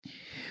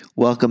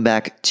Welcome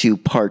back to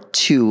part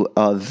 2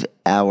 of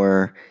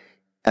our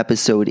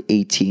episode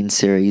 18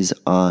 series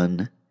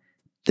on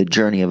the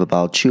journey of a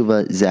Baal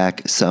Tshuva,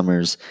 Zach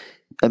Summers'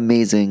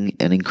 amazing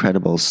and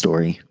incredible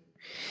story.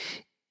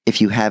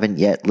 If you haven't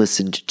yet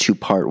listened to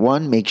part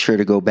 1, make sure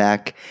to go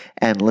back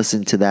and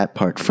listen to that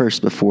part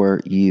first before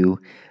you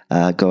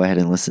go ahead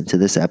and listen to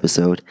this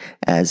episode,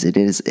 as it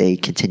is a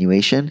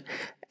continuation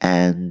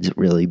and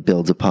really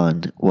builds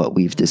upon what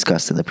we've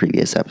discussed in the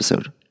previous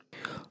episode.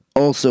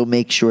 Also,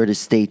 make sure to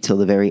stay till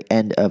the very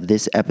end of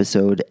this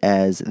episode,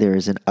 as there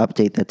is an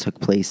update that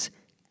took place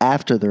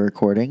after the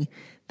recording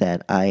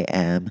that I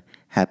am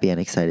happy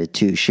and excited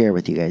to share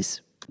with you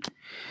guys.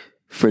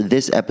 For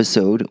this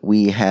episode,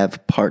 we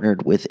have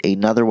partnered with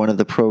another one of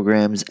the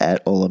programs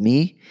at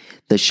Olami,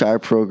 the Shar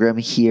program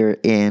here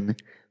in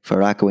Far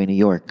Rockaway, New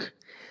York.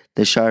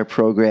 The Shar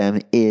program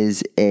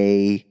is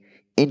a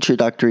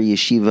introductory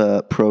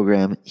yeshiva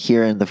program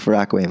here in the Far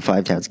Rockaway and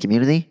Five Towns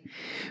community,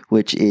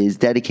 which is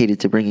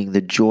dedicated to bringing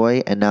the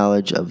joy and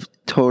knowledge of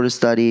Torah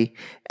study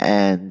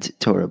and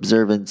Torah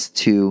observance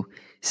to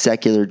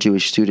secular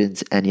Jewish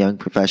students and young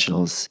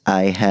professionals.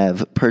 I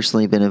have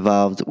personally been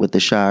involved with the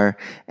Shar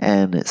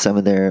and some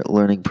of their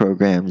learning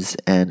programs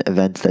and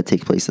events that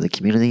take place in the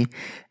community,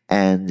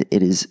 and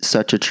it is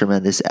such a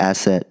tremendous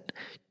asset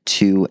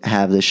to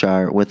have the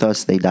Shar with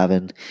us. They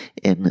daven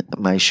in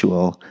my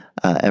shul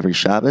every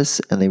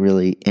Shabbos, and they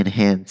really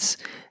enhance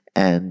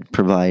and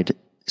provide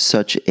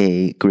such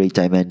a great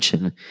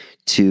dimension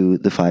to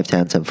the Five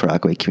Towns and Far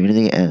Rockaway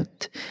community, and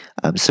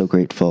I'm so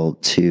grateful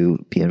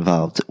to be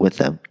involved with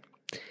them.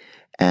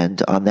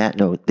 And on that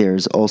note,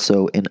 there's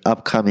also an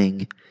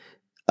upcoming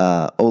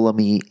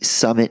Olami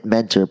Summit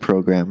Mentor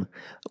Program,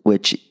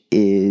 which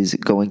is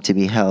going to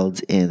be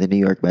held in the New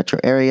York metro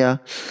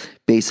area.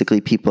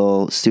 Basically,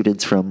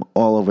 students from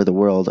all over the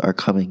world are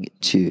coming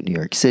to New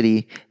York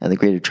City and the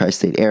greater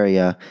tri-state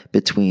area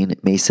between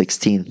May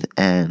 16th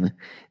and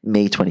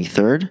May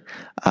 23rd.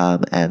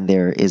 And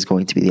there is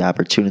going to be the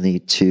opportunity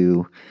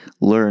to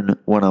learn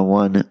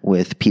one-on-one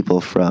with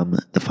people from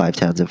the Five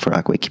Towns and Far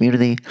Rockaway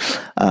community.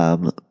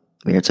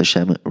 Meretz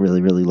Hashem,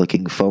 really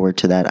looking forward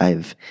to that.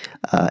 I've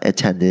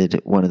attended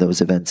one of those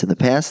events in the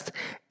past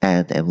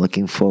and am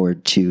looking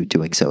forward to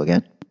doing so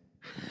again.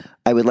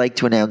 I would like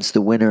to announce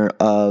the winner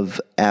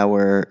of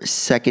our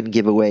second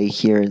giveaway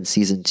here in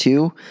Season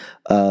 2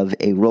 of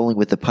a Rolling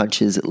with the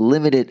Punches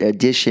limited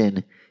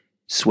edition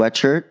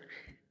sweatshirt.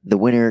 The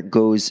winner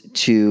goes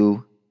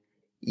to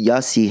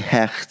Yossi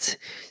Hecht,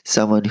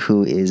 someone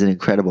who is an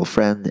incredible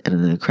friend and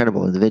an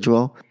incredible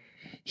individual.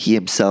 He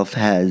himself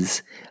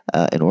has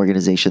an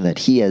organization that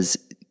he has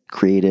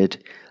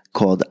created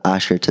called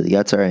Asher to the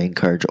Yatzar. I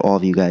encourage all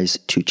of you guys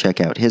to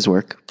check out his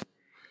work.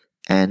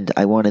 And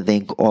I want to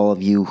thank all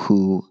of you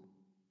who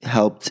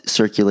helped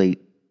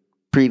circulate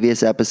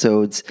previous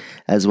episodes,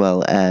 as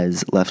well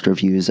as left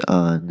reviews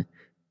on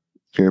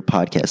your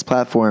podcast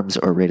platforms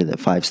or rated at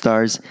 5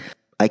 stars.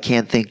 I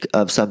can't think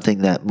of something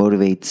that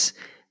motivates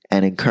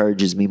and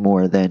encourages me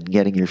more than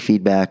getting your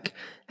feedback,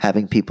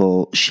 having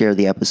people share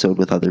the episode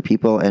with other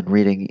people, and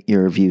reading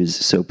your reviews.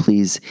 So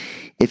please,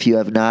 if you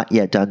have not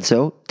yet done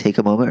so, take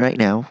a moment right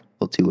now.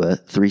 We'll do a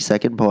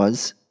 3-second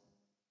pause.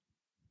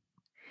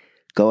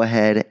 Go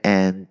ahead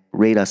and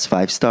rate us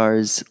 5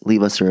 stars,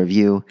 leave us a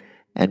review,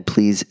 and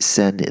please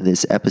send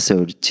this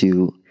episode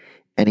to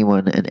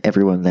anyone and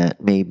everyone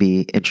that may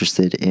be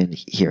interested in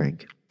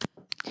hearing.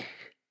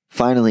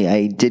 Finally,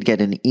 I did get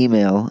an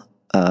email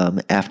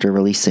after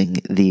releasing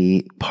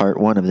the part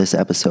 1 of this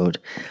episode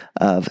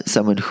of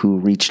someone who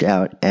reached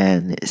out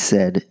and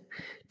said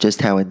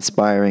just how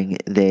inspiring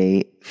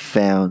they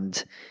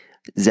found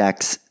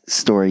Zach's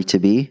story to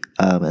be,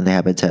 and they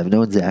happen to have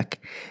known Zach.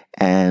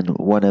 And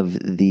one of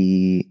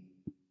the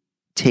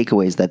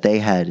takeaways that they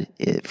had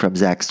from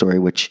Zach's story,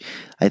 which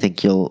I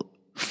think you'll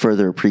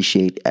further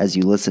appreciate as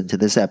you listen to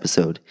this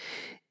episode,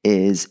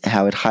 is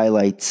how it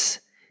highlights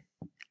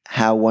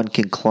how one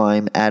can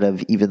climb out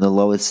of even the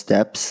lowest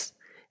steps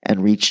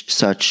and reach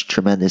such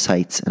tremendous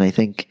heights. And I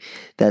think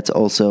that's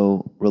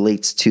also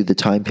relates to the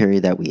time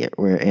period that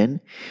we're in.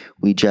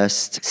 We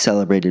just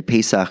celebrated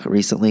Pesach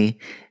recently,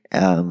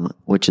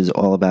 which is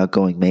all about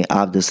going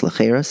Me'avdas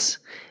L'cheres.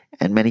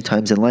 And many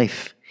times in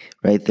life,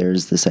 right,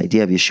 there's this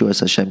idea of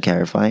Yeshuas Hashem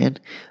Karafayan,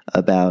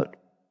 about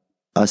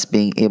us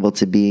being able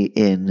to be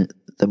in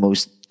the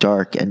most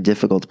dark and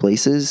difficult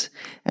places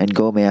and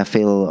go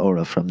Me'afel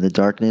Ora, from the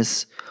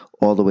darkness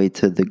all the way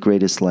to the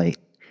greatest light.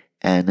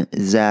 And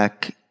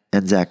Zach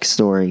and Zach's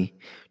story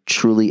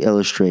truly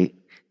illustrate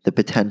the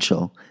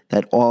potential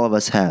that all of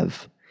us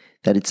have,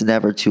 that it's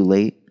never too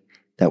late,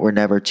 that we're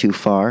never too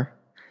far,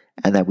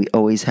 and that we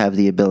always have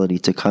the ability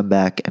to come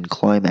back and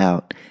climb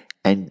out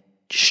and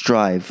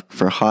strive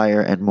for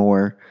higher and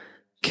more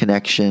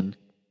connection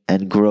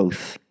and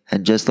growth.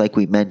 And just like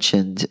we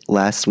mentioned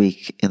last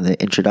week in the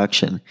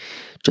introduction,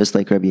 just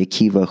like Rabbi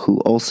Akiva, who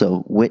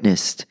also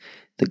witnessed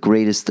the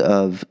greatest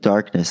of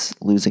darkness,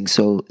 losing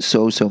so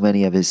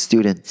many of his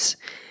students,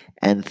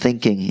 And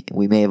thinking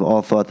we may have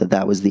all thought that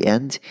that was the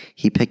end,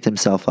 he picked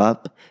himself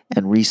up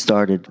and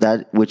restarted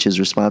that which is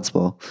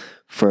responsible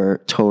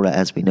for Torah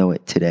as we know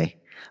it today.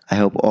 I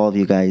hope all of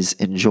you guys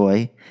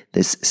enjoy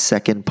this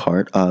second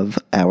part of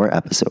our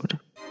episode.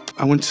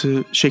 I went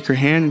to shake her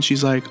hand and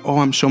she's like, "Oh,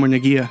 I'm Shomer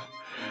Nagia."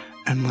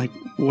 I'm like,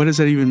 "What does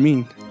that even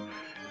mean?"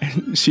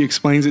 And she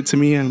explains it to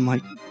me and I'm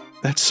like,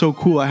 "That's so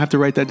cool. I have to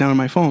write that down on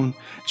my phone."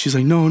 She's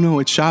like, No,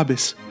 it's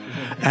Shabbos."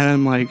 And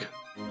I'm like,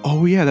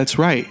 "Oh yeah, that's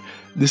right.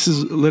 This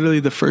is literally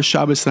the first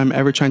Shabbos that I'm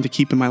ever trying to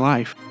keep in my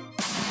life."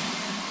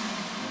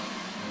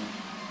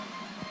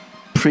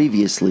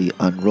 Previously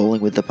on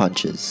Rolling with the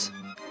Punches,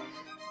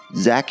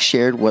 Zach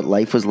shared what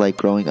life was like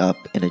growing up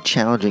in a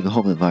challenging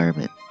home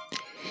environment.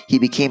 He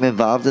became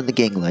involved in the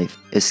gang life,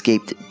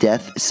 escaped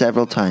death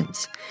several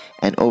times,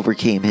 and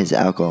overcame his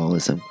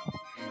alcoholism.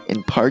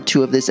 In part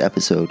 2 of this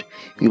episode,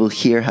 we will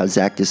hear how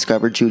Zach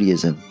discovered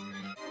Judaism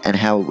and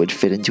how it would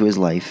fit into his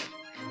life,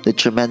 the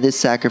tremendous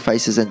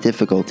sacrifices and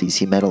difficulties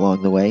he met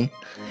along the way,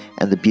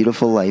 and the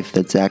beautiful life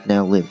that Zach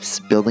now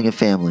lives, building a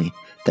family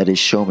that is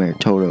Shomer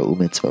Torah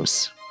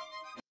u'Mitzvos.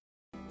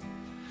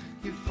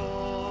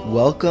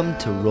 Welcome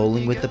to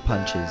Rolling with the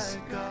Punches,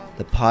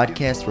 the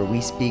podcast where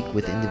we speak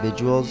with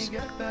individuals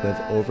who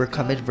have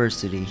overcome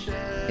adversity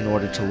in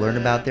order to learn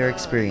about their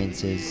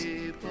experiences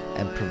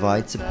and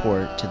provide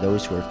support to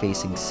those who are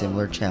facing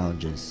similar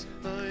challenges.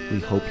 We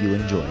hope you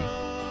enjoy.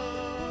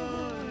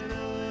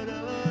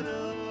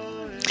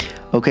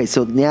 Okay,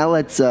 so now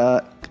let's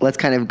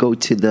kind of go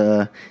to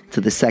the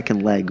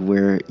second leg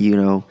where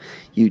you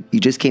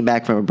just came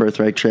back from a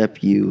birthright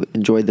trip. You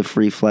enjoyed the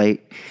free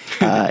flight.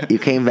 You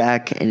came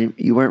back and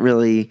you weren't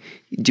really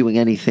doing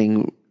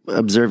anything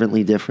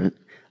observantly different.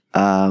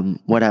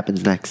 What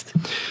happens next?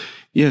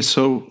 Yeah,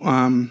 so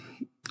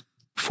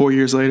 4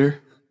 years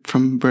later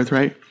from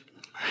birthright,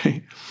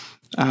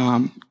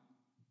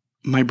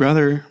 my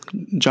brother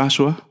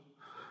Joshua,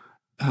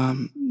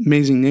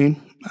 amazing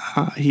name.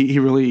 He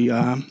really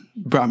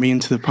brought me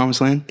into the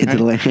promised land. Into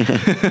the land.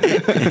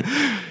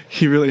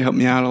 He really helped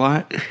me out a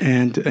lot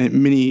and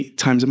many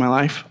times in my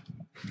life.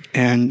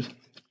 And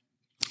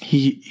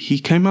he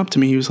came up to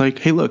me. He was like,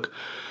 "Hey, look,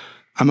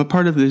 I'm a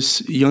part of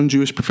this young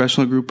Jewish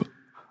professional group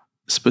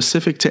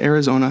specific to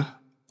Arizona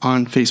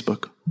on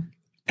Facebook.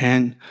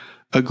 And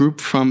a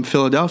group from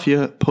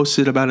Philadelphia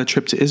posted about a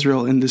trip to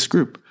Israel in this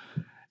group.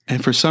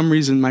 And for some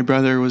reason, my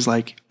brother was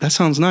like, that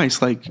sounds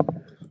nice. Like,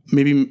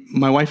 maybe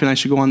my wife and I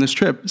should go on this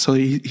trip." So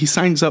he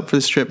signs up for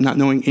this trip, not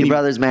knowing any. Your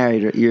brother's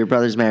married,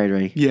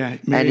 right? Yeah,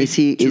 married, and is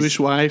he Jewish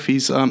wife?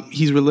 He's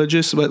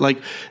religious, but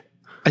like,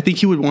 I think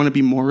he would want to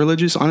be more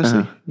religious,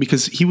 honestly,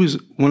 because he was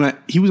on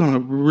a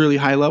really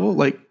high level.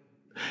 Like,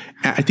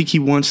 I think he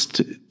wants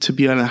to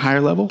be on a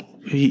higher level.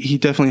 He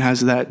definitely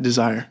has that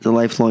desire. The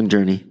lifelong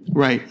journey,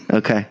 right?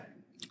 Okay,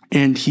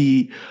 and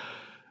he,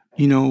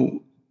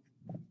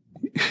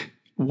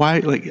 why,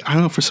 like, I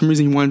don't know, for some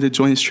reason he wanted to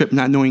join this trip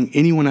not knowing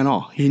anyone at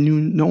all. He knew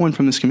no one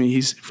from this community.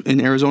 He's in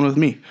Arizona with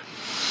me.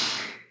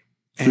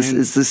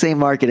 It's the same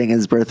marketing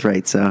as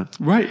Birthright, so.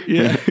 Right,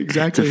 yeah,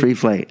 exactly. It's a free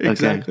flight. Okay.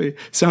 Exactly.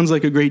 Sounds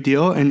like a great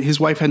deal. And his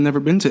wife had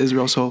never been to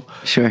Israel, so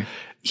sure.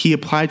 He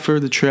applied for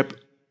the trip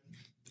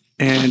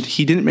and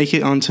he didn't make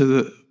it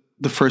onto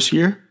the first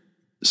year.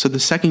 So the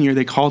second year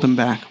they called him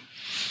back.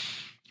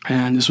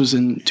 And this was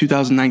in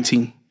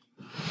 2019.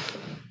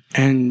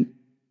 And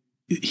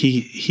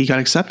he got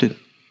accepted.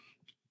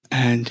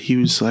 And he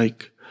was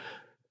like,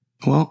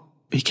 well,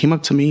 he came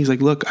up to me. He's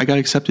like, "Look, I got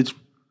accepted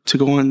to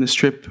go on this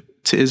trip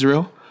to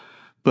Israel,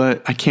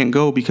 but I can't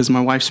go because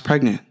my wife's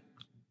pregnant."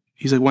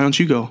 He's like, "Why don't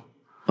you go?"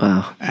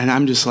 Wow. And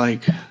I'm just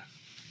like,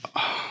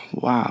 oh,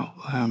 wow.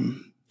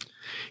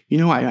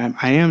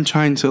 I am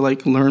trying to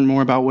like learn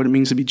more about what it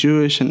means to be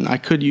Jewish, and I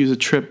could use a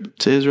trip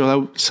to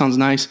Israel. That sounds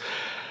nice.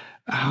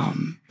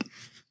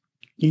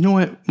 You know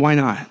what? Why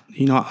not?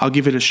 I'll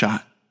give it a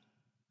shot.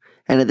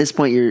 And at this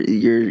point,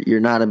 you're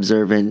not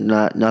observant.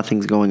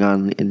 Nothing's going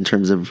on in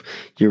terms of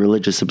your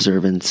religious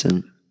observance,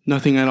 and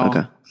nothing at all.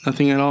 Okay.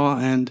 Nothing at all.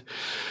 And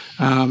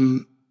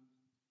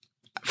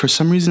for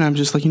some reason, I'm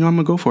just like, I'm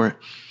gonna go for it.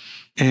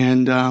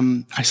 And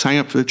I sign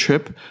up for the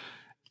trip,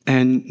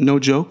 and no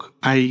joke,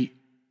 I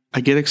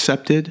get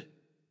accepted,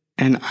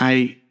 and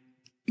I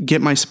get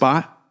my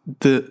spot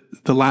the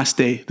last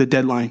day, the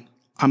deadline.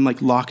 I'm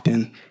like locked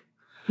in.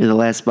 You're the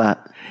last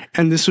spot.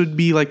 And this would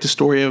be like the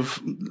story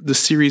of the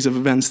series of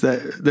events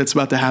that's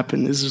about to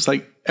happen. It's just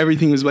like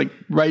everything was like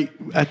right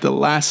at the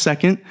last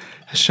second.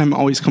 Hashem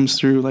always comes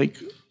through, like,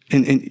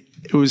 and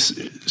it was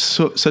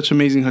such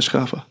amazing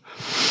hashkafa.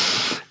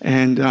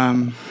 And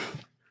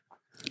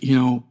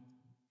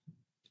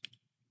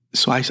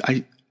so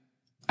I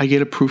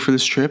get approved for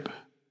this trip,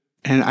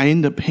 and I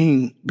end up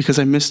paying because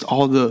I missed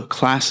all the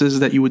classes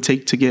that you would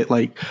take to get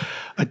like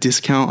a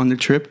discount on the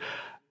trip.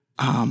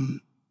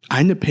 I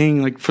ended up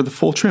paying like for the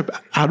full trip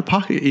out of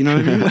pocket, you know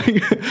what I mean?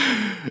 Like,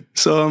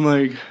 so I'm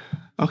like,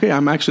 okay,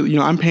 I'm actually,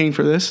 I'm paying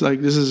for this.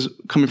 Like, this is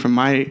coming from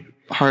my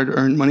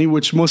hard-earned money,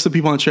 which most of the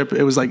people on the trip,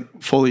 it was like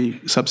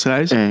fully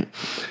subsidized. Right.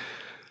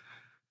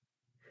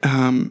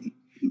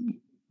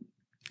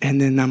 And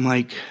then I'm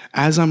like,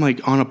 as I'm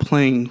like on a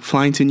plane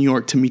flying to New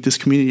York to meet this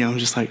community, I'm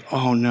just like,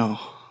 oh no,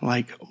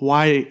 like,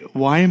 why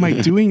am I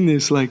doing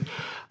this? Like,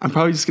 I'm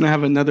probably just going to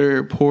have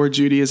another poor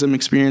Judaism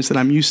experience that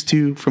I'm used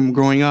to from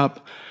growing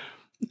up.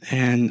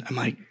 And I'm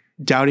like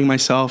doubting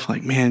myself,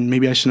 like, man,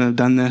 maybe I shouldn't have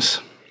done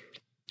this.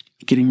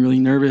 Getting really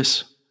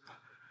nervous.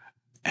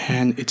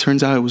 And it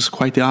turns out it was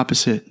quite the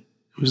opposite.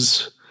 It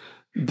was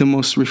the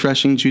most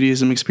refreshing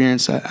Judaism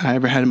experience I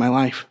ever had in my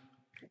life.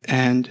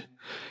 And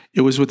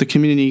it was with a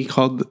community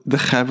called the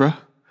Chevra,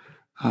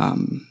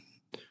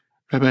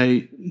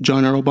 Rabbi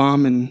John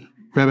Erlbaum and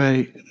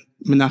Rabbi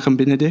Menachem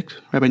Benedict,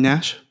 Rabbi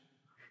Nash.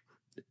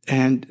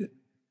 And,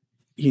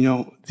 you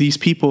know, these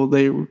people,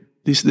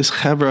 this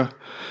Chevra,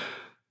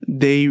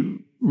 they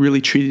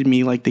really treated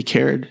me like they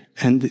cared.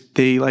 And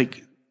they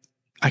like,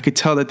 I could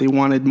tell that they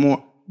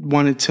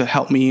wanted to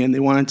help me, and they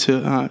wanted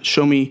to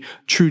show me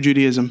true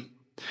Judaism.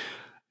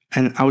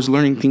 And I was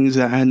learning things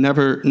that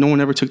no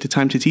one ever took the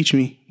time to teach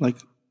me. Like,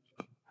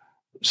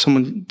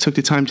 someone took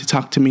the time to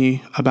talk to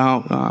me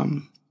about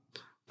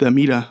the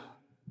Amida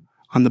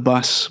on the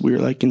bus. We were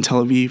like in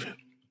Tel Aviv.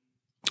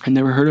 I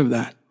never heard of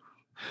that.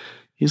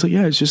 He's like,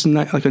 yeah, it's just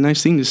like a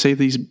nice thing to say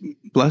these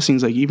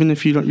blessings. Like, even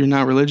if you're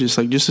not religious,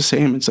 like just to say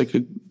them, it's like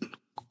a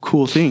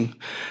cool thing.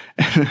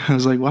 And I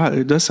was like, wow,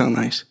 it does sound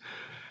nice.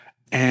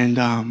 And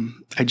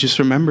I just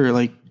remember,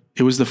 like,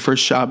 it was the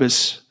first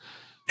Shabbos,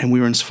 and we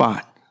were in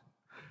Sfat.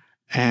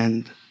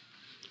 And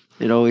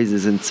it always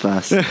is in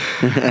Sfat.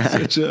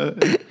 Such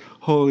a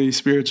holy,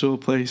 spiritual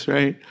place,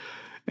 right?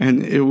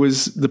 And it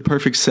was the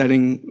perfect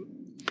setting,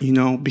 you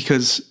know,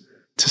 because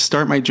to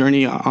start my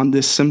journey on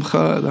this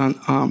simcha,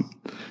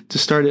 to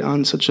start it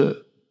on such a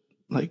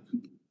like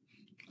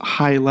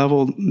high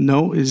level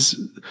note is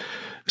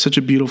such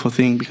a beautiful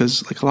thing,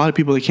 because like a lot of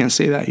people, they can't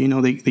say that, you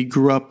know, they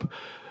grew up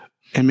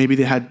and maybe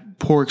they had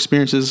poor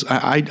experiences.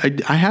 I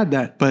had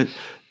that, but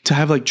to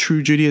have like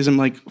true Judaism,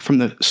 like from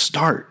the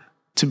start,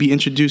 to be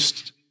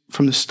introduced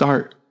from the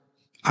start,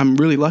 I'm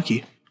really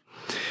lucky.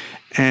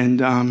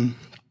 And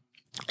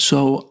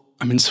so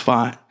I'm in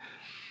Sfat,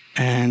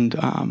 and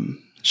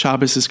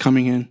Shabbos is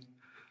coming in,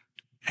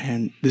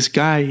 and this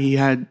guy, he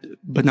had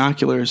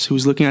binoculars. He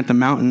was looking at the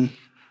mountain.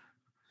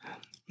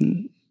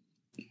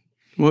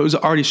 Well, it was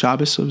already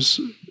Shabbos, so it was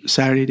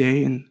Saturday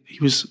day, and he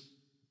was,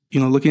 you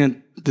know, looking at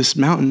this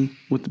mountain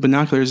with the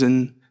binoculars,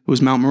 and it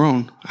was Mount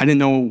Meron. I didn't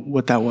know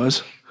what that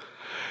was.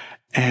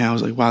 And I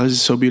was like, wow, this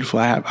is so beautiful.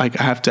 I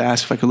have to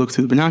ask if I could look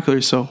through the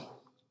binoculars. So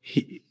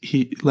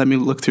he let me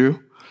look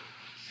through.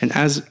 And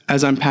as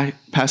I'm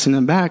passing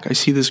them back, I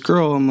see this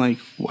girl. I'm like,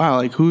 wow,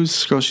 like, who's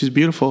this girl? She's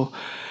beautiful.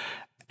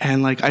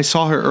 And like, I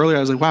saw her earlier. I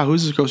was like, wow,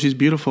 who's this girl? She's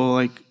beautiful.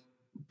 Like,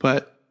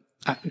 but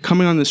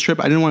coming on this trip,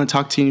 I didn't want to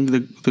talk to any of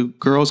the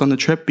girls on the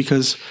trip,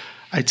 because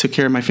I took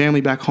care of my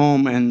family back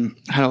home and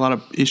had a lot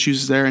of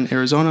issues there in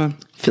Arizona.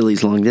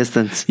 Philly's long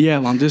distance. Yeah,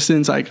 long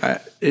distance. Like,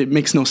 it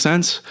makes no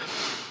sense.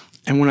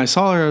 And when I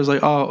saw her, I was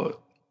like, oh,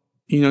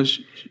 you know,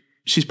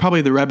 she's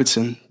probably the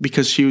Rebbitzin,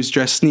 because she was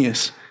dressed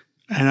sneeze.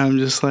 And I'm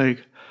just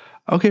like,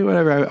 okay,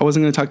 whatever. I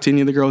wasn't going to talk to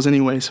any of the girls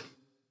anyways.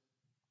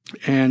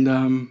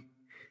 And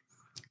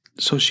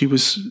so she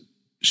was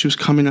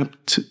coming up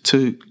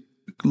to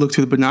look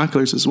through the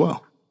binoculars as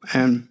well.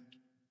 And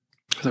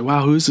I was like,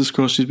 wow, who is this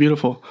girl? She's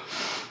beautiful.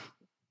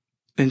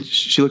 And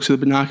she looks through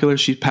the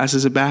binoculars. She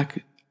passes it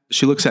back.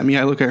 She looks at me.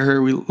 I look at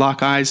her. We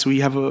lock eyes.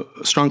 We have a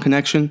strong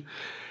connection.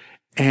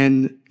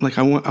 And like,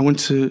 I went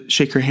to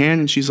shake her hand,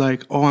 and she's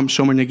like, oh, I'm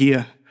Shomer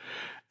Nagia.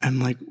 I'm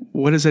like,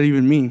 what does that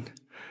even mean?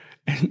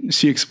 And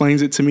she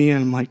explains it to me,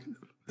 and I'm like,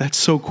 that's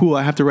so cool.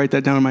 I have to write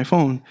that down on my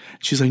phone.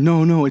 She's like,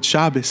 no, it's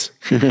Shabbos.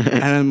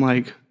 And I'm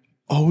like,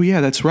 oh yeah,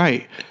 that's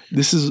right.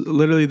 This is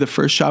literally the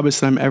first Shabbos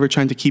that I'm ever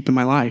trying to keep in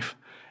my life.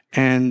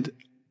 And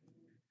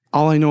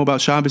all I know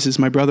about Shabbos is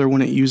my brother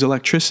wouldn't use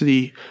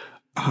electricity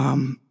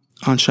on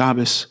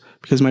Shabbos,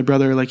 because my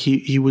brother, like,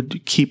 he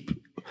would keep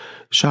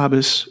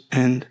Shabbos,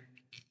 and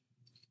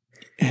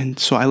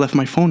so I left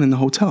my phone in the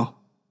hotel.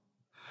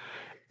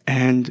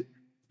 And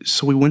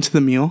so we went to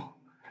the meal,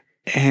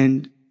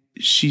 and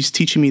she's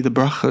teaching me the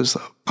brachas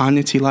on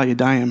Netilat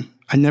Yadayim.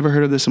 I never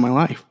heard of this in my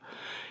life.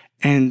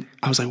 And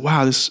I was like,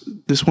 wow,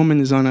 this woman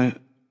is on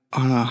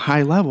a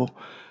high level.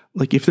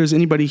 Like, if there's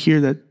anybody here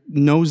that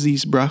knows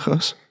these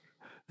brachas,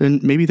 then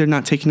maybe they're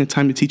not taking the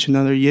time to teach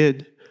another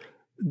yid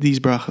these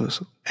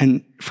brachas.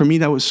 And for me,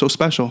 that was so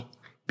special,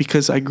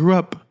 because I grew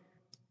up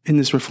in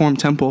this Reformed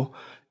temple,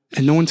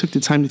 and no one took the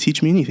time to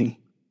teach me anything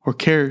or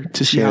care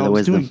to see how I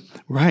was doing.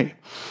 Right.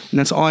 And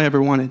that's all I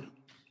ever wanted.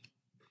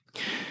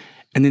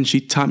 And then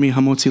she taught me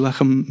Hamotzi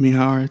Lechem Min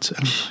Haaretz. And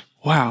I'm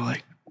like, wow,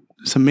 like,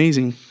 it's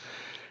amazing.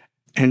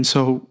 And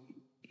so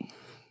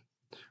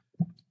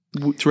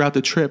throughout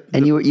the trip,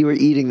 and you were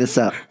eating this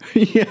up.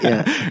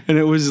 Yeah. And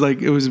it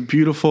was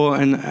beautiful.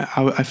 And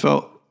I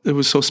felt it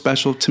was so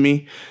special to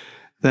me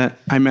that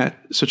I met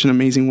such an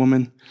amazing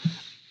woman.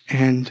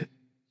 And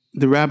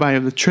the rabbi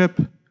of the trip,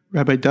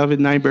 Rabbi David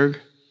Nyberg,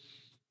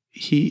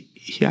 he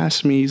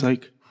asked me, he's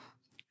like,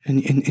 and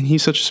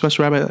he's such a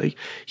special rabbi, like,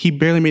 he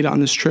barely made it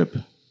on this trip.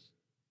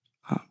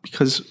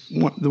 because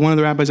one of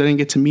the rabbis I didn't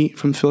get to meet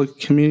from the Philly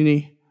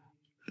community,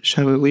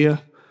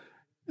 Shavaliah,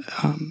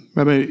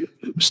 Rabbi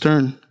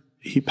Stern,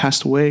 he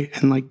passed away,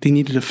 and like they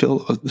needed to fill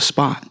the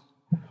spot.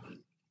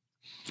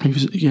 He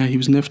was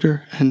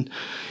Nifter,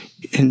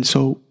 and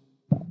so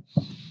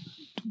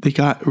they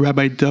got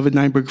Rabbi David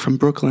Nyberg from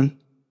Brooklyn,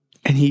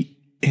 and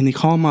they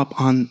call him up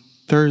on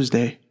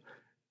Thursday,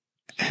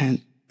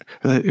 and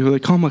they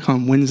call him like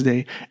on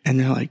Wednesday, and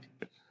they're like,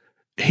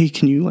 "Hey,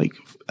 can you like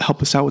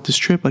help us out with this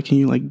trip? Like, can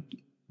you like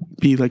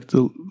be like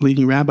the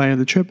leading rabbi of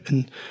the trip?"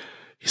 And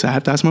he said, "I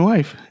have to ask my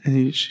wife."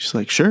 And she's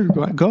like, "Sure,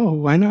 go.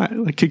 Why not?"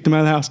 Like, kicked him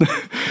out of the house,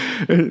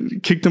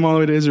 kicked him all the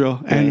way to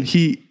Israel. Right. And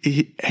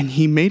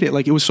he made it.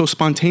 Like, it was so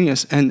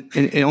spontaneous, and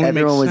it only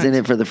everyone was sense.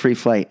 in it for the free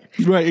flight.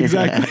 Right,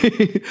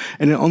 exactly.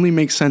 And it only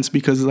makes sense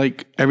because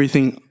like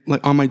everything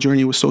like on my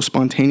journey was so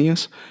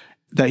spontaneous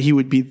that he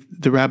would be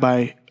the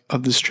rabbi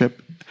of this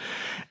trip.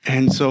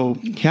 And so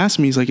he asked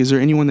me, he's like, "Is there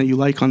anyone that you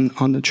like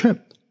on the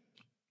trip?"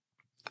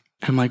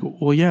 I'm like,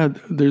 "Well, yeah,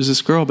 there's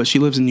this girl, but she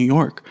lives in New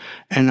York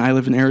and I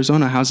live in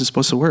Arizona. How's it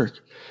supposed to work?"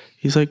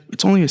 He's like,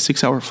 "It's only a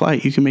 6-hour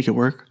flight. You can make it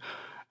work."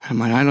 I'm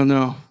like, "I don't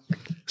know."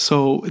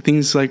 So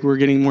things like were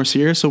getting more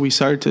serious. So we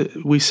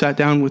sat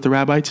down with the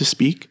rabbi to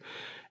speak,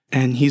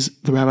 and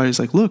the rabbi is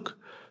like, "Look,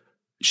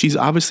 she's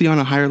obviously on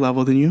a higher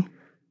level than you.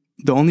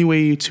 The only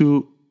way you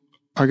two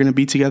are going to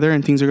be together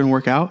and things are going to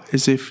work out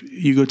is if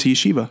you go to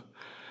yeshiva."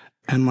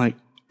 And I'm like,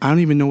 "I don't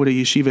even know what a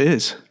yeshiva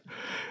is."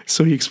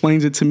 So he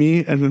explains it to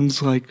me, and then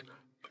it's like,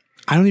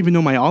 I don't even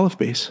know my Aleph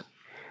base.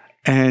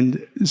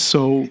 And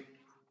so,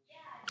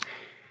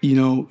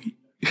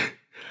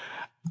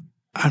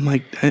 I'm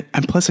like,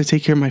 and plus I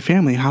take care of my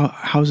family.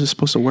 How is this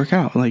supposed to work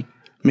out? Like,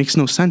 makes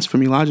no sense for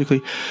me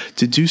logically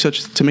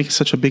to make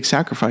such a big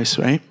sacrifice,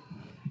 right?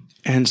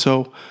 And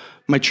so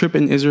my trip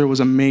in Israel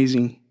was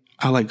amazing.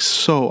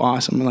 So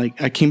awesome.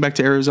 Like, I came back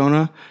to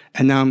Arizona,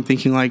 and now I'm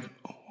thinking like,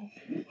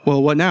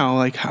 well, what now?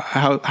 Like,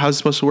 how's it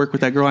supposed to work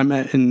with that girl I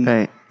met in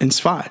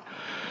Sfat?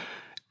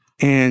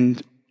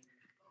 And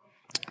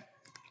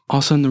all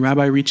of a sudden, the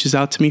rabbi reaches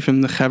out to me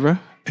from the Chevra,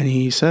 and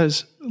he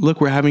says,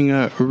 "Look, we're having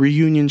a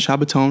reunion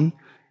Shabbaton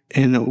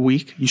in a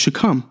week. You should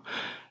come."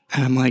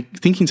 And I'm like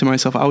thinking to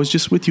myself, I was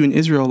just with you in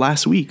Israel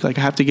last week. Like,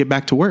 I have to get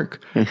back to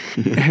work.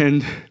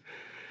 And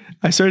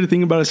I started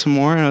thinking about it some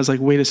more, and I was like,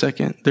 wait a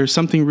second. There's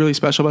something really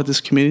special about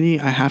this community.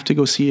 I have to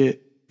go see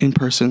it in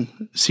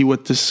person, see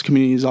what this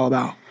community is all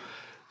about.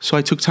 So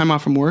I took time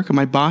off from work, and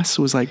my boss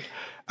was like,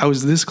 "I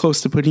was this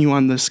close to putting you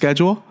on the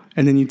schedule,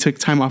 and then you took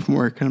time off from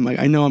work." And I'm like,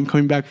 "I know, I'm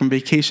coming back from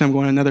vacation. I'm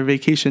going on another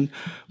vacation,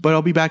 but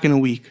I'll be back in a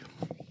week."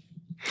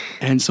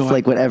 And so it's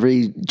like what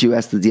every Jew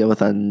has to deal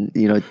with on,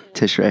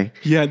 Tishrei.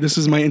 Yeah, this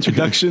is my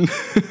introduction.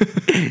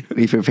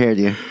 We prepared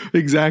you.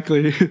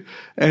 Exactly.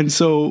 And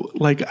so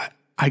like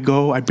I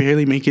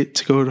barely make it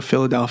to go to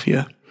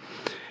Philadelphia.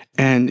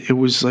 And it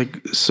was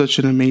like such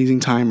an amazing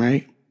time,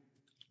 right?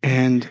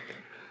 And,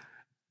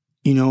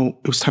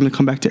 it was time to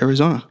come back to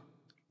Arizona.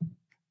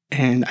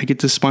 And I get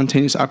this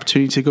spontaneous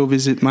opportunity to go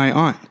visit my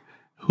aunt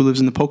who lives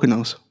in the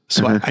Poconos.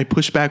 So I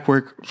push back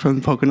work from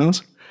the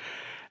Poconos.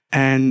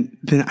 And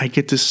then I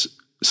get this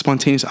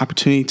spontaneous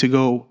opportunity to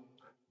go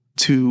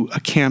to a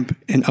camp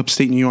in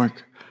upstate New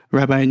York.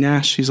 Rabbi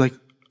Nash, he's like,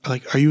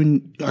 are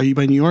you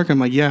by New York? I'm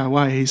like, "Yeah,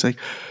 why?" He's like,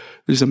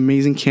 "There's an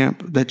amazing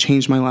camp that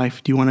changed my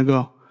life. Do you want to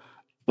go?"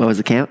 What was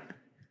the camp?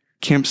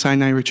 Camp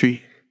Sinai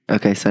Retreat.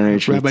 Okay, Sinai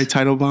Retreat. Rabbi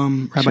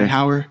Teitelbaum, Rabbi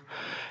Hauer.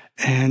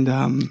 And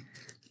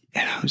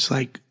I was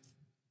like,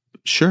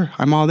 sure,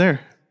 I'm all there.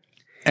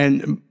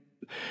 And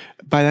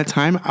by that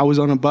time, I was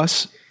on a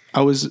bus.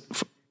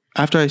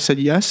 After I said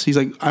yes, he's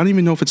like, "I don't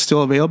even know if it's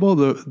still available."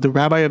 The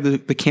rabbi of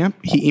the camp,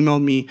 he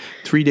emailed me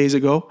 3 days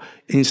ago,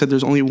 and he said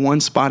there's only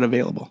one spot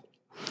available.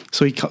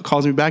 So he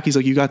calls me back. He's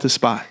like, "You got the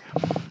spot."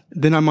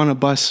 Then I'm on a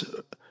bus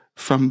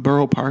from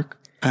Borough Park.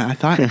 I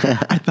thought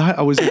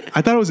I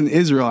was in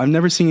Israel. I've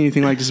never seen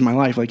anything like this in my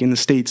life. Like in the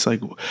States,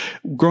 like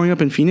growing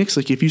up in Phoenix,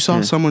 like if you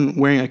saw someone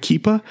wearing a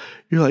kippah,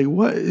 you're like,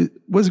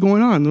 what's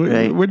going on?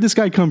 Where'd this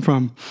guy come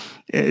from?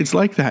 It's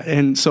like that.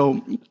 And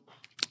so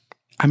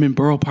I'm in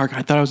Borough Park.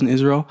 I thought I was in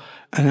Israel,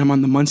 and I'm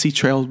on the Monsey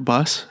Trail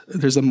bus.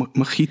 There's a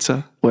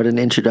mechitza. What an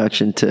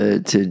introduction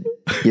to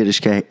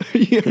Yiddishkeit.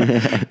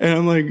 Yeah. And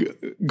I'm like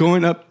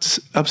going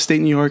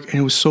upstate New York, and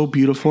it was so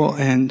beautiful.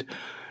 And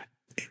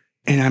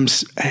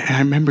I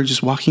remember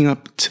just walking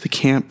up to the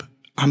camp.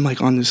 I'm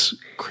like on this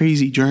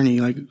crazy journey.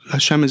 Like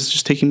Hashem is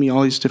just taking me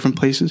all these different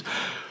places.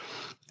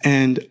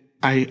 And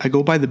I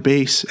go by the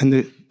base, and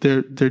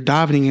they're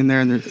davening in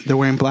there, and they're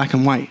wearing black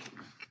and white.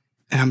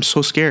 And I'm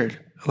so scared.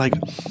 Like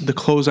the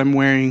clothes I'm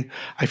wearing,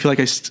 I feel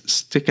like I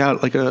stick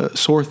out like a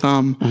sore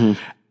thumb.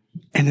 Mm-hmm.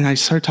 And then I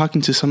start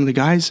talking to some of the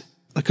guys,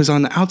 like, cause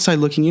on the outside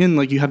looking in,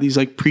 like you have these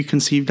like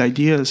preconceived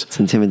ideas. It's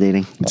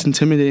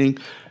intimidating.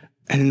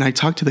 And then I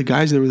talked to the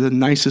guys. They were the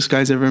nicest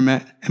guys I've ever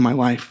met in my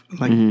life.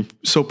 Like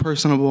so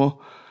personable,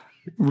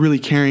 really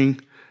caring,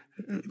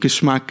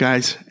 geschmack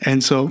guys.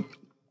 And so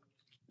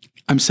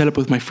I'm set up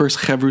with my first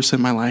chevrus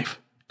in my life.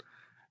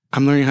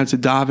 I'm learning how to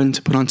daven,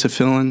 to put on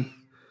tefillin.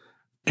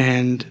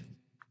 And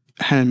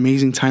had an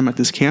amazing time at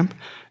this camp.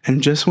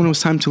 And just when it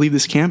was time to leave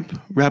this camp,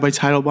 Rabbi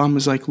Teitelbaum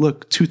was like,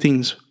 look, 2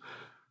 things.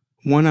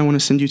 1, I want to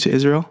send you to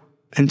Israel.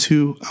 And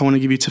 2, I want to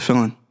give you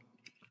tefillin.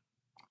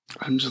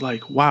 I'm just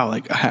like, wow,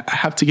 like I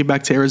have to get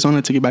back to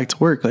Arizona to get back to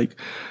work. Like,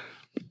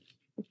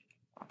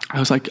 I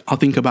was like, I'll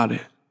think about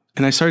it.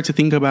 And I started to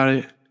think about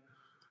it.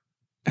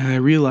 And I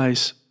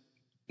realized,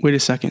 wait a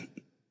second.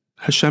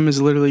 Hashem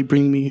is literally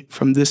bringing me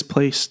from this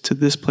place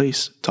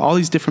to all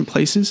these different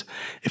places.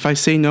 If I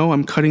say no,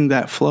 I'm cutting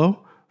that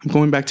flow. I'm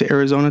going back to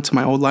Arizona to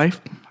my old life,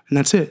 and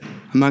that's it.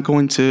 I'm not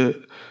going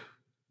to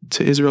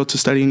Israel to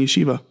study in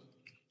yeshiva.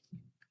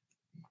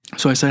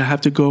 So I said, I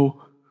have to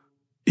go.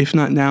 If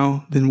not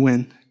now, then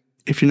when?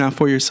 If you're not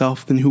for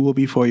yourself, then who will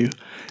be for you?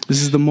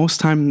 This is the most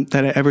time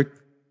that I ever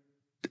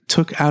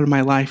took out of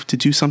my life to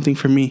do something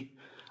for me.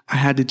 I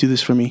had to do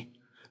this for me.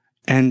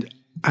 And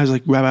I was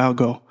like, Rabbi,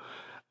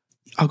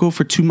 I'll go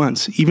for 2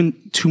 months. Even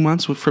 2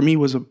 months for me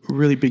was a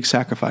really big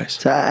sacrifice.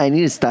 So I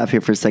need to stop here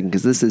for a second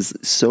because this is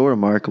so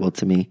remarkable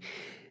to me.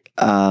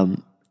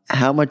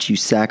 How much you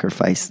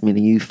sacrificed,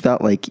 meaning you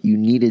felt like you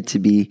needed to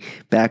be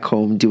back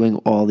home doing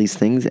all these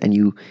things, and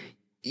you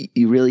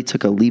really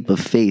took a leap of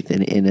faith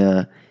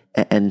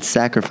and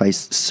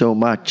sacrificed so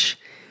much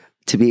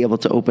to be able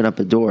to open up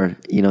a door,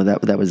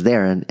 that was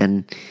there.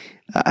 And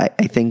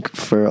I think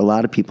for a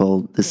lot of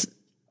people,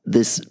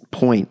 this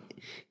point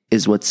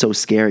is what's so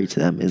scary to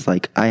them, is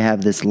like, I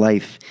have this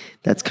life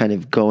that's kind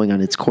of going on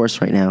its course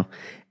right now.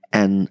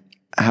 And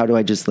how do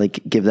I just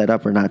like give that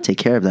up or not take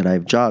care of that? I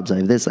have jobs, I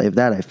have this, I have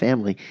that, I have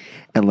family.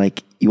 And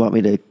like, you want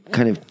me to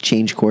kind of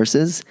change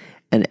courses?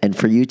 And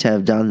for you to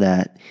have done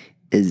that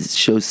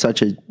shows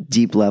such a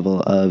deep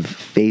level of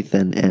faith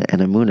and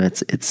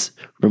emunah. It's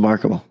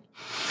remarkable.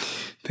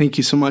 Thank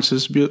you so much.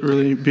 It's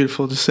really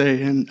beautiful to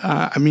say. And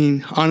I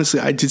mean, honestly,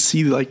 I did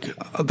see like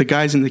the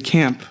guys in the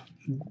camp,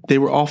 they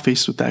were all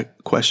faced with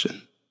that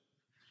question.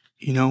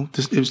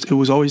 It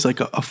was always like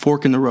a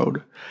fork in the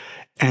road.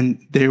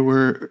 And they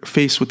were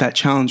faced with that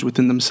challenge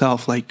within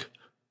themselves. Like,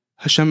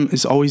 Hashem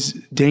is always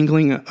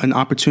dangling an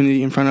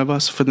opportunity in front of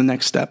us for the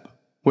next step,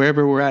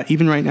 wherever we're at,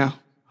 even right now.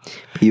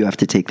 But you have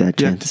to take that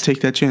chance. You have to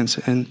take that chance.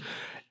 And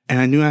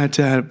I knew I had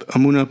to have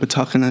Amunah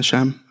B'tach in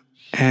Hashem.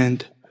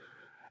 And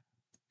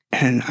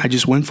I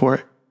just went for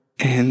it.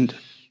 And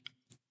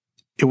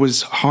it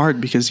was hard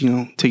because,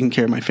 taking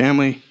care of my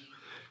family.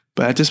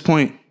 But at this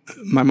point,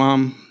 my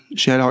mom,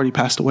 she had already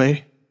passed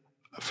away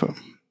from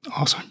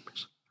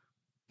Alzheimer's.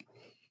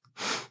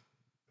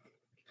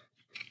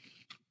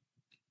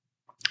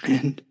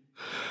 And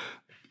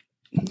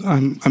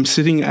I'm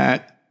sitting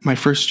at my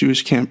first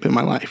Jewish camp in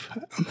my life.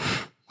 I'm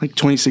like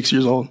 26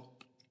 years old.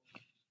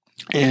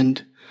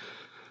 And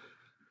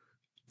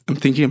I'm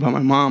thinking about my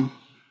mom.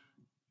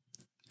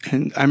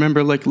 And I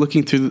remember like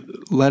looking through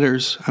the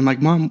letters. I'm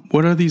like, Mom,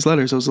 what are these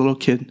letters? I was a little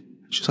kid.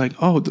 She's like,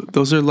 oh,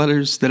 those are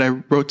letters that I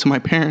wrote to my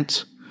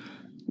parents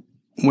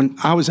when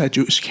I was at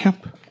Jewish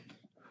camp.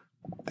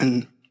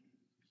 And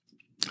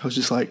I was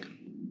just like,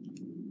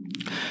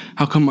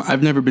 how come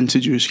I've never been to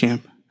Jewish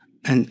camp?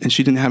 And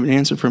she didn't have an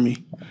answer for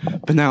me.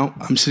 But now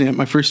I'm sitting at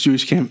my first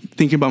Jewish camp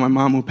thinking about my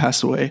mom who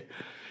passed away.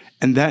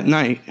 And that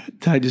night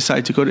that I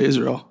decided to go to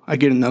Israel, I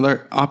get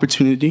another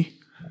opportunity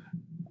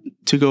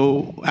to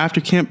go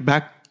after camp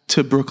back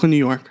to Brooklyn, New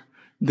York,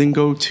 then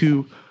go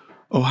to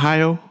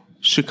Ohio,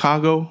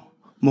 Chicago,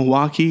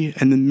 Milwaukee,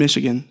 and then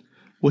Michigan.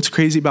 What's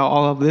crazy about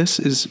all of this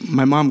is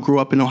my mom grew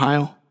up in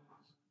Ohio.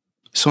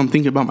 So I'm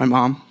thinking about my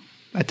mom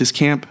at this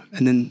camp,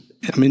 and then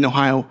I'm in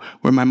Ohio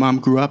where my mom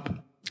grew up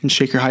in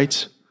Shaker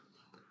Heights.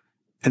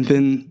 And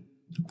then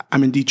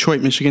I'm in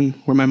Detroit,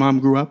 Michigan, where my mom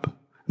grew up.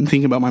 I'm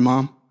thinking about my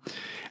mom.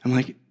 I'm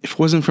like, if it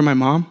wasn't for my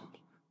mom,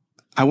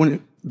 I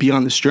wouldn't be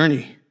on this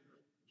journey.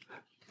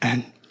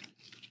 And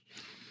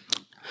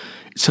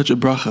it's such a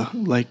bracha,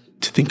 like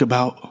to think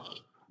about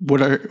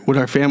what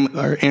our family,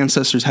 our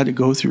ancestors had to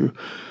go through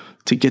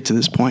to get to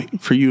this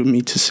point for you and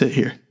me to sit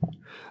here.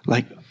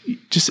 Like,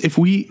 just if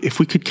we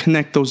could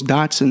connect those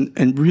dots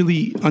and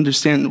really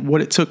understand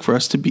what it took for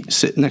us to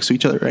sit next to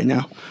each other right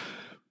now,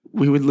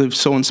 we would live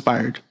so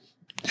inspired.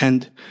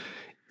 And,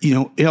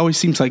 it always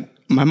seems like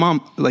my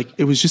mom, like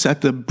it was just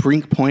at the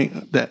brink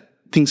point that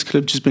things could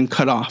have just been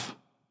cut off.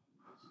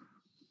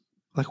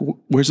 Like,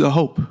 where's the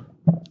hope?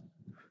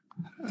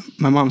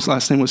 My mom's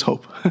last name was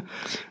Hope. It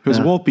was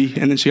Wolpe,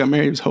 and then she got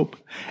married. It was Hope.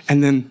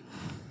 And then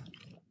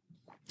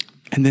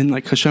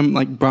like Hashem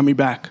like brought me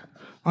back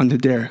on the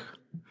derech.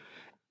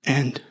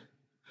 And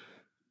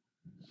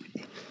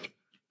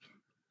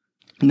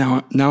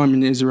now I'm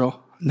in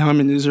Israel.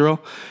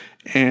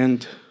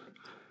 And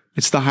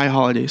it's the high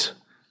holidays.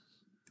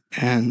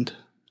 And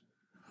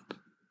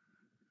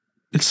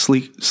it's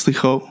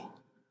Slichot.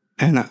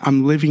 And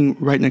I'm living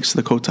right next to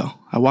the Kotel.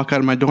 I walk out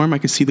of my dorm, I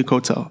can see the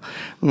Kotel.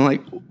 I'm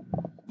like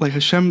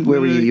Hashem.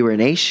 Where were you? You were in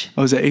Aish?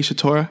 I was at Aish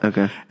Torah.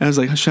 Okay. And I was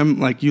like, Hashem,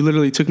 like you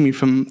literally took me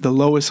from the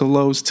lowest of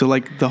lows to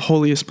like the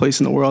holiest place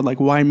in the world. Like,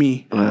 why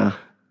me? Wow.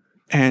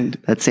 And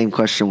that same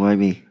question, why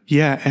me?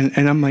 Yeah.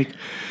 And I'm like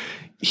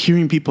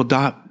hearing people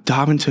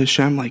dive into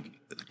Hashem, like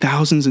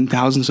thousands and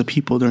thousands of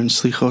people during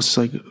Slichos. It's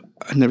like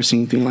I'd never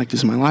seen anything like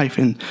this in my life.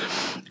 And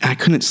I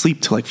couldn't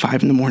sleep till like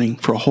 5 a.m.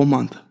 for a whole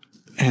month.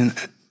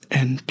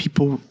 And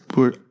people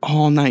were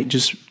all night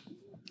just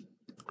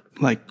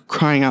like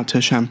crying out to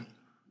Hashem.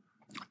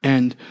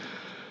 And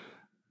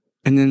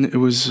then it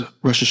was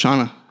Rosh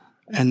Hashanah,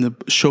 and the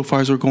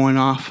shofars were going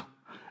off.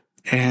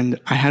 And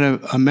I had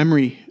a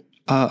memory,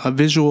 a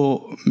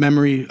visual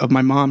memory of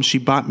my mom. She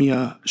bought me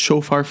a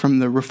shofar from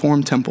the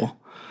Reform Temple.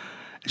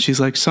 And she's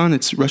like, son,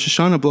 it's Rosh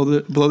Hashanah,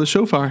 blow the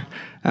shofar.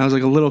 And I was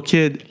like a little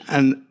kid,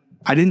 and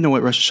I didn't know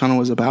what Rosh Hashanah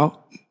was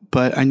about,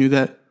 but I knew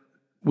that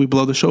we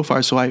blow the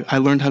shofar. So I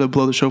learned how to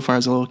blow the shofar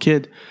as a little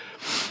kid.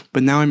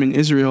 But now I'm in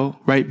Israel,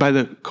 right by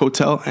the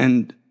Kotel,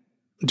 and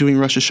doing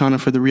Rosh Hashanah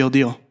for the real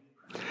deal.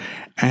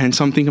 And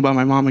so I'm thinking about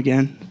my mom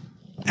again.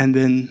 And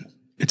then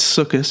it's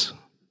Sukkot.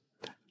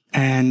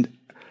 And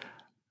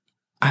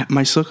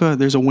my sukkah,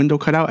 there's a window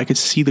cut out. I could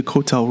see the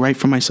Kotel right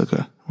from my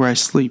sukkah where I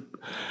sleep.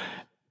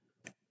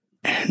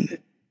 And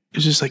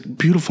it's just like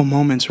beautiful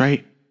moments,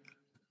 right?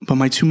 But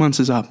my 2 months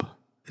is up.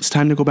 It's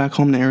time to go back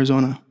home to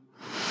Arizona.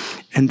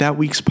 And that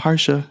week's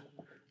Parsha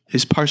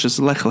is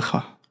Parshas Lech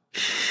Lecha.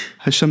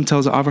 Hashem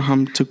tells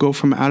Avraham to go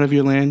from out of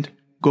your land,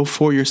 go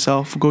for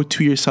yourself, go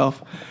to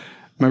yourself.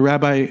 My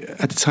rabbi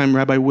at the time,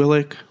 Rabbi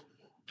Willick,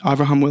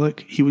 Avraham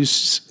Willick, he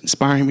was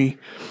inspiring me,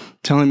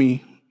 telling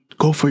me,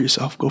 go for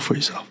yourself, go for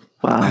yourself.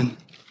 Wow. And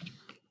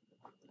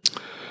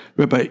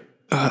Rabbi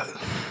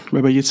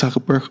Yitzhak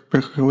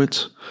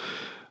Berkowitz,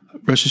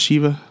 Rosh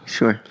Hashiva.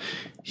 Sure.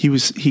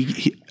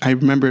 I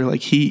remember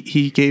like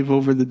he gave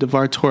over the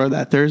Devar Torah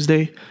that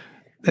Thursday.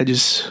 That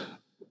just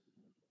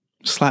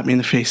slapped me in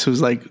the face. It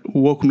was like,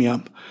 woke me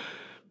up.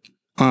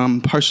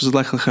 Parshas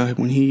Lech Lecha,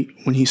 when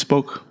he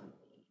spoke,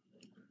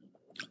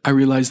 I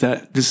realized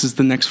that this is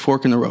the next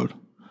fork in the road.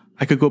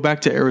 I could go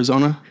back to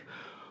Arizona,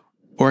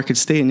 or I could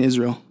stay in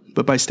Israel.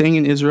 But by staying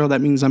in Israel,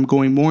 that means I'm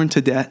going more into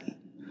debt.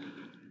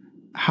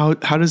 How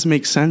does it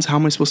make sense? How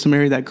am I supposed to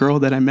marry that girl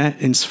that I met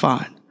in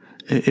Sfat?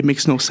 It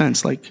makes no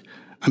sense. Like,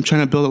 I'm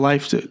trying to build a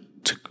life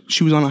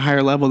she was on a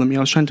higher level than me. I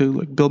was trying to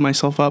like build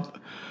myself up.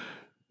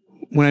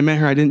 When I met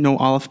her, I didn't know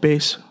Aleph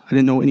Beis. I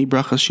didn't know any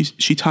bracha.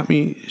 She taught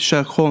me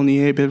Shechol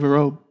Niyeh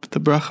Bevaro, the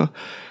bracha.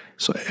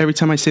 So every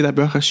time I say that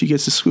bracha, she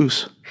gets a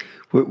skuz.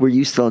 Were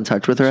you still in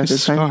touch with her at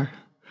this time?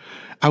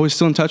 I was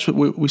still in touch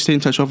we stayed in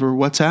touch over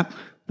WhatsApp.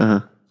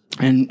 Uh-huh.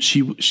 And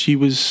she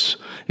was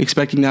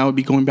expecting that I would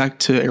be going back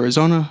to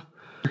Arizona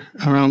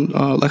around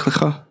Lech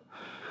Lecha.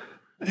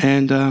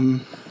 And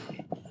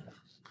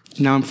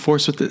now I'm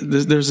forced with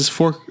there's this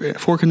fork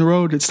in the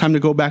road. It's time to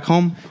go back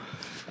home.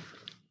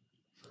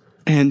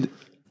 And,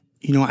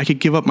 I could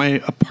give up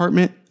my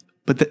apartment,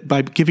 but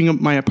by giving up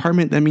my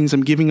apartment, that means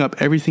I'm giving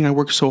up everything I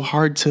worked so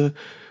hard to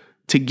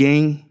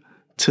gain,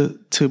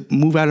 to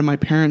move out of my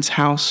parents'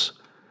 house.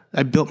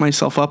 I built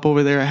myself up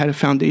over there. I had a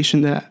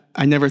foundation that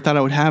I never thought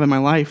I would have in my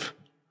life,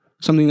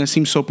 something that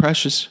seems so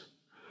precious.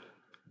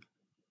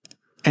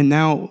 And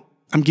now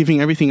I'm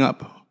giving everything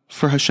up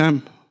for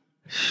Hashem.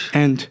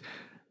 And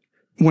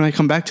when I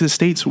come back to the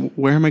States,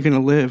 where am I going to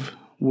live?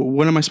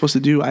 What am I supposed to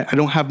do? I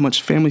don't have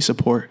much family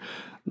support.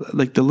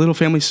 Like the little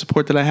family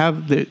support that I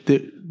have,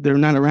 they're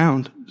not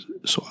around.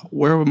 So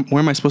where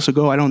am I supposed to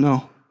go? I don't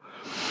know.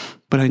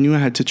 But I knew I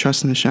had to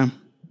trust in Hashem.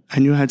 I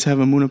knew I had to have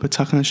Emunah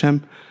B'Tach in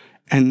Hashem.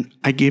 And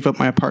I gave up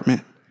my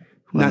apartment,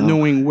 not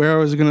knowing where I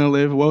was going to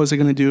live, what was I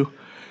going to do.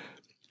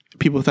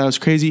 People thought I was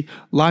crazy.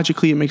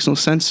 Logically, it makes no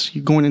sense.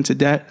 You're going into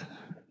debt.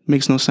 It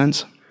makes no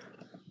sense.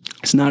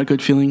 It's not a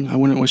good feeling. I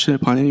wouldn't wish it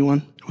upon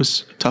anyone. It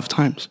was tough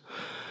times.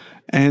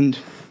 And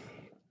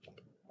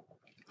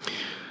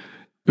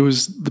it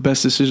was the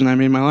best decision I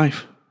made in my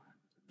life.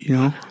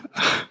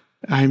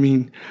 I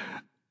mean,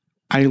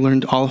 I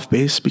learned Aleph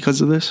Beis because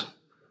of this.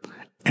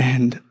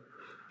 And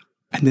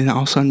then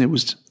all of a sudden it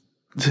was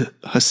the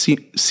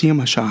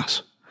Hasiyam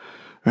Hashas,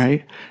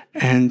 right?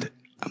 And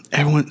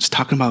everyone's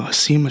talking about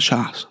Hasiyam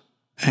Hashas.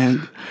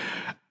 And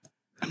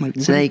I'm like,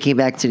 so now you came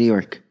back to New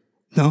York?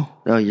 No.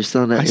 Oh, you're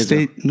still in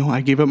Israel?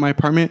 I gave up my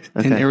apartment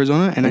in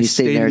Arizona and I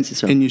stayed in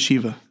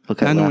yeshiva.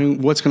 Okay, not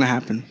knowing what's going to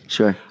happen.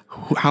 Sure.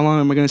 How long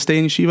am I going to stay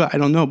in yeshiva? I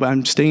don't know, but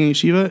I'm staying in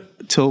yeshiva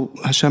till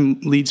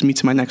Hashem leads me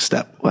to my next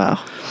step.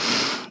 Wow.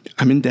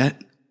 I'm in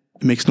debt.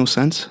 It makes no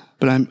sense,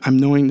 but I'm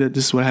knowing that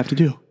this is what I have to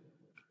do.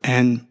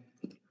 And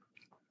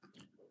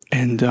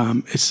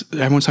it's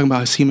everyone's talking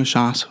about Hasiyam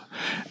Hashas,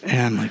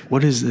 and I'm like,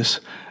 what is this?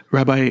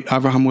 Rabbi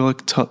Avraham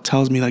Willick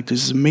tells me like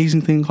there's this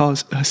amazing thing called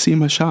Hasiyam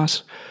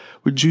Hashas,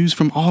 where Jews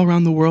from all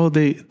around the world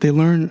they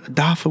learn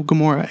Daf of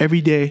Gemara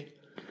every day,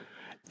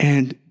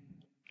 and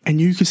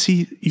you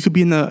could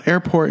be in the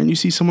airport and you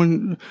see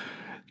someone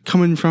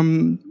coming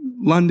from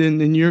London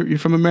and you're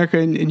from America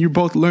and you're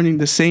both learning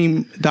the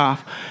same Daf.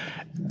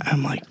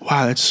 I'm like,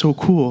 wow, that's so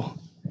cool.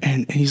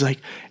 And he's like,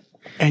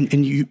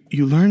 and you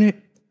learn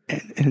it.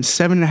 And in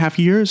 7.5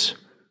 years,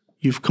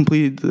 you've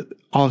completed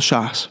all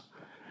Shas.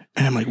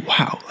 And I'm like,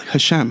 wow, like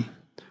Hashem,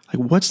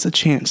 like what's the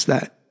chance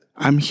that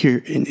I'm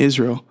here in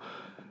Israel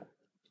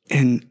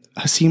and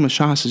Hasiyam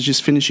Hashas is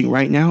just finishing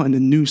right now and the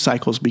new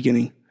cycle's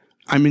beginning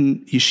I'm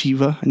in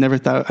yeshiva.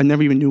 I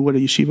never even knew what a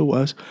yeshiva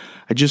was.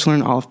 I just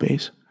learned Aleph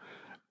Beis.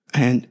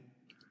 And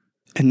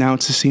now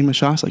it's the Siyum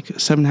Shas, like a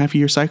 7.5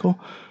 year cycle.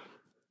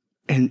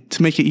 And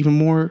to make it even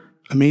more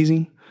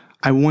amazing,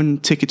 I won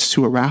tickets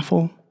to a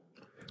raffle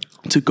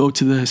to go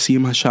to the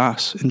Siyum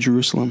Shas in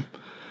Jerusalem.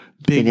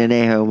 Big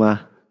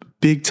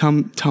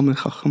Talmid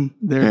Chacham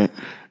there, right.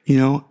 You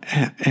know,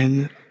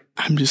 and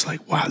I'm just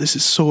like, wow, this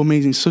is so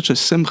amazing. Such a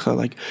simcha,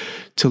 like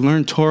to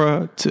learn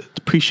Torah, to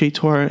appreciate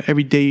Torah.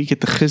 Every day you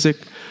get the chizik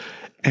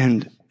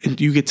and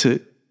you get to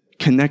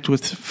connect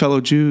with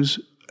fellow Jews.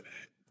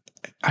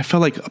 I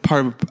felt like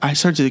I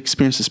started to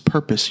experience this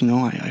purpose, you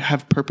know, I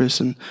have purpose.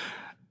 And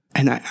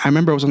I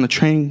remember I was on the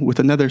train with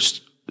another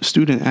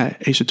student at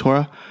Aish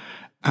Torah.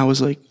 I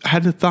was like, I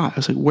had the thought, I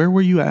was like, where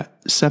were you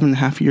at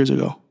 7.5 years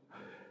ago?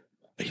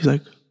 He's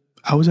like,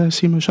 I was at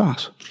Siyum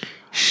Shas.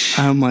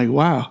 I'm like,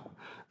 wow.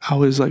 I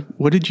was like,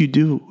 what did you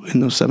do in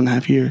those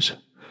 7.5 years?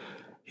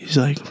 He's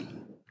like,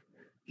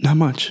 not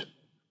much.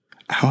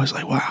 I was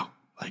like, wow.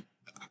 Like,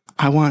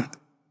 I want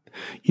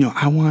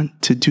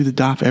to do the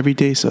daf every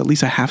day, so at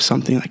least I have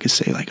something I could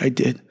say like I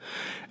did.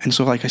 And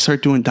so like I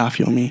started doing daf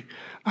yomi.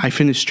 I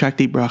finished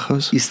Tractate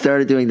Brachos. You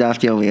started doing daf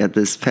yomi at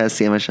this past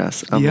Siyum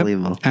Shas.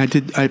 Unbelievable. Yep.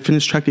 And I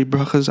finished Tractate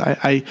Brachos.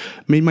 I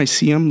made my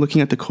Siyum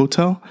looking at the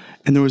Kotel,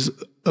 and there was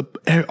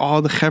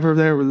all the Chaver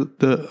there.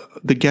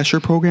 The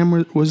Gesher program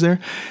was there,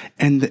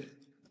 and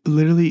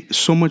literally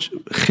so much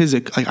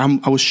chizik. Like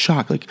I was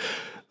shocked. Like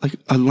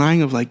a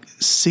line of like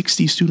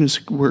 60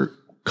 students were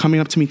coming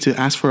up to me to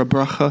ask for a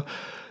bracha.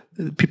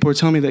 People were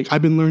telling me like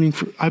I've been learning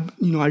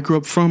I grew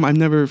up from. I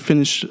never made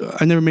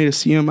a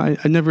Siyum. I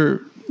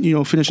never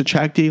finish a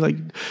tractate. Like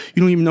you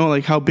don't even know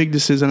like how big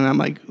this is, and I'm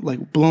like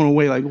blown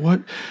away. Like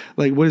what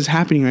is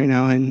happening right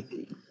now? And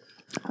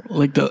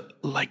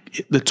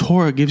the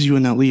Torah gives you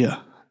an aliyah,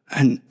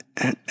 and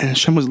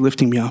Hashem was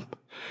lifting me up,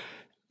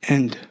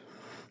 and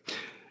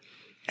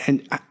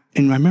I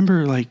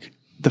remember like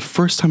the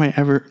first time I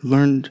ever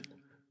learned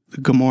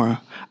the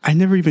Gemara, I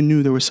never even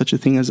knew there was such a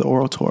thing as the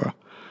oral Torah,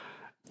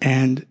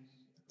 and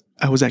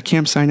I was at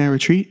Camp Sinai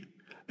Retreat.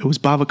 It was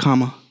Bava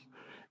Kama.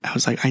 I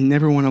was like, I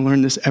never want to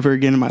learn this ever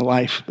again in my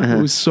life. Uh-huh.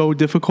 It was so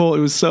difficult.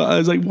 I was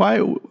like,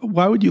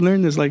 why would you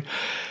learn this? Like,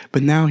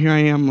 but now here I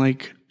am,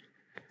 like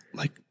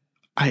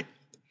I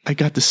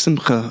got the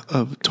simcha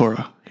of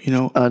Torah, you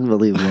know?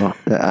 Unbelievable.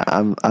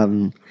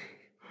 I'm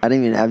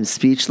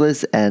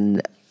speechless,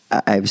 and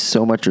I have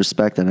so much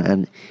respect,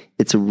 and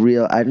it's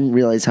I didn't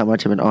realize how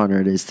much of an honor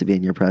it is to be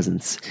in your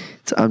presence.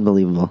 It's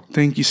unbelievable.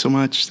 Thank you so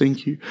much.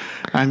 Thank you.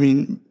 I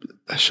mean,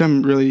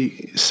 Hashem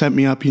really set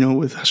me up,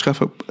 with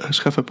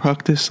Hashkafa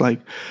practice,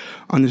 like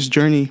on this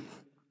journey.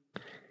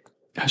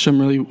 Hashem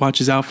really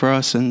watches out for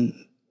us, and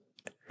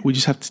we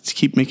just have to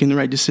keep making the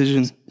right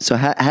decision. So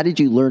how did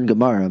you learn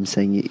Gemara? I'm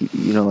saying,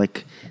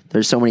 like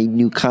there's so many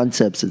new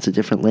concepts. It's a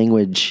different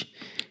language.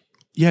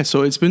 Yeah,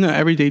 so it's been an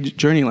everyday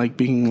journey, like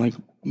being like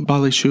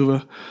Balei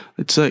Shuva.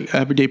 It's like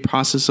an everyday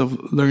process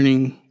of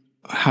learning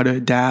how to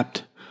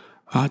adapt,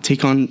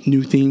 take on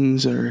new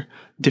things or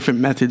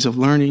different methods of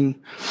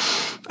learning.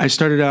 I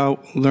started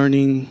out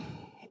learning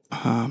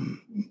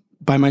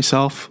by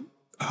myself,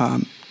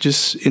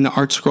 just in the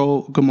Art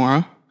Scroll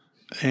Gemara,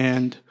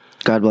 and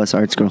God bless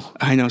Art Scroll.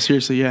 I know,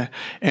 seriously, yeah,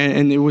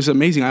 and it was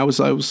amazing. I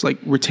was like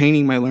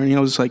retaining my learning. I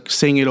was like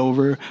saying it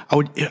over. I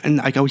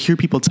would hear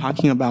people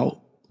talking about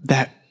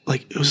that.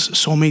 Like it was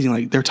so amazing.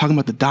 Like they're talking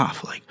about the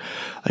daf. Like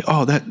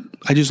oh, that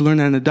I just learned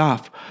that in the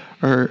daf,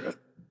 or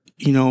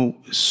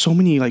so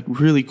many like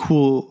really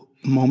cool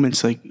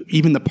moments, like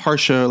even the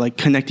parsha, like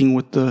connecting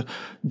with the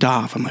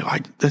daf. I'm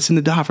like, that's in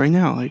the daf right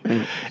now. Like,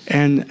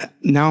 and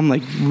now I'm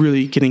like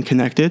really getting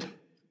connected,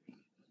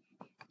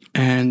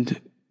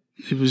 and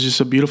it was just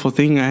a beautiful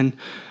thing. And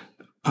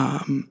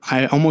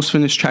I almost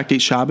finished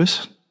Tractate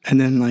Shabbos, and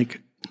then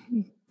like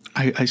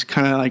I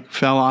kind of like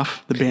fell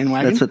off the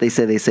bandwagon. That's what they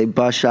say. They say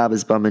Ba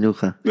Shabbos Ba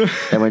Menucha,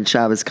 and when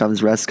Shabbos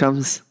comes, rest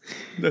comes.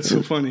 That's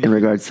so funny. In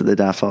regards to the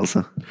daf,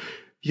 also.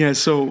 Yeah,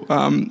 so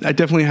I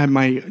definitely had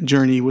my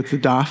journey with the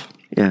daf.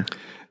 Yeah.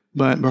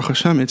 But Baruch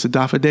Hashem, it's a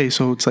daf a day.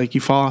 So it's like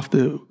you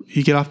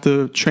get off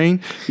the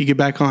train, you get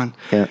back on.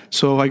 Yeah.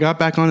 So I got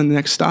back on in the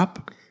next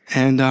stop.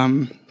 And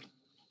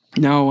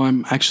now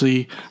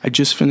I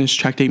just finished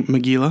Tractate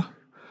Megillah.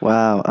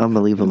 Wow,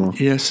 unbelievable.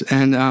 Yes,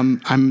 and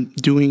I'm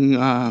doing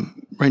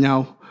right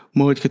now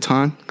Moed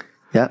Katan.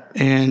 Yeah.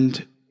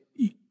 And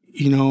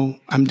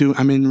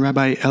I'm in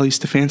Rabbi Eli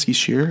Stefanski's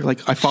shiur.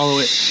 Like I follow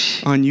it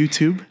on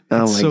YouTube.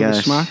 Oh my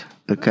gosh. Geschmack.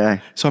 Okay.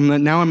 So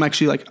I'm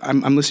actually like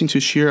I'm listening to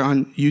a shiur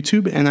on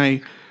YouTube, and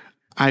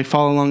I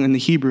follow along in the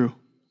Hebrew,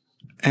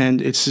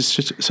 and it's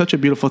just such a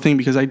beautiful thing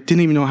because I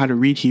didn't even know how to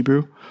read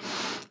Hebrew,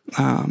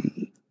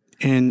 and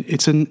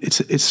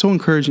it's so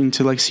encouraging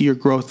to like see your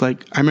growth.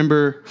 Like I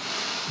remember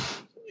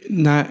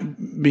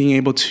not being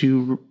able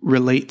to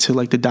relate to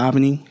like the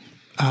davening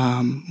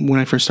when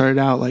I first started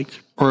out,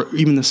 like. Or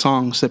even the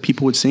songs that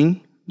people would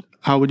sing,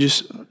 I would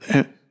just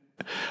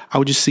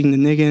sing the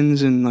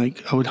niggins, and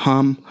like I would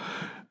hum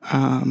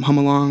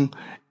along.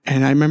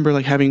 And I remember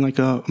like having like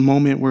a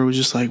moment where it was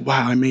just like,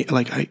 wow,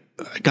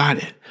 I got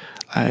it.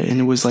 And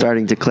it was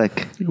starting to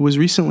click. It was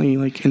recently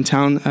like in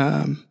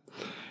town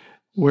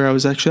where I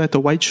was actually at the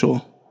White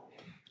Shul,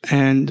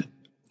 and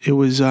it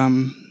was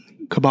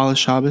Kabbalah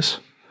Shabbos,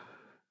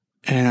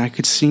 and I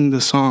could sing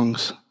the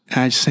songs, and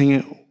I sang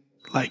it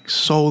like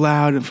so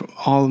loud and from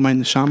all of my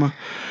neshama.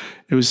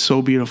 It was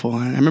so beautiful.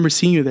 And I remember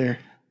seeing you there,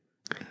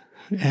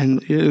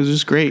 and it was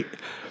just great.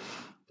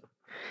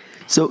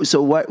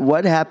 So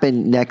what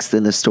happened next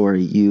in the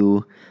story?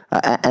 You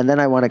and then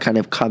I want to kind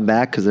of come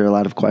back because there are a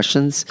lot of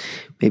questions.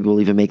 Maybe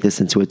we'll even make this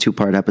into a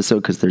 2-part episode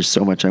because there's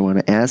so much I want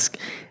to ask,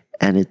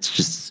 and it's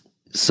just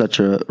such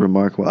a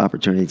remarkable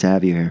opportunity to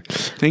have you here.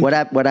 What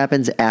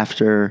happens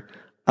after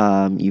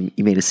you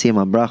made a siyum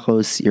on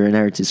brachos? You're in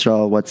Eretz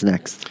Yisrael. What's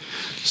next?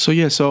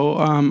 So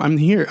I'm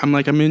here. I'm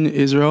in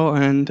Israel,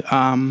 and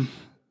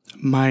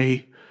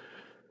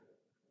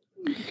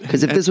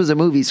because if this was a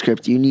movie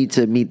script, you need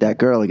to meet that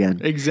girl again.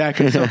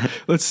 Exactly. So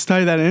let's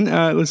tie that in.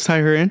 Let's tie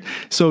her in.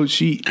 So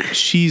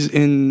she's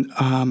in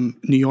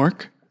New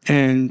York,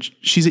 and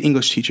she's an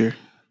English teacher.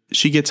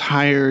 She gets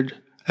hired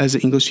as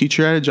an English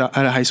teacher at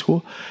a high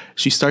school.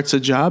 She starts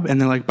a job,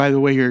 and they're like, by the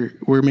way,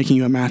 we're making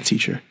you a math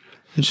teacher.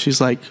 And she's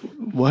like,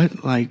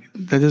 what? Like,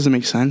 that doesn't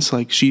make sense.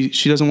 Like, she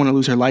doesn't want to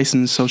lose her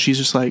license. So she's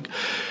just like,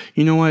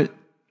 you know what?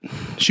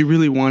 She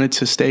really wanted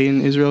to stay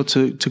in Israel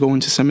to go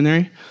into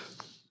seminary.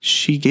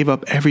 She gave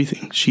up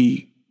everything.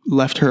 She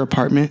left her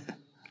apartment,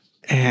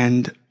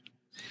 and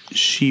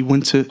she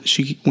went to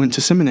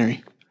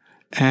seminary,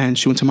 and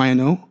she went to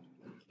Mayanot.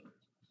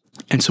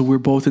 And so we're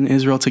both in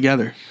Israel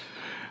together.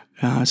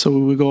 So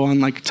we would go on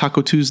like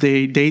Taco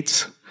Tuesday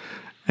dates,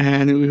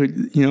 and we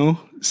would,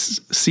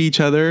 see each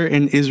other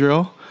in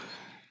Israel,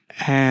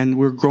 and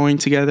we're growing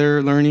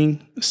together,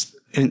 learning,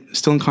 and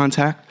still in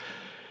contact.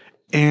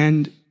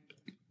 And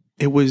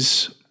it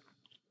was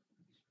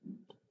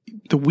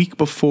the week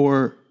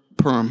before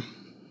Purim,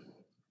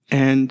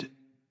 and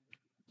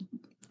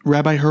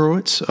Rabbi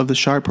Horowitz of the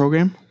Shar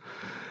program,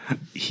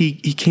 he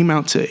came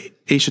out to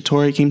Aish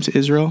Torah, he came to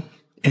Israel,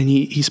 and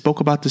he spoke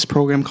about this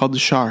program called the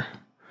Shar.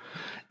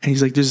 And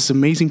he's like, there's this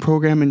amazing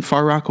program in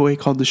Far Rockaway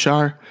called the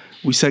Shar.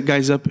 We set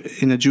guys up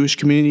in a Jewish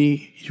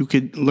community. You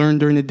could learn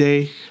during the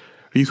day,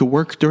 or you could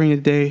work during the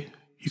day.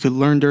 You could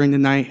learn during the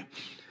night,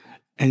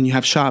 and you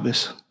have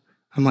Shabbos.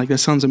 I'm like, that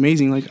sounds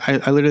amazing. Like,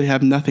 I literally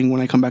have nothing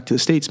when I come back to the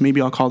States. Maybe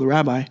I'll call the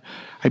rabbi.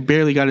 I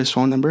barely got his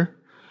phone number.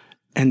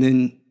 And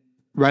then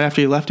right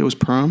after he left, it was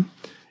Purim.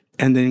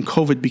 And then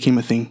COVID became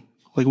a thing.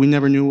 Like, we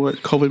never knew what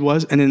COVID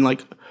was. And then,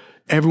 like,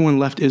 everyone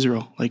left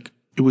Israel. Like,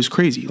 it was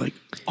crazy. Like,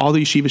 all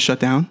the yeshivas shut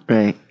down.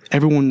 Right.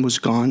 Everyone was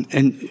gone.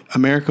 And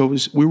America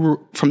we were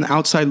from the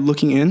outside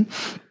looking in,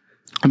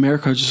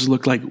 America just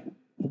looked like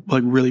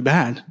really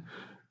bad.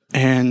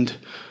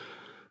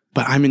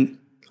 But I'm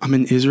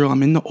in Israel.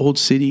 I'm in the old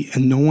city,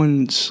 and no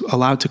one's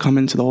allowed to come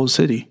into the old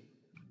city.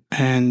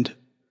 And,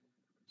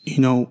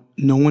 no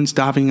one's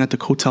davening at the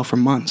hotel for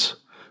months.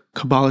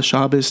 Kabbalah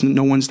Shabbos,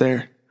 no one's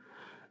there.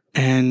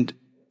 And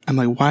I'm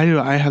like, why do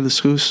I have the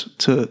excuse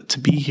to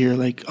be here,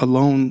 like,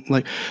 alone,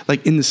 like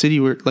in the city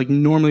where, like,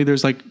 normally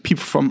there's, like,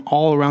 people from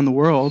all around the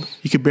world.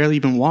 You could barely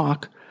even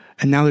walk.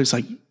 And now there's,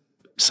 like,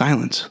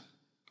 silence.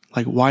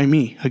 Like, why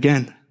me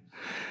again?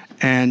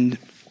 And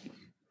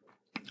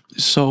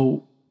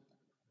so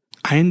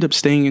I ended up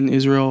staying in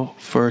Israel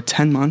for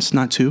 10 months,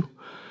 not 2.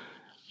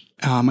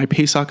 My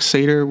Pesach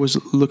Seder was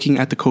looking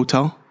at the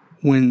Kotel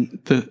when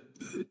the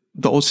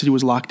old city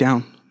was locked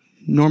down.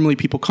 Normally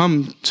people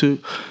come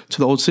to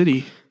the old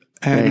city.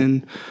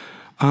 And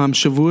then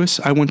Shavuos,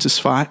 I went to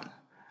Sfat,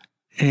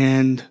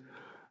 and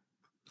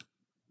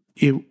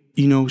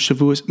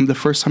Shavuos, the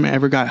first time I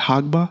ever got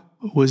Hagba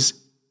was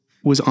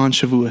on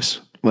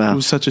Shavuos. Wow. It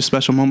was such a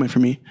special moment for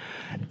me.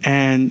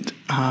 And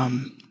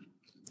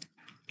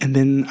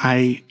then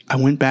I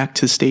went back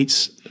to the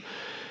States,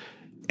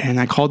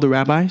 and I called the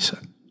rabbis,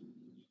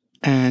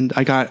 and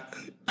I got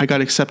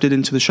accepted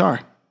into the Shar.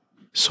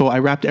 So I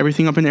wrapped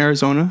everything up in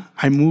Arizona.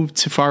 I moved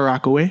to Far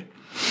Rockaway,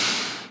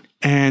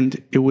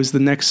 and it was the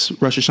next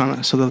Rosh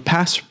Hashanah. So the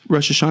past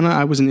Rosh Hashanah,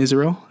 I was in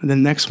Israel. And the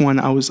next one,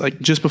 I was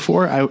like, just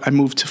before I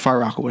moved to Far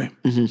Rockaway.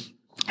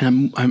 Mm-hmm.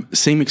 And I'm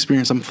same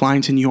experience. I'm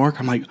flying to New York.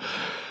 I'm like,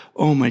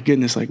 oh my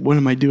goodness, like, what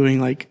am I doing?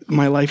 Like,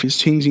 my life is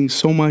changing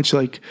so much.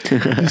 Like,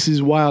 this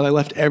is wild. I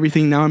left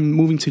everything. Now I'm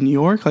moving to New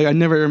York. Like, I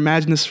never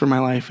imagined this for my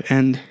life.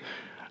 And,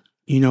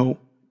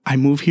 I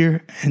move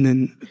here, and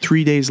then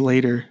 3 days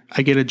later,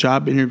 I get a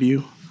job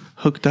interview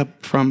hooked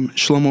up from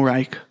Shlomo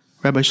Reich,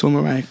 Rabbi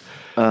Shlomo Reich.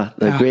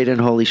 The great and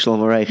holy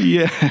Shlomo Reich.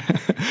 Yeah.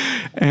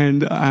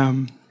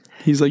 And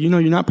he's like, you're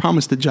not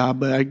promised a job,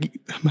 but I'll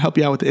help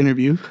you out with the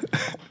interview.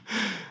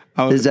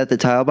 Is that the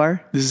Tile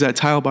Bar? This is at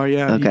Tile Bar,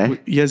 yeah.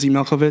 Okay. Yezi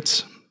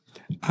Melkovitz,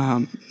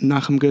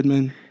 Nachum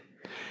Goodman.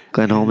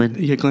 Glenn Holman?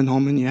 Yeah, Glenn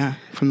Holman, yeah.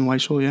 From the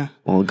White Shul, yeah.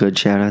 All good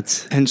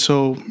shout-outs. And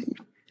so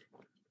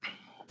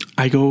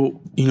I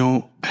go,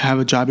 have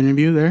a job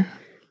interview there,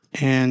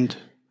 and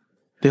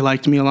they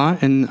liked me a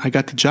lot, and I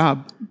got the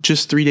job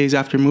just 3 days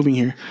after moving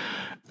here.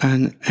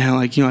 And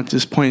like, at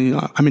this point,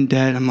 I'm in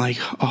debt. I'm like,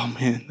 oh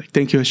man, like,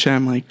 thank you,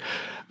 Hashem. Like,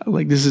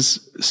 like, this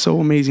is so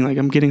amazing. Like,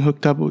 I'm getting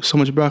hooked up with so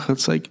much bracha.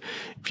 It's like,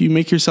 if you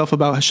make yourself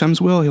about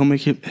Hashem's will, he'll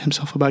make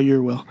himself about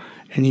your will.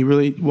 And he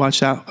really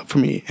watched out for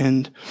me.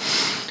 And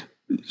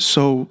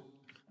so,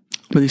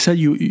 but he said,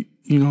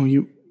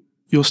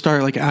 you'll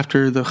start like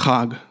after the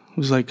Chag. It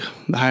was like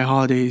the high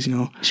holidays,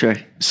 Sure.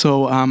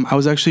 So I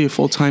was actually a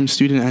full-time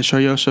student at Shar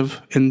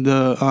Yoshev in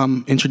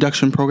the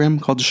introduction program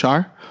called the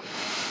Shar.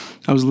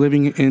 I was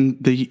living in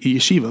the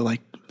yeshiva.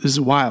 Like, this is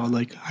wild.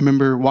 Like, I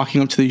remember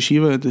walking up to the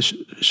yeshiva. The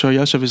Shar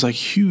Yoshev is like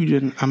huge,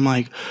 and I'm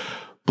like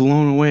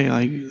blown away.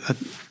 Like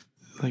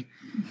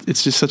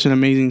it's just such an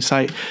amazing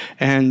sight.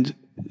 And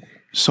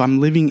so I'm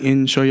living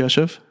in Shar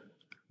Yoshev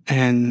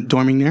and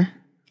dorming there,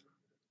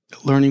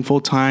 learning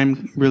full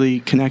time, really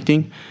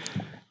connecting.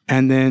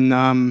 And then,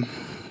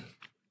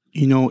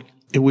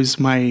 it was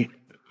I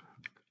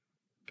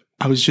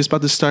was just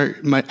about to start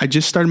I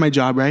just started my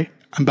job, right?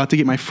 I'm about to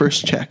get my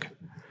first check.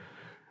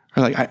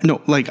 Or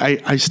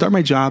I start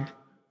my job.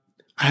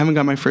 I haven't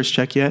got my first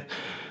check yet.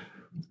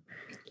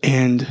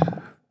 And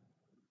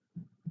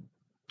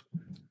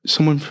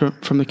someone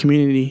from the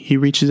community, he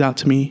reaches out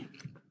to me.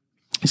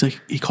 He's like,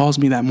 he calls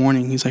me that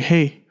morning. He's like,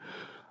 hey,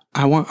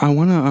 I want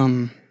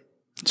to,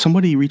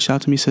 somebody reached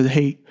out to me, said,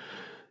 hey,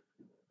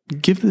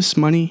 give this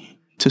money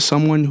to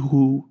someone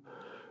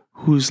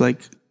who's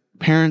like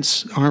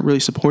parents aren't really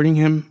supporting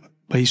him,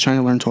 but he's trying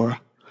to learn Torah.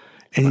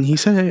 And he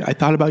said, hey, I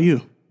thought about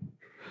you.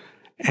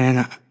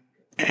 And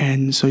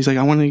so he's like,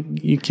 I want to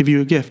give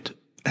you a gift.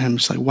 And I'm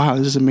just like, wow,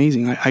 this is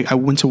amazing. I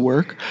went to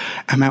work.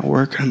 I'm at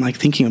work. And I'm like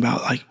thinking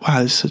about like,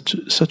 wow, this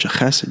is such a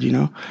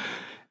chesed,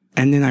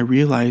 And then I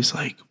realized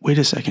like, wait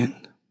a second.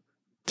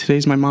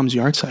 Today's my mom's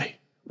yard site.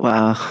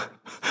 Wow.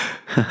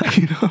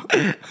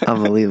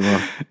 Unbelievable.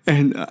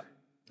 And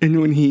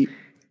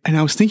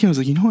I was thinking, I was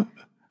like, you know what?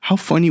 How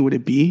funny would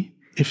it be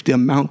if the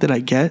amount that I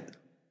get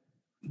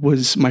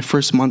was my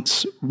first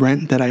month's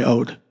rent that I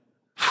owed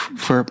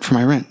for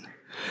my rent?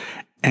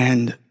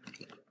 And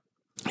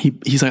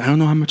he's like, I don't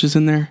know how much is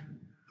in there,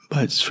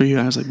 but it's for you.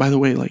 And I was like, by the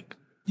way, like,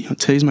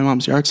 today's my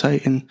mom's yard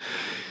site, and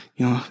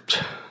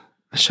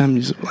Hashem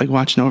is like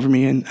watching over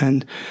me.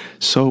 And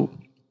so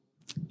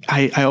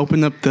I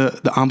opened up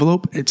the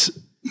envelope. It's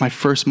my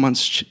first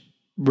month's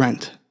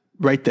rent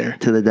right there.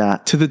 To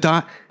the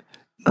dot.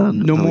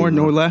 No more,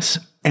 no less.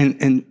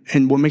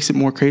 And what makes it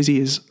more crazy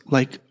is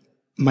like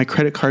my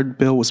credit card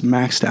bill was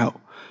maxed out.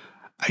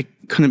 I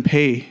couldn't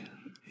pay.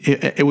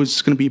 It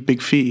was going to be a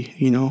big fee,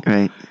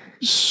 Right.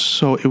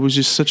 So it was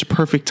just such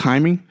perfect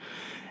timing.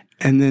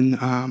 And then,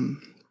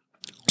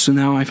 so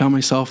now I found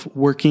myself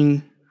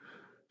working,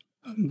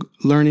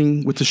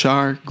 learning with the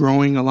Shar,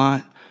 growing a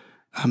lot,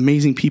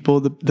 amazing people,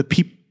 the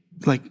people,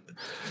 like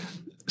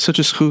such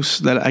a schus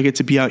that I get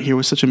to be out here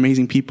with such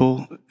amazing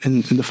people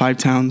in the 5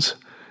 towns,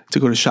 to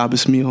go to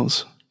Shabbos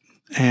meals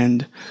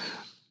and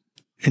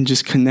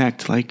just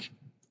connect. Like,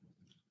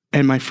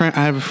 and my friend,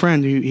 I have a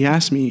friend who, he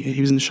asked me,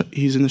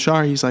 he's in the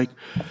Shar. He's like,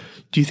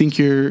 do you think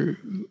your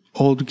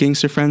old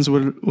gangster friends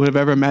would have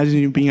ever imagined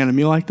you being at a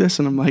meal like this?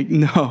 And I'm like,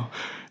 no,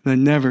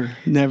 never.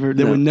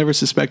 They would never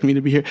suspect me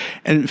to be here.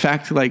 And in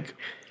fact, like,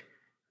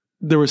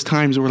 there was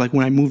times where like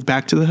when I moved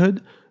back to the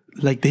hood,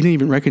 like they didn't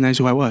even recognize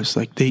who I was.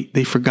 Like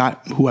they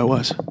forgot who I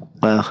was.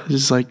 Wow. It's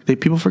just like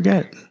people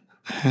forget.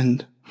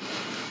 And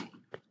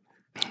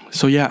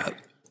so, yeah,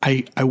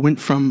 I went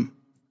from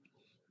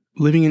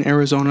living in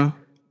Arizona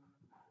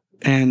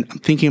and I'm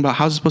thinking about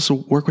how's it supposed to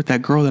work with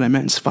that girl that I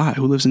met in Sfat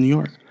who lives in New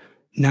York.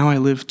 Now I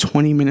live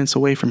 20 minutes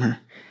away from her.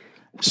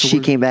 So she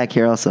came back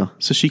here also.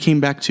 So she came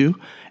back too.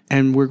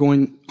 And we're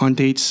going on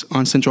dates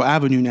on Central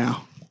Avenue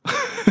now.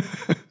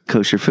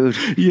 Kosher food.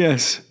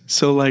 Yes.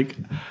 So like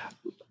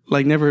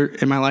never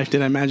in my life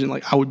did I imagine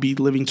like I would be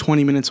living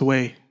 20 minutes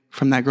away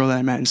from that girl that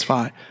I met in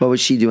Sfat. What was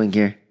she doing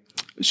here?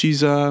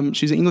 She's an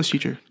English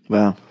teacher.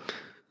 Wow.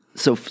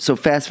 So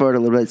fast forward a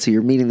little bit. So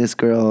you're meeting this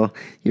girl.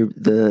 You're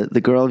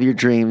the girl of your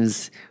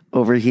dreams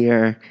over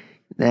here.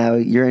 Now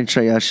you're in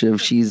Shar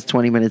Yoshev. She's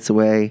 20 minutes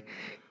away.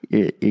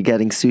 You're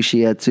getting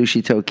sushi at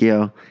Sushi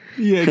Tokyo.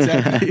 Yeah,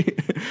 exactly.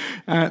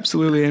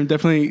 Absolutely. I'm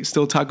definitely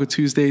still Taco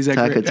Tuesdays at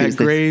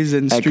Gray's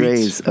and Streets. At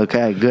Gray's.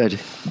 Okay, good.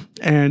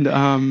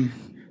 And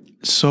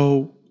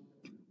so,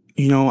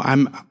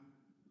 I'm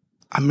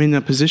in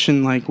a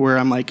position like where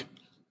I'm like,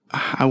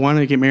 I want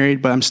to get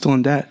married, but I'm still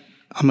in debt.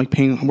 I'm like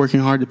working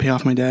hard to pay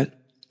off my debt.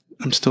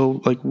 I'm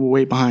still like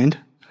way behind.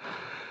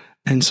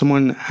 And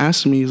someone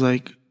asked me, he's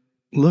like,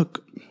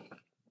 look,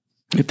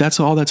 if that's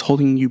all that's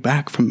holding you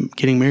back from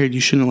getting married,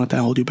 you shouldn't let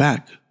that hold you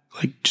back.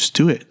 Like, just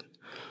do it.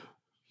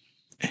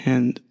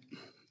 And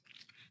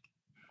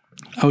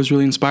I was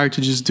really inspired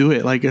to just do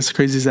it. Like, as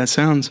crazy as that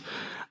sounds,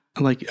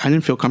 like, I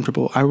didn't feel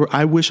comfortable.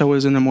 I wish I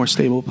was in a more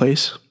stable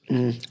place.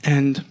 Mm.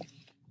 And,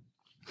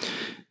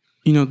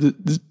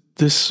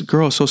 this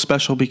girl is so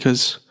special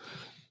because,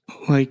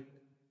 like,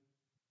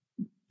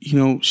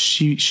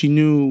 she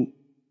knew,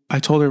 I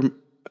told her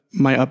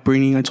my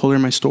upbringing, I told her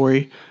my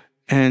story,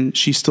 and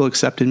she still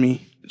accepted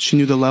me. She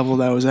knew the level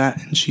that I was at,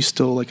 and she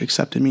still, like,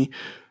 accepted me.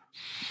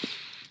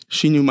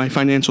 She knew my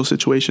financial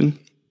situation.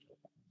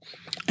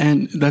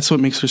 And that's what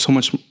makes her so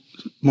much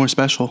more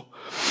special.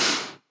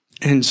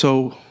 And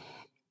so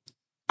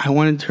I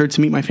wanted her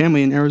to meet my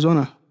family in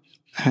Arizona.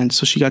 And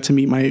so she got to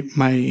meet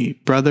my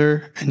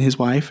brother and his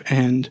wife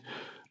and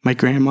my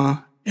grandma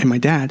and my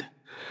dad.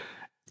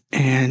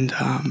 And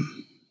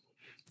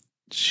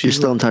you're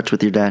still in touch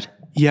with your dad?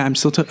 Yeah, I'm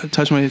still in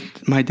touch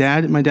with my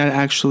dad. My dad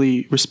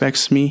actually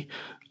respects me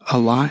a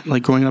lot.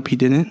 Like growing up, he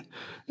didn't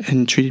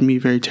and treated me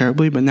very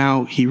terribly. But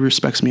now he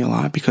respects me a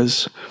lot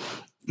because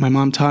my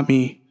mom taught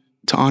me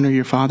to honor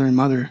your father and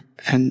mother.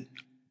 And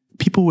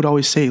people would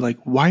always say, like,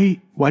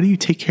 why do you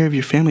take care of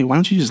your family? Why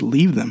don't you just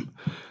leave them?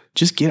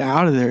 Just get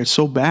out of there. It's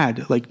so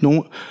bad. Like,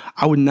 no,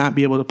 I would not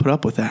be able to put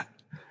up with that.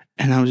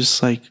 And I was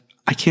just like,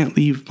 I can't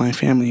leave my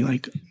family.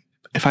 Like,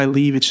 if I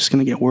leave, it's just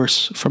going to get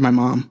worse for my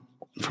mom,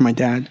 for my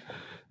dad.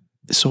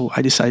 So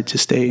I decided to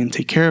stay and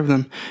take care of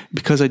them.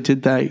 Because I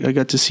did that, I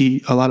got to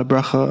see a lot of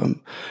bracha.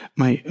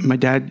 My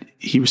dad,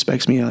 he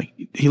respects me. Like,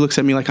 he looks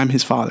at me like I'm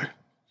his father.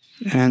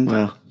 And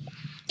wow.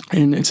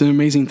 And it's an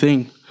amazing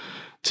thing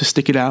to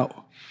stick it out,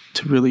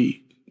 to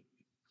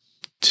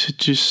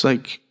just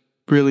like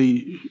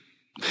really.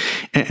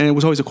 And it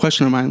was always a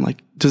question of mine,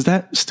 like, does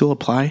that still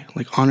apply?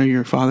 Like, honor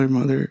your father,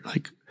 mother,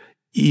 like,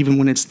 even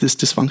when it's this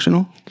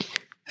dysfunctional?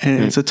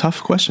 And It's a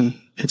tough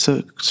question. It's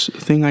a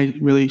thing I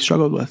really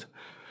struggled with.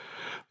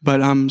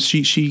 But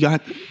she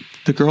got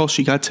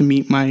to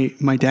meet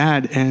my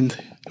dad, and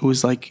it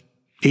was like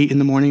 8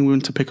 a.m. We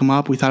went to pick him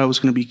up. We thought it was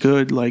going to be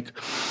good. Like,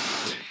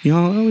 you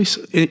know, at least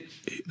 8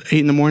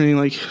 a.m,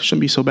 like,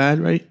 shouldn't be so bad,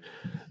 right?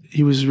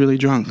 He was really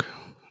drunk.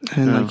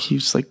 And like, he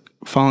was like,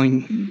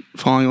 falling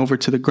over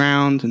to the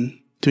ground and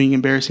doing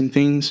embarrassing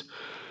things.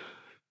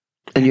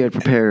 And you had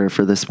prepared her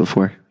for this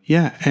before?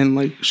 Yeah, and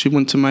like she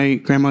went to my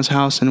grandma's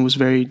house and it was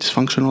very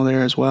dysfunctional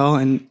there as well.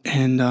 And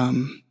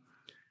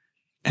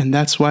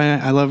that's why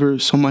I love her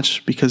so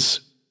much,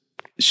 because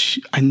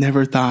I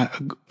never thought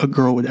a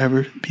girl would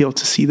ever be able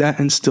to see that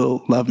and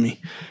still love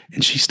me.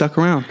 And she stuck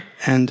around.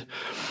 And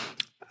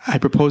I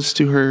proposed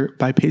to her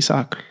by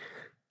Pesach.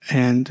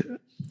 And,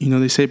 you know,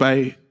 they say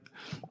by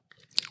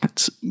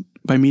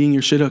meeting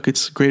your shidduch,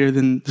 it's greater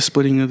than the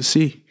splitting of the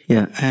sea.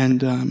 Yeah.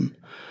 And,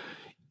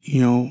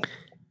 you know,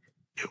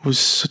 it was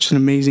such an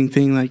amazing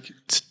thing, like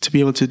to be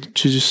able to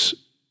just,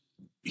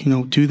 you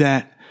know, do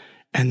that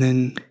and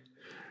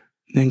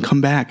then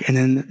come back. And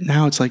then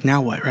now it's like,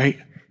 now what, right?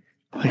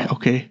 Like,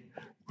 okay,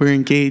 we're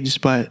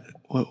engaged, but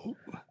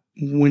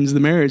when's the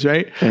marriage,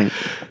 right? Right.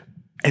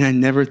 And I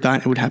never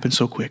thought it would happen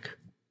so quick.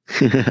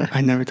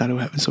 I never thought it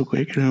would happen so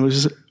quick. And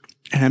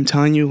I'm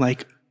telling you,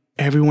 like,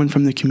 everyone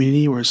from the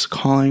community was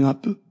calling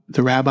up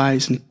the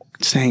rabbis and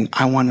saying,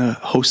 I want to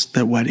host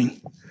their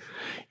wedding,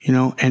 you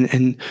know?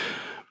 And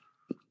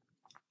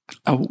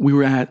we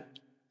were at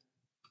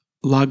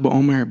Lag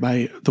BaOmer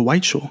by the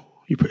White Shul.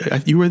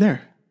 You were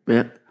there.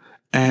 Yeah.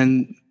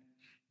 And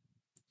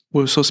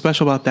what was so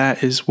special about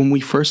that is when we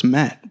first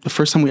met, the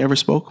first time we ever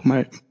spoke,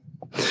 her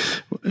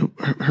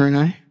and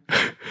I,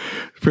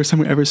 the first time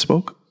we ever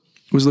spoke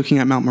was looking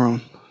at Mount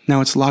Meron.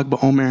 Now it's Lag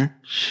BaOmer,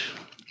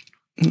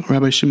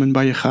 Rabbi Shimon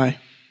Bar Yochai.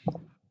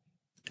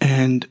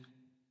 And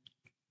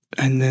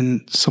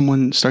then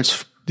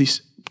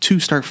these two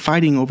start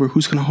fighting over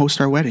who's going to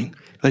host our wedding.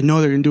 Like,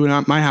 no, they're going to do it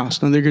at my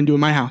house. No, they're going to do it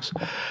at my house.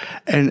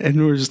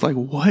 And we're just like,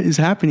 what is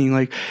happening?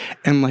 Like,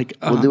 and like,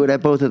 we'll do it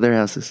at both of their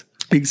houses.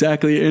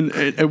 Exactly.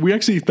 And we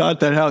actually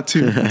thought that out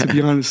too, to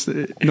be honest.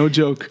 No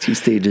joke. 2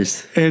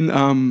 stages. And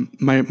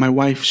my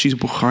wife, she's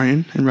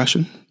Bukharian in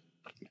Russian.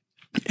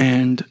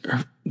 And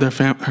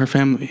her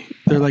family,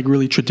 they're like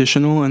really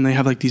traditional, and they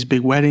have like these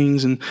big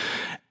weddings. And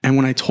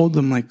when I told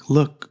them, like,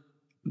 look,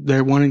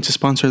 they're wanting to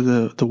sponsor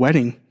the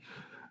wedding,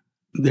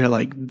 they're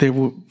like, they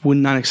would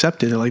not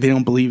accept it. They're like, they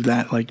don't believe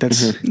that. Like,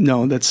 that's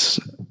no,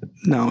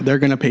 they're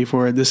going to pay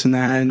for it, this and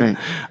that. And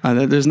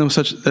right. There's no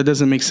such, that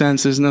doesn't make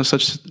sense. There's no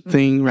such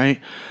thing.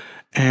 Right.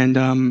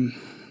 And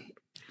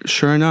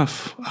sure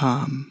enough,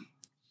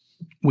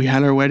 we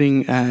had our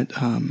wedding at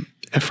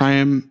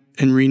Ephraim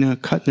and Rena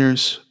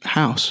Kuttner's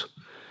house.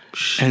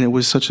 And it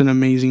was such an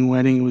amazing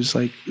wedding. It was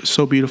like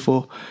so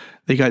beautiful.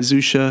 They got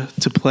Zusha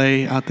to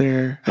play out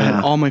there. I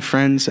had all my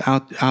friends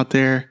out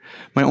there.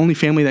 My only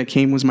family that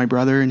came was my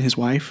brother and his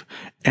wife.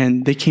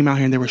 And they came out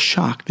here and they were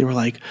shocked. They were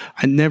like,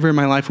 I never in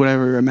my life would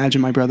ever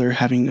imagine my brother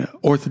having an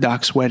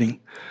Orthodox wedding.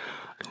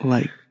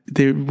 Like,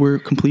 they were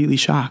completely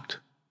shocked.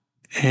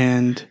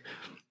 And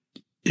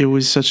it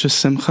was such a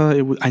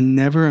simcha. I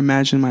never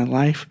imagined in my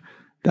life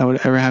that I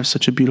would ever have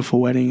such a beautiful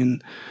wedding.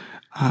 And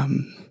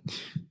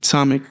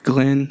Tzamik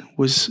Glenn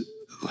was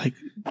like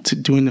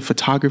doing the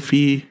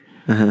photography.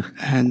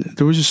 And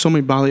there was just so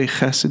many Balei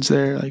Chesids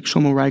there. Like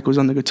Shlomo Reich was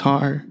on the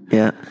guitar.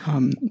 Yeah.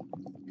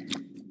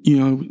 You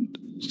know,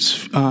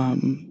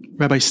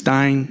 Rabbi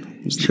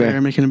Stein was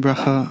there making a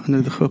bracha under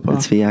the chuppah.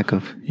 That's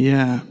Yaakov.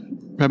 Yeah.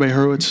 Rabbi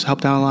Hurwitz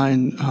helped out a lot.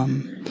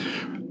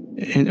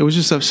 And it was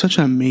just such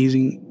an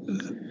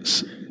amazing,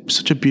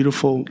 such a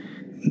beautiful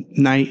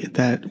night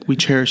that we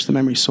cherish the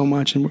memory so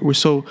much. And we're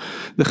so,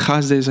 the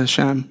Chazdei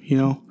Hashem, you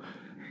know.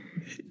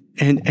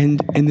 And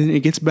then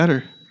it gets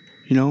better.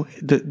 You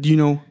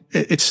know,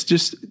 it's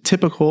just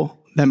typical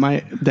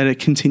that it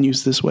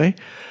continues this way.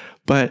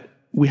 But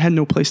we had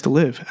no place to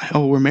live.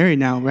 Oh, we're married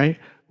now, right?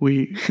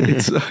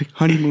 It's like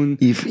honeymoon.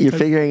 You're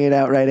figuring it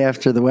out right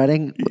after the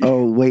wedding.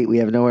 Oh, wait, we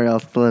have nowhere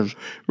else to live.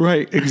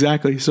 Right,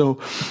 exactly. So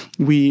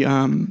we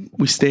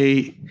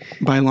stay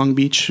by Long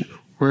Beach.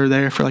 We're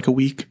there for like a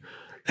week,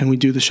 and we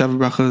do the Sheva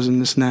Brachos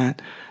and this and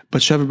that.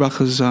 But Sheva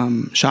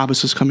Brachos,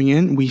 Shabbos was coming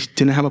in. We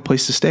didn't have a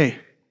place to stay.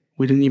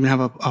 We didn't even have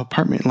an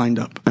apartment lined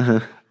up.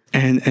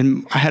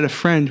 And I had a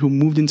friend who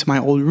moved into my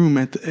old room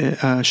at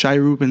Shai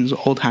Rubin's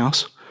old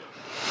house,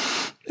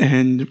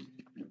 and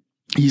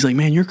he's like,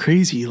 "Man, you're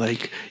crazy!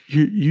 Like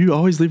you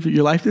always live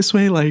your life this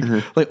way, like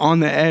on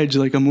the edge,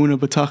 like Amuna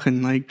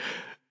B'tachon, like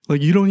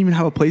you don't even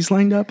have a place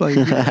lined up." Like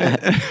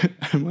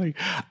I'm like,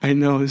 I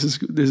know this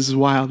is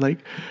wild. Like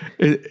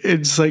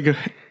it's like,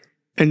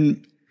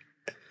 and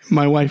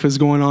my wife is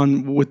going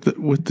on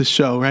with the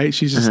show, right?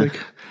 She's just like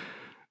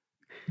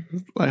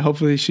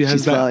hopefully she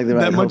has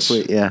that much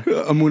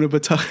Amuna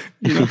B'tachon,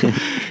 you know.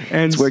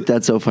 And it's worked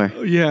out so far.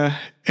 Yeah,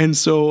 and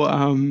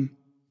so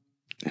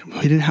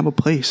we didn't have a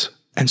place.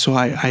 And so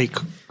I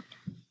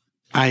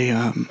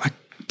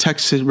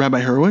texted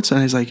Rabbi Hurwitz, and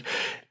I was like,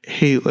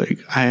 "Hey, like,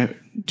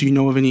 do you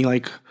know of any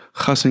like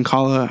chas and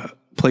kala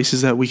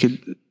places that we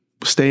could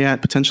stay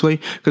at potentially?"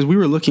 Because we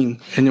were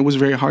looking, and it was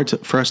very hard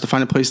for us to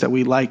find a place that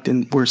we liked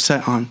and were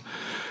set on.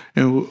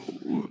 And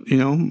you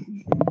know,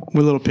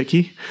 we're a little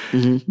picky.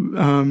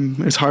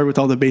 It's hard with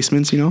all the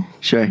basements, you know.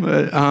 Sure.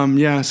 But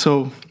yeah,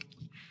 so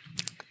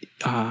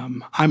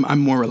I'm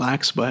more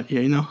relaxed, but yeah,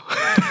 you know.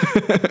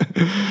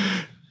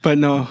 But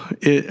no,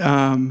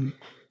 I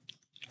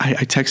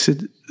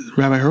texted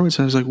Rabbi Hurwitz,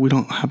 and I was like, "We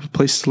don't have a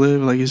place to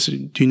live. Like,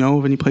 do you know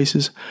of any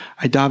places?"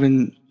 I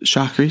daven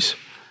Shachris,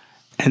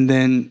 and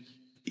then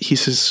he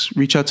says,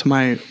 "Reach out to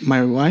my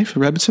wife,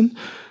 Rebbetzin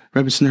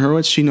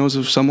Hurwitz. She knows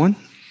of someone."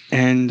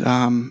 And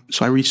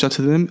so I reached out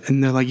to them,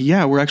 and they're like,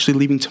 "Yeah, we're actually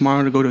leaving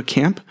tomorrow to go to a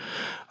camp.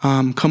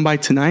 Come by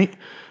tonight,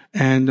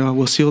 and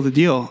we'll seal the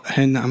deal."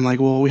 And I'm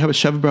like, "Well, we have a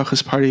Sheva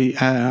Brachos party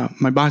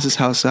at my boss's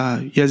house,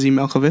 Yezi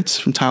Melkovitz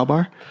from Tile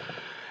Bar."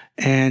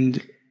 And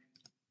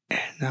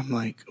I'm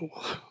like,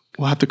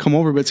 we'll have to come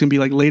over, but it's going to be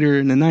like later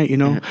in the night, you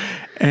know?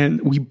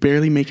 And we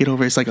barely make it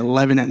over. It's like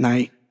 11 at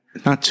night,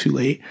 not too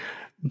late,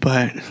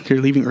 but they're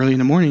leaving early in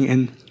the morning,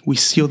 and we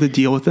seal the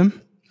deal with them.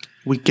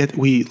 We get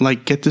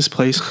this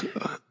place,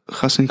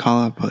 chas and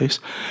kala place.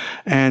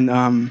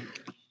 And,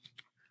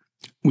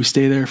 we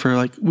stay there for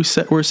like, we're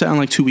set on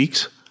like 2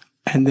 weeks,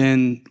 and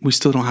then we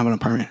still don't have an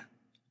apartment.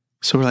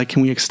 So we're like,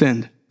 can we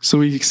extend? So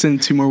we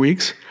extend 2 more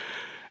weeks,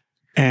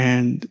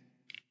 and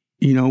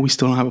you know, we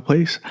still don't have a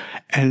place.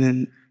 And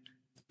then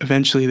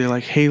eventually they're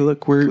like, "Hey,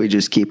 look, Can we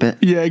just keep it?"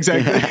 Yeah,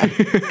 exactly.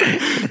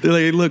 They're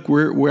like, "Look,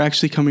 we're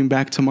actually coming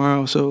back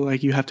tomorrow. So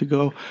like, you have to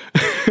go."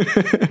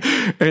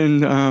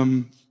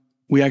 And,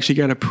 we actually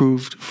got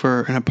approved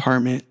for an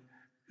apartment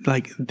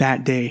like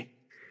that day,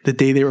 the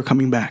day they were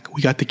coming back.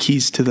 We got the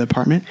keys to the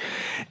apartment.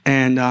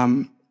 And,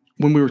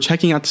 when we were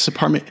checking out this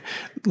apartment,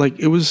 like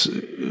it was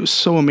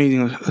so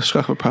amazing. A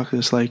shkacha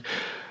practice, like,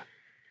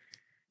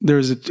 there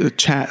was a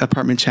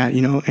apartment chat,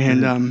 you know,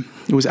 and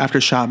it was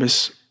after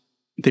Shabbos.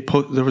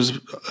 There was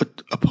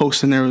a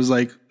post, and there was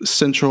like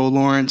Central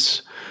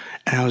Lawrence,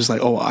 and I was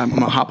like, "Oh, I'm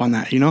gonna hop on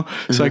that," you know.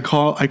 So I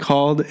called,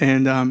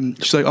 and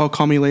she's like, "Oh,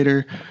 call me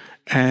later."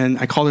 And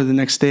I called her the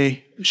next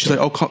day. She's like,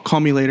 "Oh,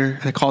 call me later."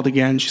 And I called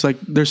again. She's like,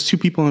 "There's 2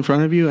 people in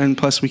front of you, and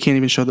plus we can't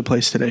even show the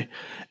place today."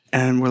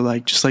 And we're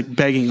like, just like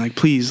begging, like,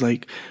 "Please,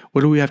 like,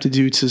 what do we have to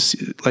do to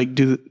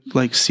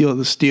like seal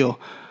this deal?"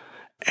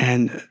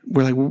 And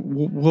we're like,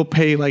 "We'll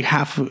pay like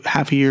half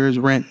a year's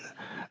rent,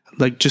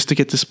 like just to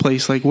get this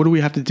place. Like, what do we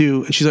have to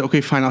do?" And she's like,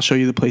 "Okay, fine, I'll show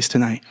you the place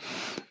tonight."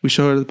 We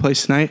show her the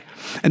place tonight,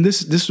 and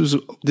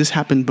this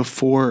happened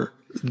before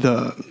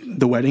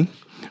the wedding,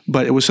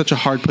 but it was such a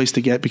hard place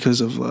to get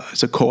because of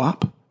it's a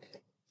co-op,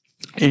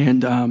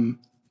 and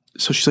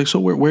so she's like, "So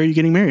where are you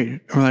getting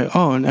married?" And we're like,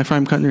 "Oh, in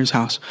Ephraim Kutner's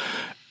house."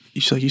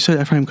 She's like, "You said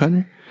Ephraim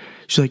Kutner?"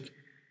 She's like,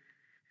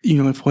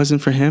 "You know, if it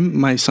wasn't for him,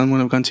 my son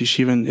would have gone to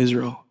yeshiva in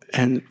Israel.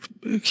 And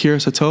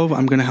Kiras Hatov,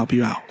 I'm going to help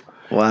you out."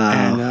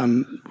 Wow.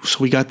 And so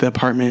we got the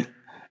apartment.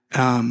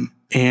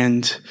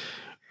 And,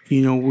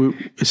 you know,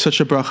 it's such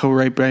a bracha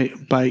right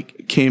by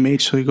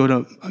KMH. So we go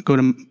to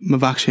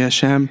Mavakshi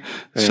Hashem.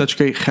 Right. Such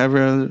great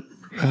chevra.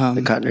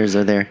 The Kutners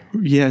are there.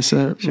 Yes.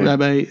 Sure.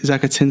 Rabbi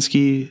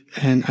Zakatinsky.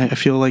 And I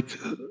feel like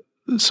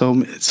it's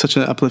such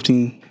an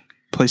uplifting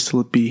place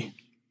to be.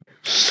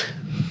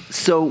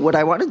 So what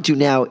I want to do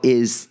now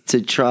is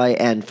to try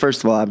and,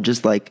 first of all, I'm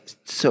just like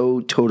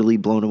so totally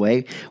blown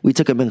away. We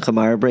took a Mincha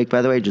Mara break,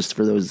 by the way, just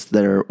for those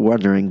that are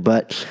wondering.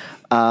 But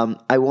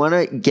I want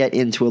to get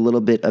into a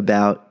little bit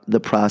about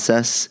the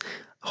process,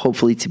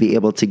 hopefully to be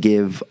able to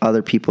give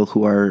other people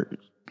who are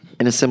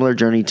in a similar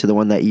journey to the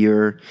one that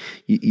you're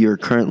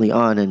currently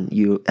on and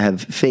you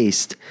have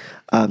faced,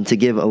 to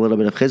give a little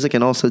bit of chizuk,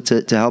 and also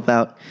to help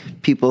out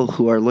people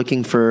who are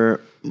looking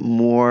for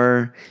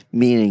more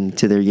meaning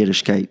to their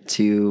Yiddishkeit,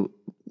 to,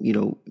 you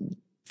know,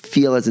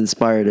 feel as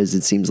inspired as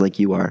it seems like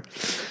you are.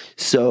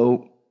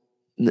 So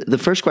the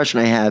first question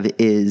I have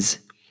is,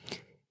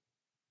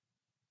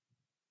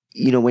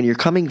 when you're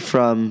coming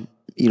from,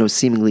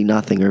 seemingly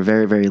nothing or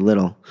very, very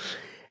little,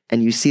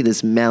 and you see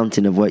this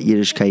mountain of what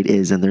Yiddishkeit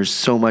is, and there's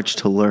so much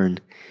to learn,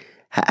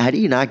 how do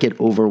you not get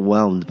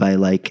overwhelmed by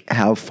like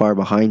how far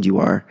behind you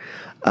are?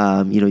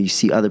 You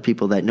see other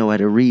people that know how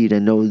to read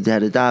and know how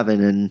to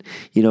daven, and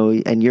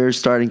and you're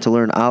starting to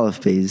learn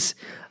Aleph Beis.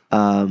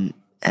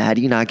 How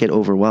do you not get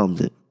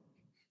overwhelmed?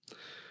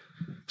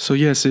 So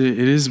yes, it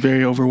is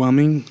very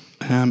overwhelming,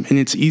 and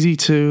it's easy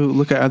to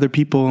look at other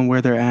people and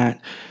where they're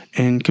at,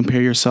 and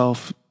compare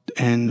yourself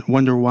and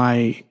wonder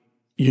why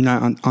you're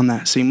not on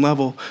that same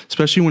level,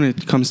 especially when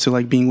it comes to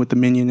like being with the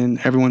minyan and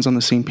everyone's on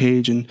the same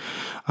page, and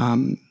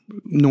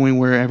knowing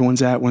where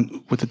everyone's at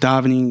with the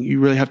davening. You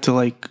really have to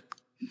like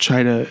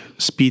try to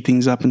speed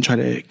things up and try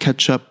to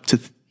catch up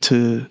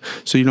to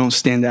so you don't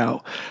stand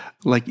out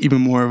like even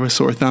more of a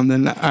sore thumb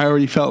than I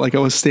already felt like I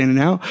was standing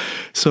out.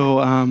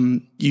 So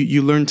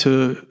you learn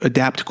to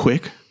adapt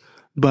quick,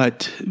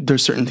 but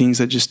there's certain things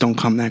that just don't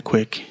come that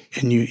quick,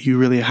 and you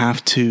really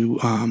have to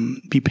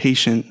be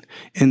patient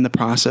in the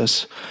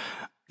process.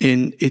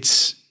 And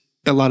it's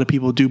a lot of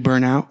people do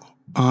burn out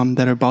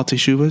that are Baal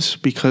Teshuvas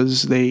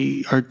because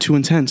they are too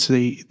intense.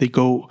 They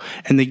go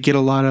and they get a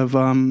lot of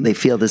they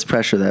feel this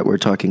pressure that we're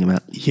talking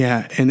about.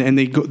 Yeah, and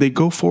they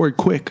go forward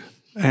quick,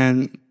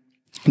 and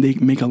they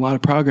make a lot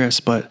of progress,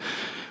 but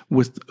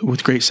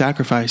with great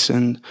sacrifice.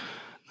 And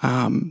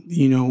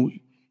I've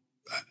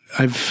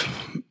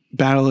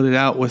battled it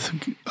out with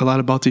a lot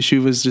of Baal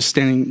Teshuvas just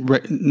standing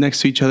right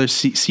next to each other,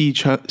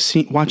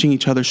 watching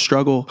each other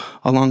struggle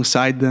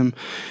alongside them.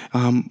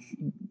 I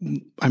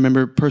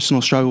remember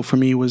personal struggle for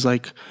me was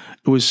like,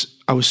 I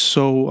was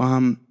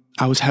so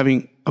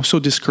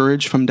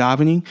discouraged from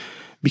davening,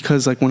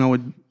 because like when I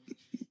would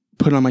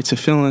put on my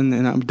tefillin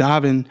and I'm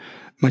daven,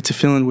 my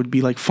tefillin would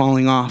be like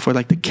falling off, or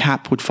like the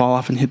cap would fall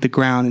off and hit the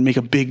ground and make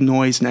a big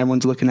noise, and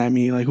everyone's looking at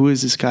me like, who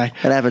is this guy?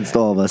 That happens to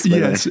all of us.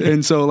 Yes.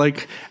 And so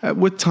like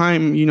with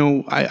time,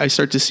 I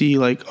start to see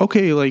like,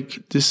 okay,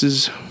 like this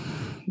is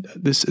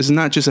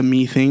not just a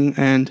me thing.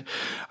 And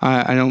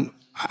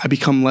I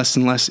become less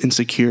and less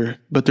insecure,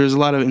 but there's a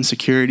lot of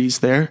insecurities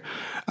there.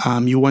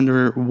 You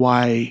wonder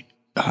why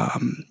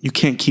you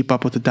can't keep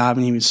up with the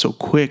davening so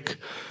quick,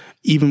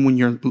 even when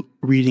you're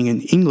reading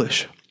in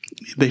English.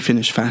 They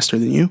finish faster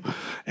than you.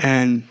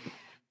 And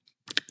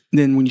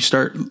then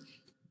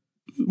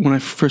when I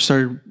first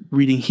started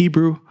reading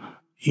Hebrew,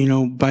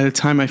 by the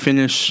time I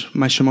finished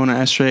my Shemona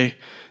Esrei,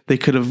 they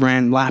could have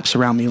ran laps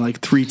around me like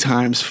 3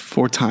 times,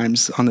 4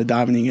 times on the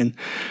davening.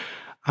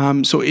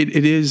 And so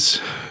it's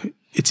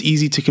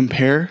easy to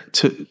compare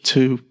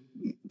to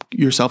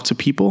yourself to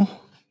people,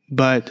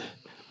 but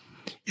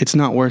it's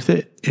not worth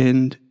it.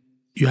 And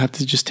you have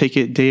to just take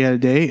it day at a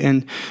day.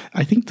 And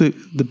I think the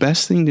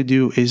best thing to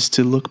do is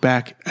to look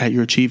back at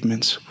your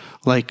achievements.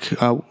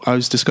 Like I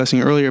was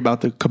discussing earlier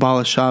about the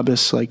Kabbalah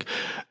Shabbos, like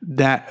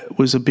that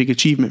was a big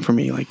achievement for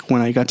me. Like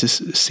when I got to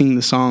sing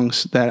the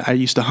songs that I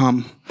used to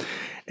hum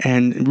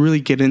and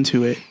really get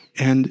into it.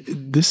 And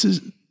this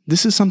is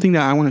something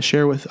that I want to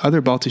share with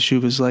other Baal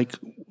Teshuvas, like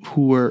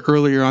who were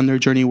earlier on their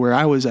journey where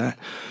I was at,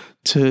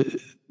 to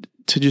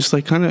just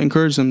like kind of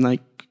encourage them, like,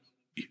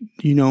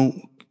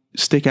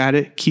 stick at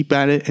it, keep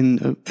at it,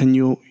 and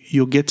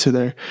you'll get to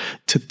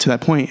that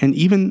point. And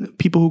even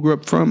people who grew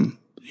up from,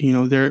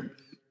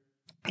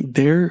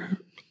 they're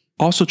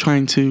also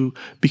trying to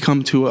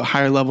become to a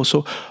higher level.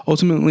 So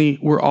ultimately,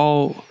 we're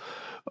all,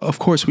 of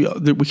course, we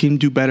can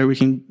do better. We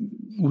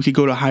could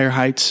go to higher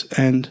heights,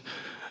 and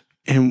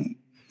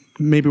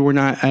maybe we're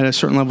not at a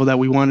certain level that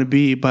we want to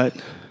be,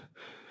 but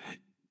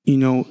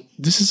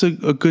this is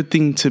a good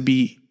thing to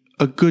be,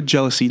 a good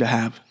jealousy to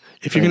have.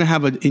 If you're going to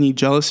have any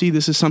jealousy,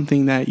 this is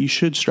something that you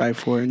should strive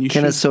for. And you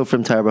should. So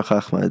from Torah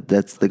B'Chachma,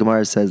 that's the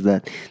Gemara says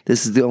that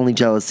this is the only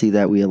jealousy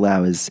that we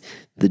allow, is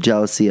the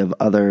jealousy of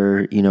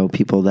other,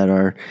 people that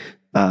are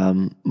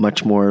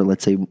much more,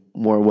 let's say,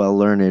 more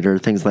well-learned or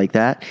things like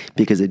that,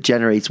 because it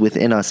generates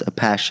within us a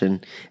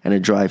passion and a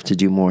drive to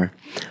do more.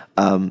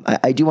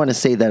 I do want to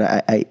say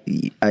that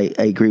I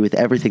agree with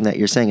everything that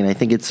you're saying, and I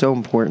think it's so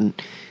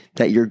important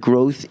that your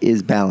growth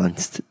is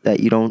balanced,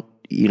 that you don't,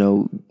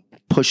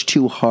 push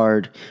too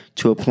hard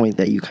to a point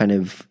that you kind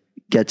of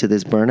get to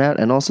this burnout,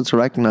 and also to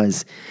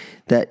recognize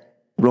that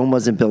Rome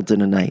wasn't built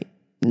in a night.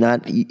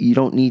 You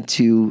don't need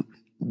to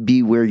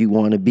be where you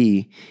want to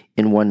be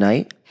in one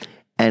night.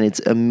 And it's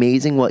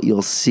amazing what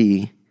you'll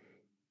see,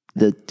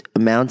 the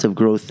amount of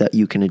growth that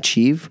you can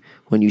achieve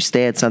when you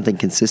stay at something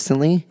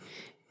consistently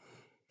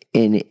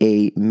in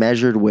a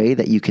measured way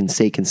that you can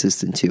stay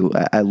consistent to.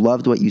 I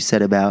loved what you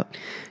said about,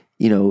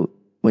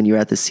 when you're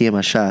at the Siyum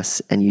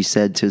HaShas and you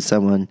said to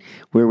someone,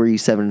 where were you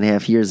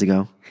 7.5 years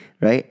ago,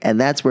 right? And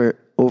that's where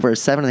over a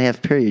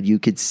 7.5 period, you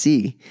could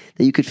see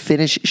that you could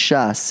finish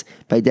Shas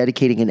by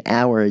dedicating an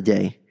hour a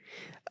day.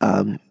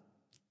 I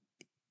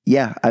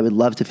would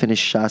love to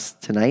finish Shas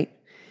tonight,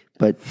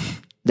 but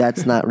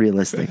that's not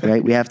realistic,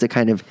 right? We have to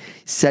kind of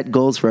set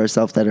goals for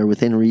ourselves that are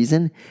within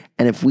reason.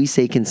 And if we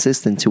stay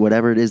consistent to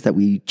whatever it is that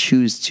we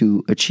choose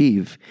to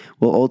achieve,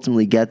 we'll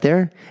ultimately get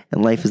there.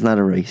 And life is not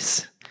a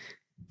race.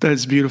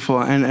 That's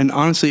beautiful. And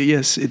honestly,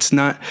 yes, it's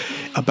not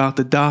about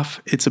the daf.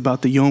 It's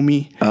about the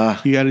yomi.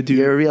 You got to do.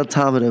 You're a real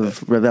Talmud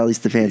of Rav Eli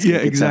Stefanski. Yeah,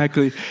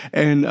 exactly.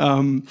 And,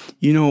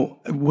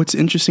 what's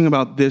interesting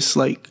about this,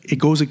 like, it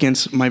goes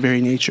against my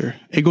very nature.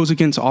 It goes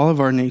against all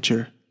of our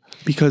nature,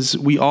 because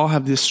we all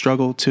have this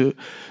struggle to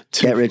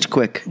get rich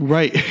quick.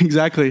 Right,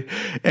 exactly.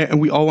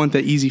 And we all want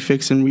that easy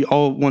fix, and we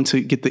all want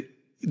to get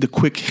the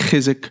quick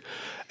chizik.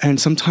 And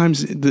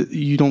sometimes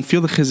you don't feel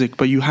the chizik,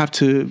 but you have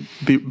to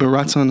be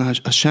beratzon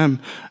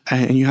Hashem,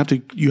 and you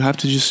have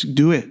to just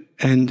do it.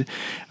 And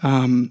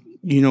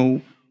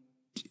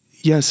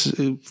yes,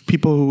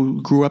 people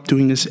who grew up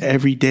doing this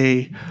every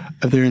day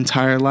of their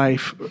entire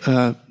life,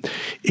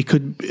 it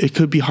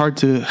could be hard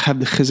to have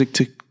the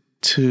chizik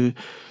to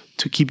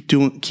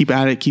keep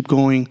at it, keep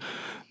going.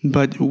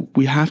 But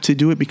we have to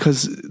do it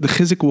because the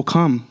chizik will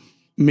come.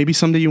 Maybe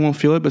someday you won't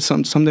feel it, but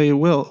someday it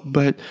will.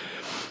 But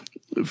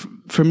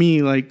for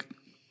me, like,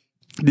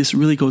 this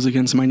really goes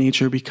against my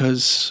nature,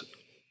 because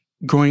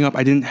growing up,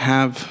 I didn't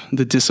have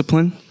the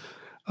discipline.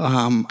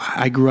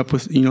 I grew up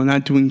with,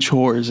 not doing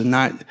chores and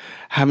not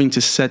having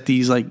to set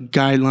these like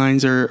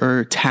guidelines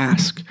or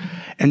tasks.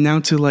 And now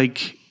to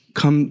like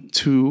come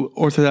to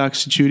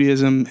Orthodox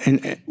Judaism,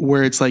 and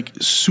where it's like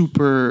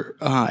super,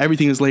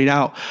 everything is laid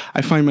out,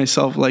 I find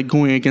myself like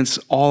going against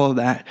all of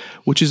that,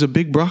 which is a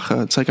big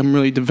bracha. It's like I'm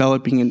really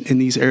developing in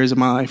these areas of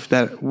my life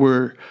that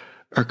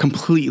are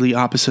completely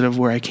opposite of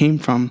where I came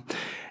from.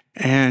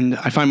 And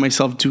I find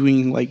myself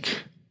doing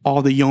like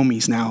all the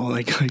yomis now,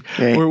 like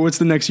right. Or what's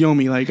the next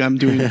yomi? Like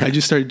I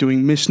just started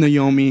doing Mishnah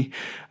yomi.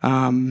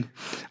 I'm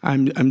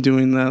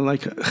doing the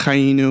like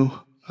Chayinu,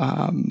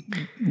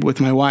 with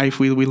my wife.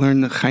 We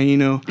learned the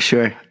Chayinu.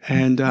 Sure.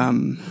 And,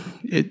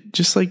 it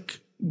just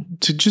like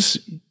to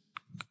just,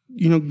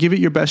 give it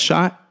your best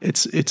shot.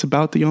 It's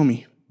about the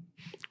yomi.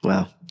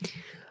 Wow.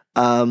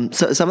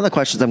 So some of the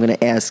questions I'm going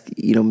to ask,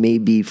 may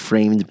be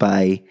framed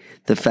by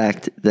the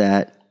fact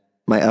that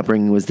my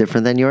upbringing was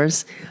different than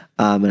yours.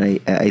 And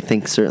I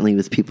think certainly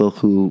with people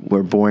who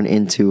were born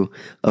into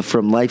a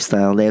frum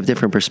lifestyle, they have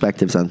different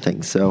perspectives on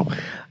things. So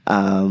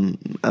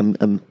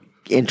I'm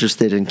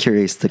interested and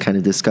curious to kind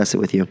of discuss it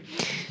with you.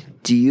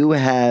 Do you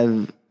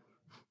ever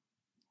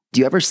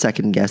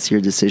second guess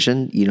your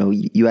decision?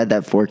 You had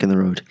that fork in the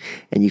road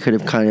and you could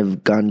have kind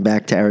of gone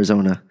back to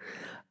Arizona.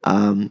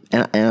 And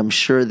I'm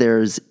sure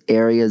there's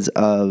areas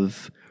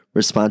of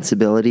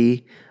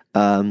responsibility.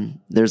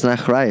 There's an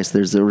achrayus.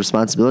 There's a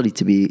responsibility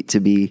to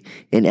be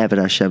in Eved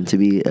Hashem, to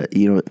be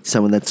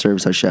someone that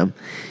serves Hashem.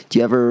 Do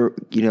you ever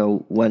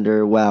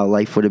wonder, wow,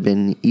 life would have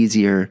been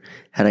easier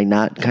had I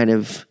not kind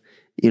of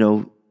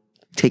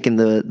taken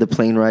the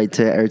plane ride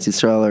to Eretz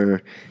Yisrael,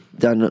 or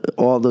done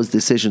all those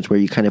decisions where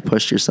you kind of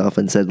pushed yourself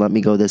and said, let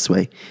me go this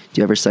way? Do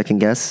you ever second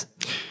guess?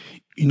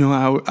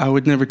 I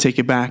would never take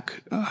it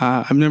back.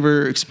 I've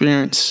never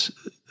experienced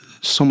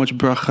so much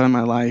bracha in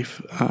my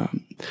life.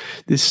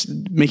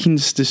 Making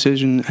this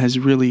decision has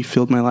really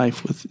filled my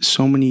life with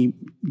so many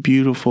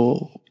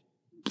beautiful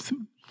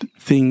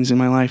things in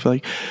my life,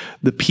 like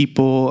the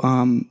people,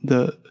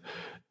 the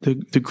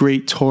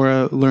great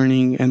Torah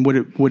learning, and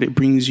what it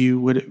brings you,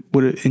 what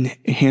it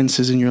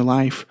enhances in your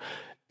life,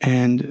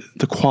 and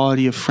the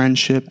quality of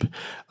friendship.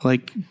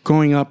 Like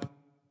growing up,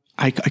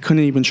 I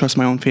couldn't even trust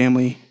my own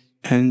family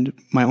and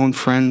my own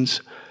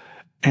friends,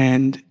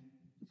 and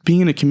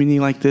being in a community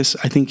like this,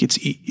 I think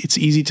it's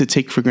easy to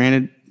take for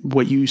granted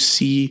what you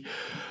see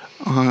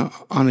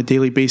on a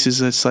daily basis.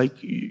 That's like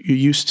you're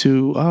used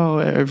to. Oh,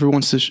 everyone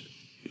wants to,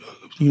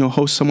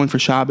 host someone for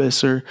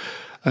Shabbos, or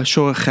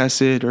show a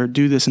chesed, or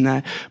do this and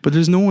that. But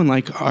there's no one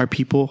like our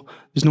people.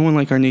 There's no one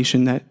like our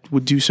nation that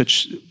would do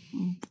such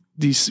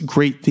these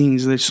great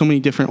things. There's so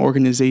many different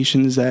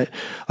organizations that,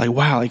 like,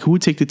 wow, like who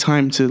would take the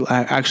time to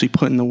actually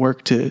put in the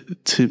work to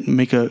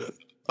make a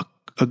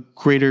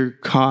greater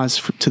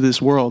cause to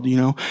this world,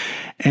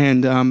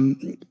 and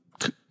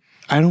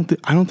I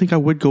don't think I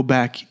would go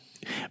back,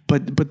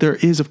 but there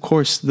is, of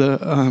course, there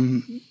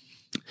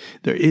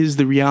is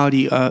the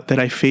reality that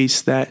I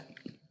face, that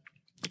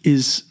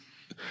is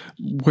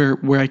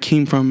where I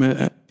came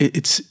from.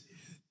 It's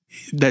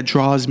that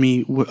draws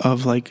me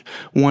of like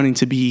wanting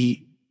to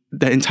be.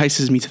 That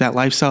entices me to that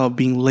lifestyle of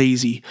being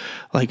lazy.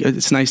 Like,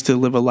 it's nice to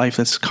live a life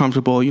that's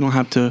comfortable. You don't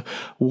have to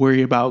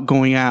worry about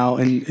going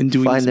out and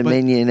doing Find the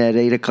minion at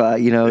 8 o'clock,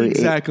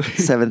 exactly.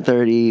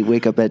 7:30,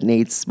 wake up at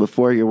Nate's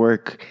before your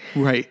work.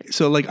 Right.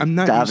 So like, I'm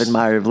not Daven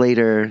Ma'ariv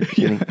later.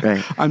 Yeah.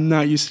 Right. I'm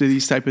not used to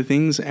these type of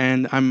things,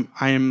 and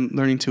I am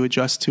learning to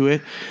adjust to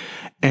it.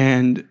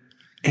 And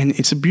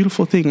it's a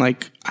beautiful thing.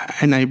 Like,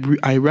 and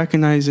I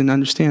recognize and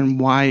understand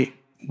why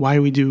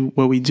we do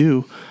what we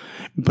do.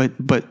 But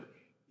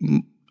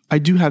I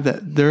do have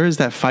that. There is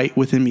that fight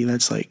within me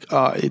that's like,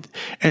 I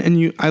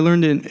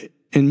learned in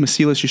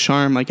Mesilas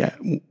Yesharim, like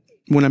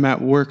when I'm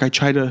at work, I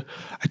try to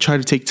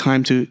take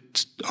time to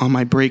on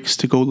my breaks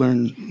to go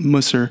learn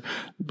Musar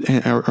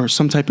or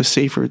some type of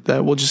sefer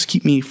that will just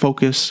keep me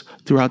focused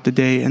throughout the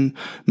day. And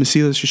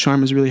Mesilas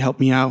Yesharim has really helped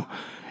me out.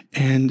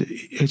 And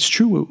it's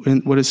true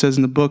what it says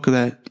in the book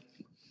that,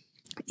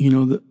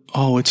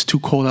 it's too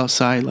cold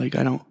outside. Like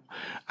I don't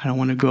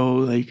want to go.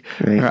 Like,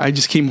 or I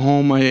just came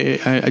home.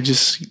 I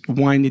just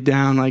winded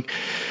down. Like,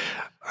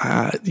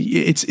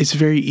 it's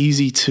very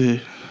easy to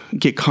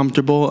get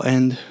comfortable,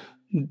 and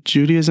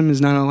Judaism is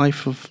not a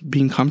life of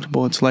being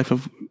comfortable. It's a life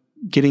of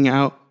getting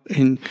out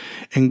and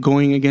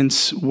going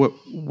against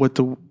what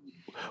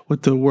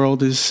the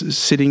world is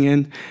sitting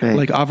in. Right.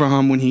 Like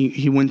Avraham, when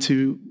he went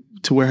to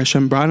where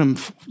Hashem brought him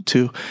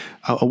to,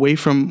 away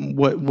from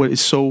what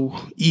is so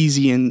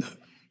easy and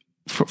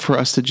for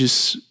us to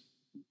just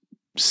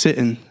sit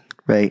in.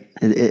 Right.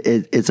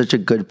 It's such a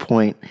good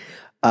point.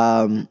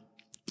 I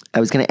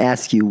was going to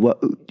ask you,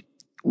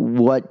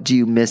 what do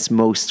you miss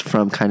most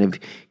from kind of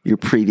your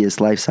previous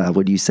lifestyle?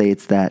 Would you say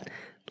it's that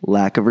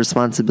lack of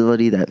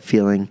responsibility, that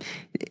feeling,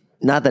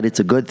 not that it's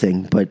a good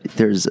thing, but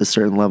there's a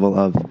certain level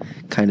of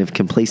kind of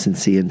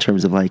complacency in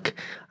terms of like,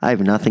 I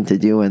have nothing to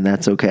do and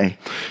that's okay.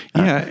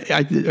 Yeah,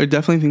 I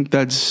definitely think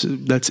that's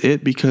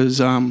it,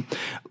 because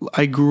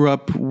I grew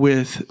up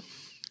with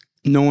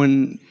no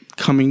one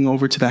coming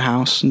over to the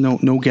house, no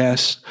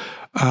guests,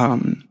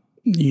 no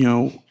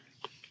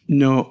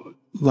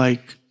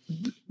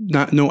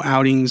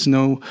outings,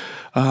 no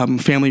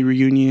family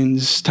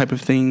reunions type of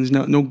things,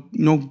 no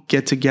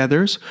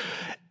get-togethers.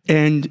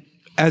 And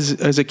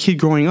as a kid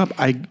growing up,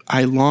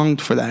 I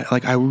longed for that.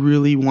 Like I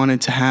really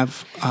wanted to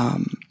have a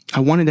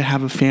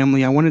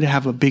family. I wanted to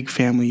have a big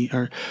family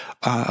or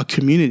a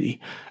community.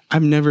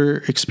 I've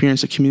never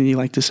experienced a community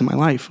like this in my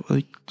life.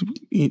 Like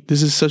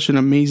this is such an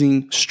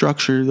amazing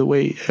structure, the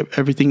way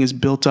everything is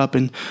built up,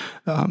 and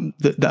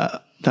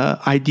the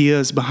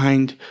ideas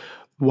behind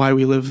why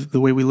we live the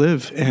way we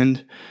live,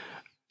 and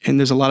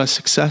there's a lot of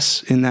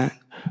success in that,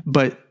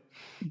 but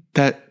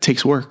that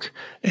takes work.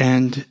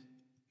 And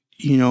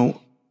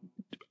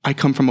I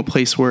come from a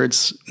place where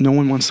no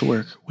one wants to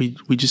work. We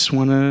just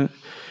want to,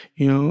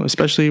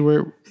 especially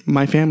where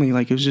my family,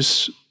 like it was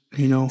just,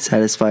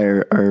 satisfy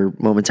our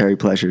momentary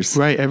pleasures.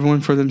 Right.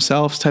 Everyone for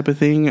themselves type of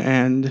thing.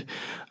 And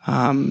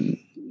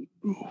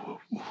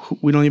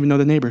we don't even know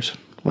the neighbors.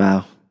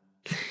 Wow.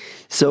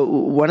 So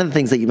one of the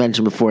things that you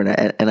mentioned before,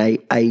 and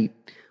I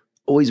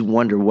always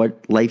wonder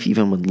what life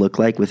even would look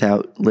like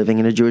without living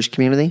in a Jewish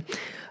community.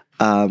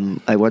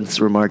 I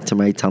once remarked to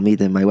my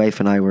Talmidim, my wife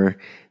and I were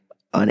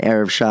on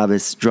Erev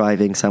Shabbos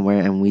driving somewhere,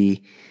 and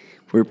we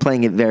were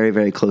playing it very,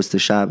 very close to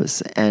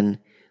Shabbos. And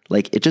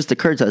like, it just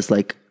occurred to us,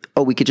 like,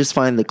 oh, we could just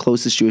find the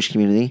closest Jewish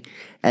community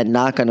and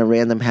knock on a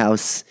random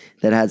house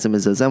that has a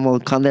mezuzah, and we'll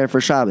come there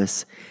for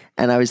Shabbos.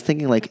 And I was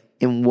thinking, like,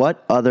 in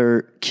what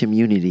other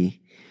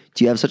community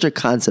do you have such a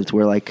concept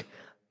where, like,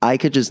 I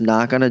could just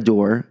knock on a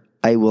door,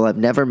 I will have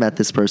never met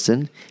this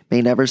person,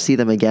 may never see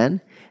them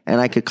again,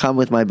 and I could come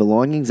with my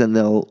belongings and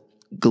they'll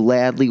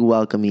gladly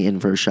welcome me in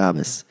for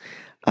Shabbos.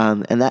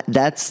 And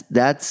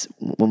that's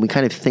when we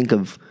kind of think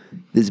of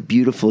this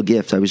beautiful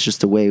gift. I was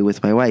just away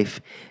with my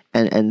wife,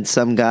 and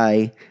some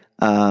guy,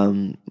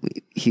 a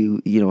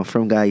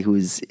firm guy who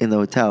was in the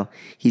hotel,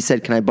 he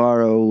said, can I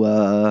borrow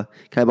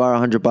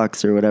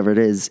 $100 or whatever it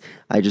is?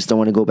 I just don't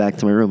want to go back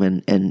to my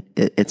room. And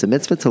it's a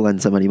mitzvah to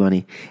lend somebody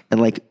money.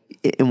 And like,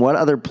 in what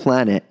other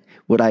planet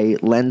would I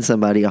lend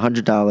somebody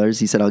 $100?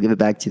 He said, I'll give it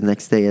back to you the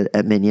next day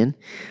at Minyan.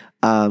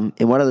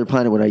 In what other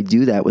planet would I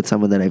do that with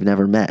someone that I've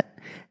never met?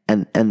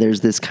 And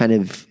there's this kind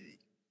of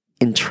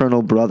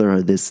internal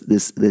brotherhood,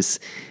 this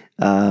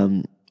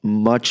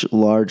much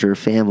larger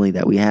family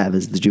that we have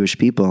as the Jewish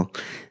people,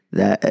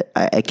 that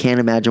I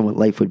can't imagine what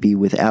life would be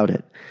without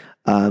it.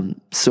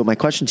 So my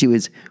question to you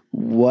is,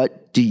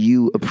 what do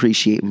you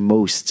appreciate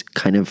most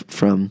kind of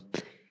from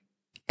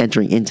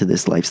entering into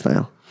this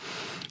lifestyle?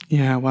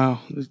 Yeah, wow.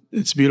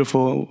 It's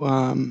beautiful.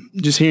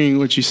 Just hearing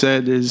what you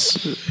said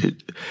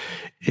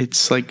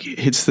it's like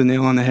hits the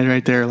nail on the head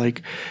right there.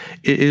 Like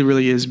it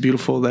really is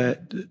beautiful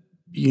that,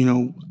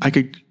 I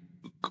could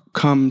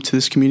come to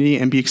this community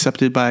and be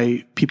accepted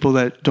by people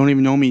that don't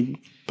even know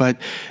me,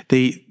 but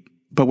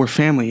we're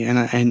family,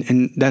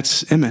 and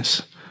that's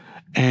Emes.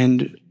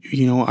 And,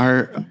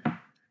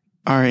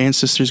 our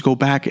ancestors go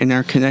back and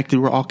are connected.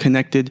 We're all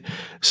connected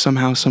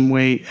somehow, some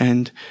way.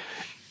 And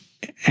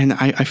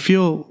I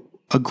feel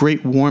a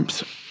great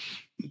warmth,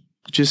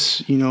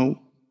 just,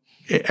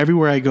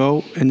 everywhere I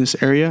go in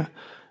this area,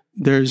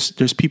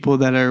 there's people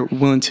that are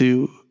willing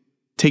to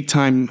take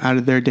time out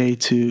of their day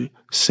to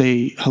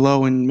say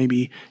hello and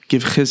maybe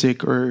give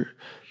chizik or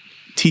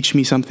teach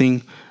me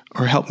something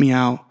or help me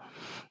out.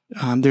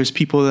 There's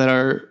people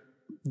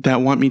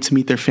that want me to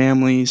meet their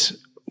families,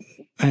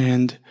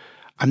 and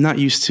I'm not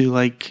used to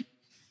I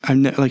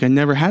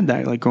never had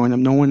that. Like growing up,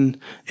 no one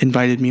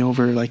invited me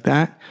over like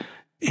that,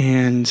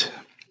 and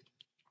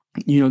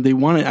they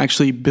want to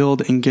actually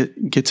build and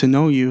get to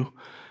know you.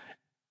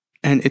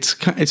 And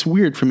it's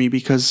weird for me,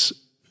 because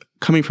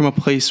coming from a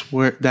place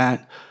where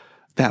that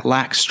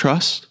lacks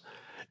trust,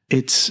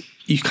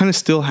 you kind of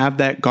still have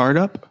that guard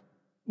up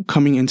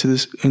coming into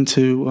this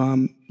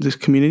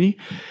community,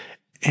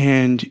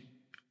 and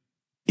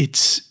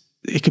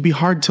it could be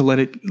hard to let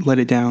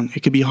it down.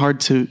 It could be hard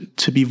to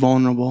be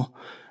vulnerable,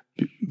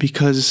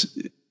 because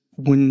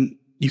when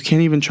you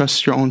can't even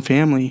trust your own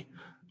family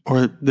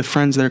or the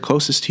friends that are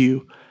closest to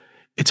you,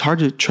 it's hard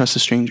to trust a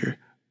stranger.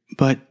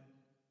 But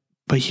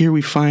here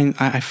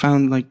I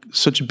found like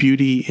such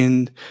beauty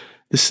in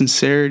the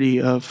sincerity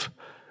of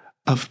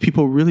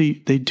people.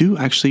 Really, they do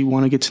actually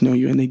want to get to know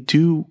you, and they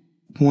do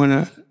want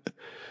to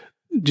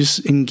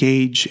just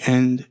engage.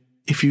 And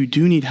if you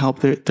do need help,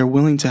 they're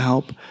willing to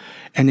help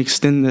and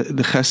extend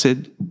the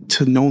chesed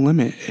to no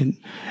limit.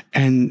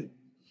 And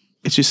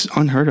it's just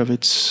unheard of.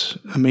 It's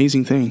an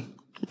amazing thing.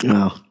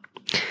 Wow.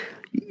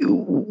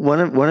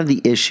 One of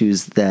the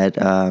issues that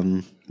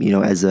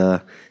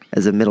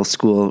as a middle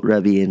school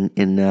rebbe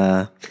in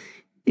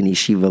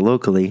yeshiva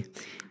locally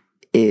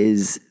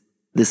is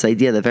this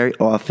idea that very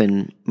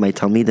often my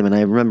talmidim, and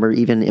I remember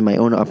even in my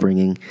own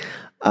upbringing,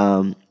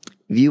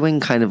 viewing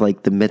kind of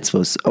like the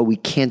mitzvos. Oh, we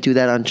can't do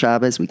that on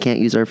Shabbos. We can't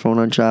use our phone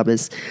on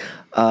Shabbos.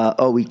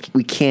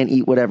 We can't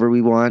eat whatever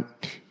we want.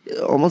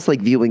 Almost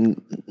like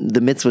viewing the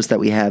mitzvos that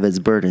we have as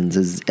burdens,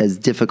 as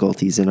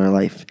difficulties in our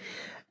life.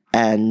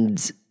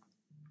 And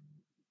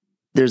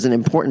there's an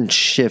important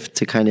shift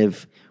to kind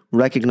of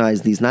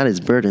recognize these not as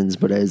burdens,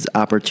 but as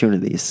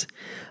opportunities.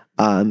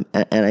 And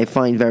I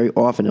find very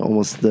often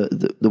almost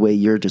the way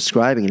you're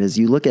describing it is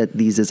you look at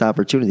these as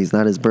opportunities,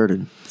 not as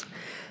burdens.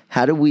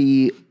 How do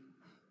we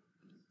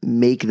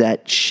make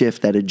that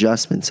shift, that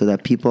adjustment, so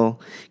that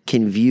people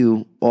can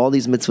view all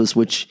these mitzvahs,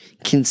 which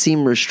can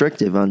seem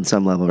restrictive on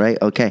some level, right?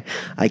 Okay,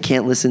 I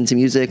can't listen to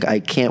music. I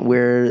can't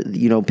wear,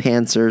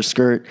 pants or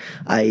skirt.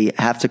 I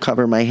have to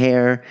cover my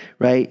hair,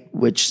 right?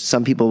 Which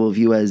some people will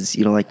view as,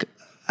 like,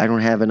 I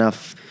don't have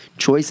enough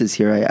choices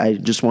here. I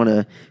just want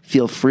to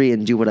feel free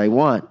and do what I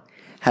want.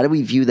 How do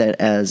we view that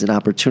as an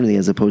opportunity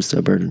as opposed to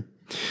a burden?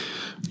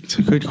 It's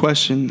a good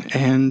question.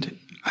 And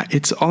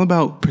it's all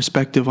about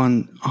perspective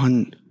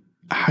on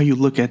how you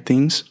look at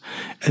things.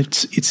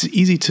 It's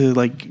easy to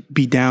like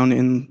be down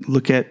and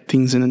look at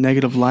things in a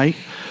negative light,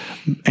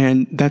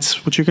 and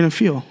that's what you're going to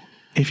feel.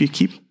 If you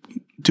keep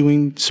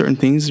doing certain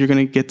things, you're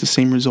going to get the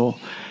same result.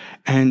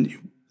 And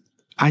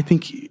I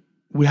think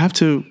we have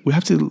to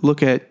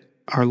look at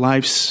our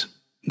lives,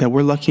 that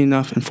we're lucky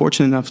enough and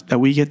fortunate enough that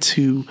we get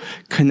to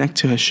connect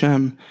to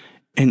Hashem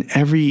in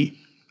every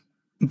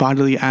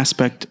bodily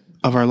aspect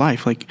of our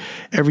life, like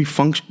every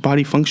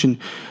body function,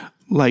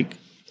 like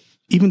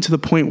even to the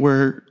point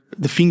where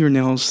the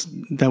fingernails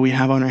that we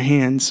have on our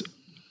hands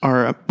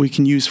we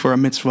can use for a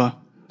mitzvah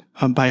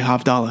by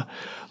Havdalah.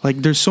 Like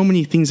there's so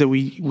many things that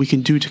we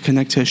can do to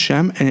connect to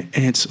Hashem, and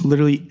it's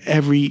literally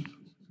every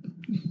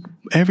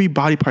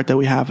body part that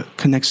we have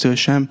connects to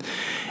Hashem,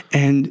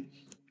 and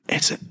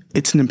it's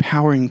an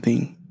empowering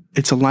thing.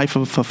 It's a life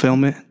of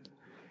fulfillment,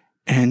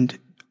 and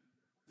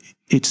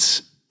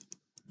it's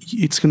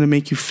going to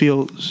make you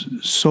feel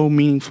so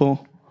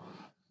meaningful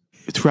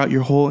throughout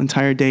your whole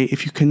entire day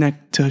if you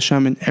connect to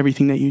Hashem in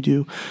everything that you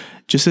do,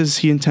 just as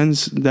He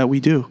intends that we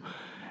do.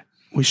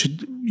 We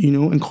should,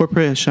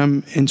 incorporate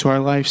Hashem into our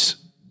lives,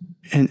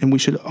 and we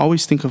should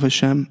always think of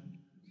Hashem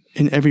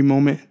in every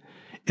moment.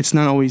 It's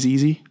not always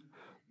easy,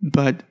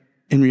 but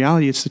in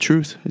reality, it's the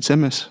truth. It's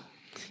emes.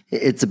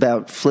 It's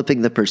about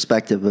flipping the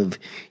perspective of,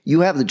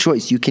 you have the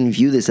choice. You can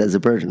view this as a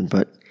burden,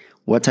 but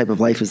what type of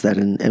life is that,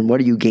 and what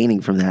are you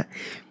gaining from that?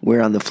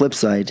 Where on the flip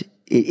side,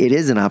 it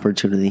is an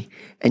opportunity,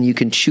 and you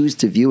can choose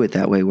to view it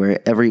that way, where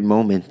every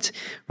moment,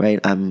 right,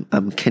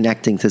 I'm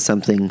connecting to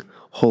something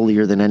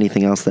holier than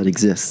anything else that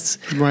exists.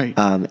 Right.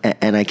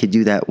 And I could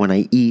do that when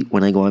I eat,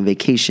 when I go on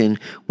vacation,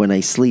 when I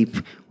sleep,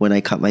 when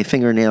I cut my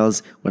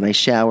fingernails, when I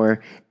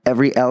shower.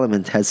 Every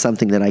element has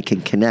something that I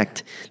can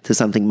connect to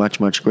something much,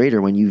 much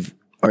greater. When you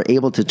are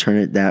able to turn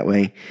it that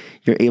way,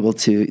 you're able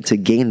to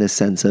gain this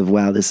sense of,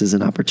 wow, this is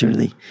an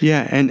opportunity.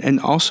 Yeah, and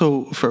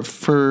also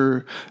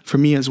for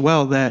me as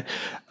well, that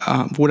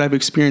what I've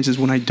experienced is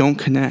when I don't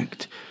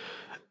connect,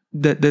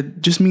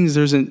 that just means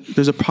there's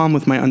a problem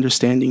with my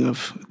understanding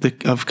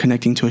of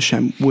connecting to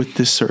Hashem with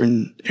this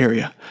certain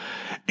area.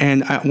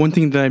 And one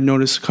thing that I've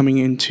noticed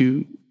coming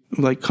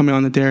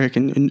on the derek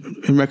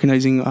and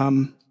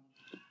recognizing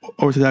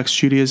Orthodox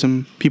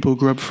Judaism, people who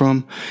grew up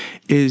from,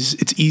 is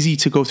it's easy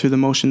to go through the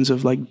motions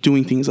of like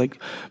doing things.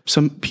 Like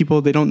some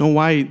people, they don't know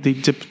why they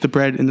dip the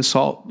bread in the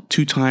salt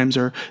 2 times,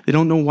 or they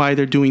don't know why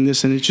they're doing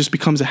this, and it just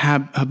becomes a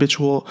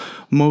habitual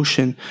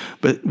motion.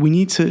 But we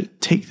need to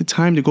take the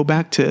time to go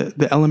back to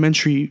the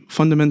elementary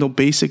fundamental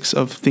basics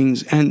of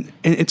things, and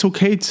it's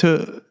okay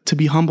to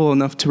be humble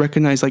enough to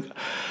recognize, like,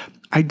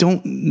 I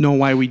don't know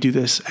why we do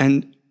this,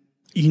 and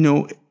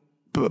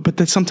but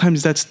that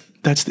sometimes that's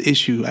the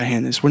issue at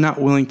hand, is we're not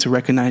willing to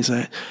recognize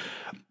that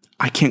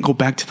I can't go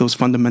back to those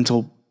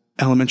fundamental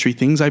elementary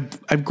things.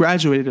 I've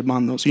graduated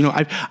upon those. You know,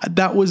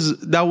 that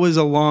was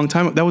a long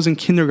time. That was in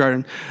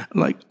kindergarten.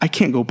 Like, I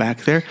can't go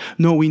back there.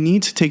 No, we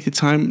need to take the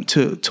time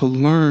to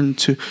learn,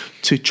 to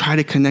try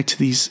to connect to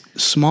these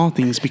small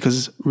things,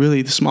 because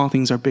really the small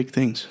things are big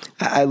things.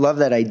 I love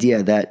that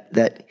idea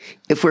that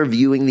if we're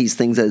viewing these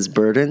things as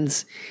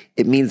burdens,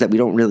 it means that we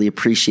don't really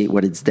appreciate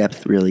what its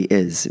depth really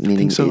is.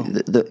 Meaning, so.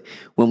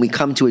 When we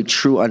come to a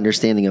true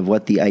understanding of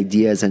what the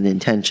ideas and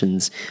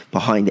intentions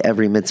behind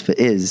every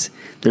mitzvah is,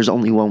 there's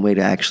only one way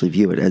to actually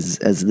view it, as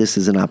this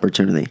is an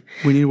opportunity.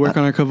 We need to work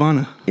on our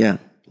kavana. Yeah.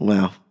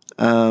 Wow.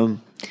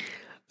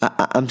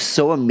 I'm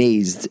so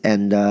amazed,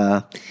 and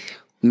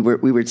we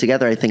were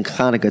together, I think,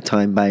 Hanukkah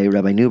time by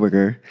Rabbi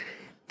Neuberger,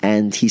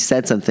 and he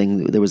said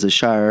something. There was a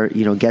shar,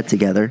 get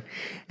together,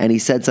 and he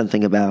said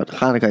something about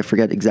Hanukkah. I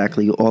forget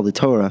exactly all the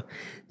Torah,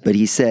 but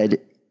he said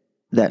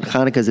that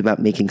Hanukkah is about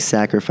making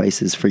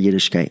sacrifices for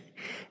Yiddishkeit.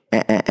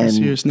 And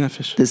Mesiras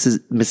Nefesh. This is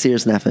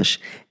Mesiras Nefesh.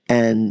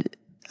 And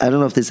I don't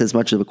know if this is as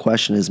much of a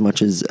question as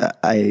much as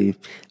I'm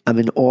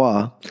in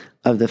awe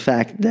of the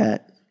fact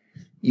that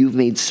you've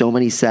made so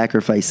many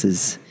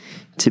sacrifices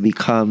to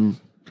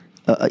become,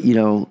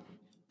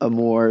 a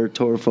more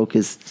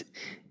Torah-focused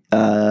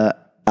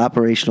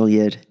operational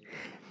Yid.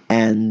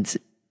 And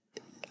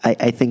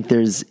I think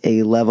there's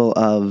a level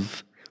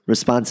of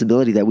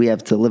responsibility that we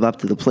have to live up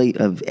to the plate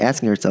of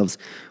asking ourselves,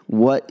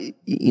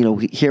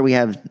 here we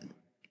have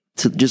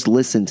to just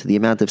listen to the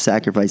amount of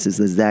sacrifices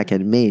that Zach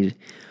had made.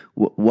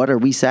 What are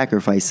we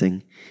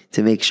sacrificing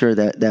to make sure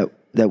that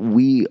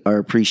we are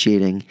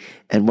appreciating,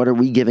 and what are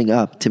we giving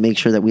up to make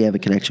sure that we have a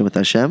connection with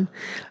Hashem?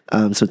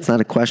 So it's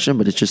not a question,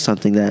 but it's just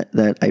something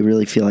that I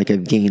really feel like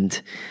I've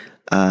gained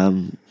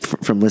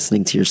from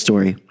listening to your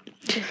story.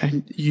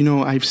 And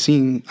I've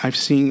seen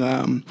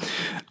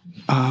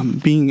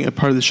being a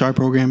part of the SHAR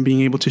program,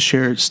 being able to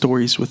share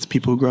stories with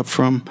people who grew up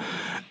from,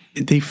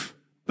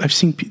 I've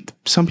seen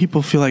some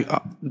people feel like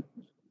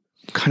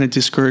kind of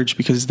discouraged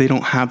because they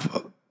don't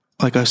have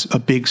like a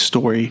big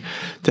story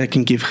that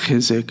can give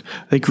chizuk.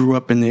 They grew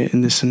up in it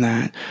and this and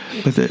that,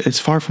 but it's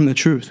far from the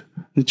truth.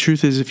 The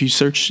truth is, if you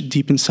search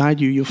deep inside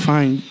you, you'll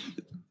find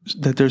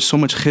that there's so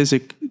much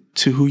chizuk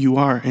to who you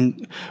are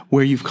and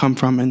where you've come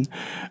from and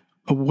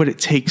what it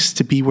takes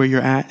to be where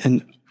you're at,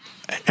 and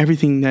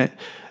everything that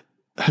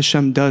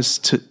Hashem does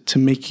to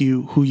make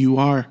you who you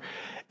are.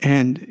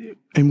 And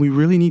we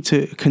really need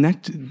to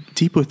connect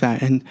deep with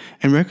that and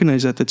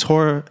recognize that the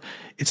Torah,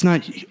 it's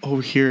not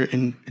over here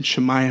in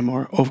Shemayim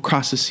or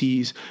across the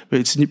seas, but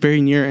it's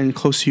very near and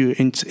close to you,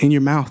 and it's in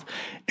your mouth.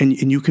 And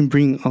you can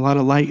bring a lot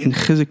of light and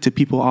chizuk to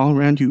people all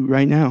around you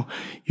right now.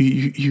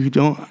 You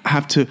don't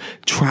have to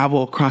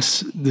travel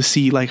across the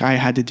sea like I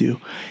had to do.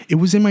 It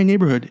was in my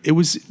neighborhood. It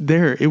was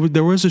there.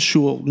 There was a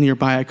shul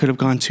nearby I could have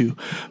gone to.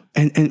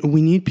 And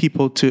we need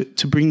people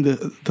to bring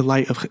the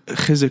light of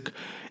chizuk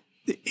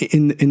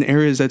in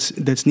areas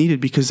that's needed,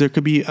 because there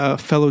could be a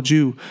fellow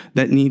Jew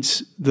that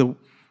needs the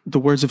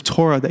words of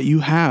Torah that you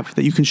have,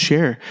 that you can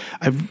share.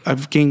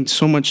 I've gained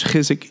so much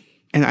chizuk,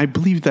 and I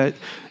believe that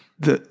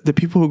the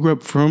people who grew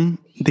up from,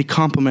 they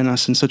complement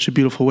us in such a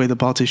beautiful way, the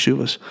Baal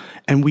Teshuvos,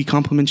 and we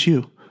complement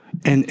you,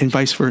 and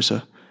vice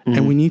versa. Mm-hmm.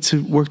 And we need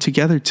to work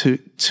together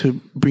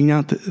to bring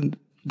out the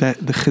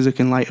chizuk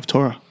and light of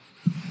Torah.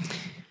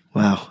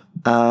 Wow.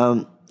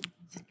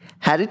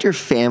 How did your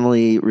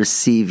family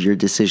receive your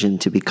decision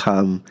to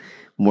become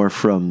more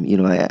from?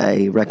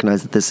 I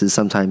recognize that this is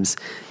sometimes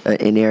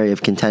an area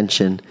of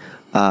contention,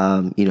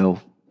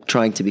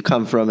 trying to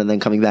become from and then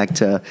coming back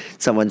to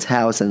someone's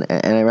house. And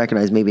I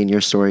recognize maybe in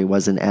your story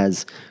wasn't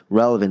as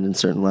relevant in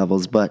certain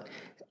levels, but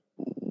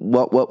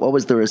what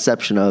was the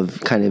reception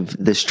of kind of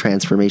this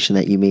transformation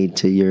that you made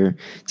to your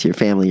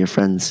family, your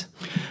friends?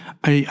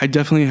 I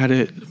definitely had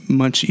it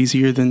much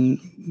easier than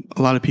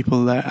a lot of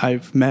people that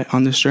I've met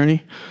on this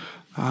journey.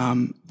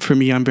 For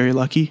me, I'm very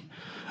lucky.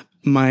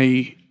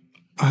 My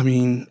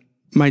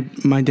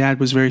dad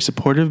was very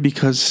supportive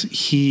because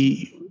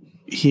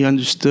he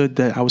understood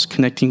that I was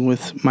connecting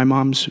with my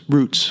mom's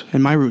roots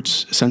and my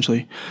roots,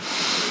 essentially.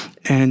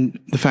 And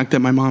the fact that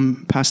my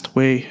mom passed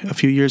away a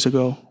few years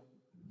ago,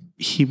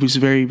 he was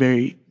very,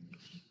 very,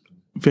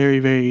 very,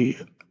 very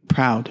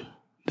proud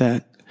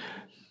that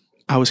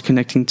I was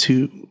connecting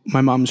to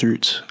my mom's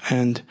roots.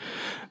 And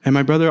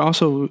my brother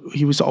also,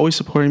 he was always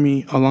supporting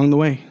me along the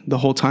way, the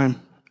whole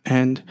time.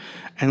 And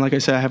like I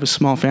said, I have a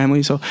small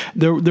family, so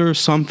there are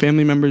some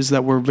family members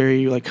that were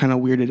very kind of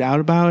weirded out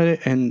about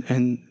it, and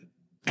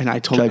I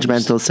told them,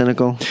 judgmental,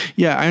 cynical.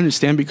 Yeah, I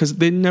understand, because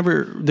they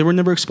were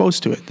never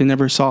exposed to it. They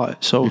never saw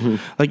it. So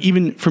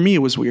even for me,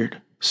 it was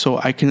weird. So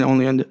I could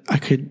only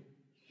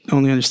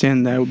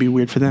understand that it would be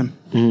weird for them.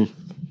 Mm-hmm.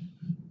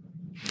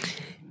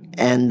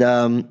 And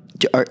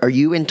are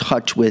you in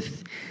touch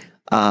with,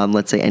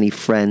 let's say, any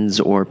friends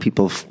or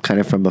people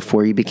kind of from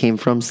before you became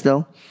from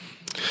still?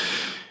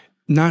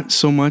 Not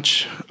so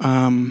much.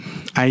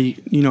 I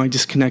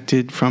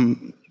disconnected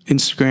from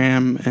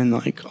Instagram and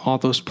all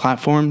those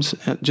platforms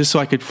just so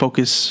I could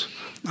focus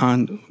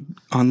on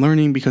on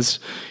learning, because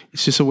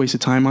it's just a waste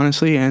of time,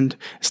 honestly. And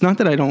it's not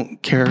that I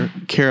don't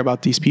care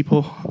about these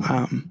people.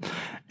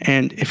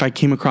 And if I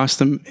came across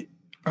them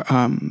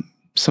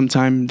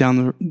sometime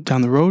down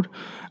the road,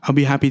 I'll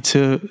be happy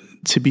to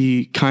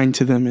be kind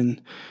to them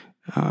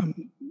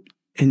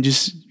and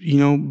just,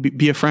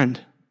 be a friend.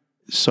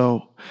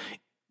 So,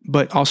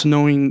 but also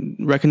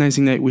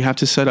recognizing that we have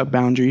to set up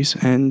boundaries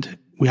and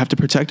we have to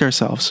protect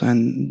ourselves.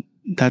 And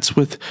that's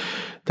with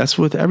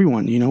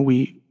everyone,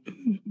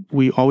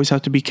 we always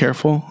have to be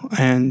careful.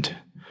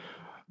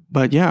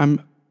 But yeah,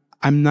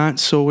 I'm not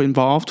so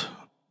involved,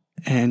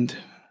 and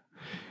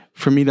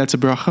for me, that's a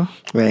bracha.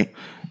 Right.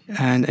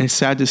 And it's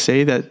sad to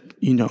say that,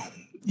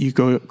 you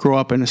grow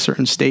up in a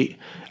certain state.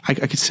 I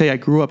could say I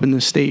grew up in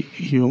this state,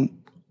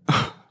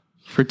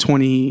 for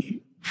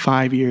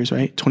 25 years,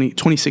 right?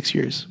 26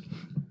 years.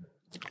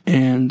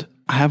 And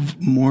I have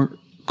more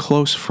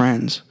close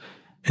friends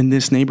in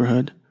this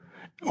neighborhood,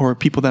 or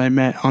people that I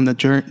met on the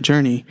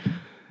journey,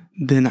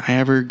 than I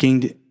ever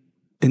gained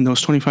in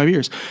those 25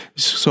 years.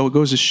 So it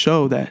goes to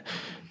show that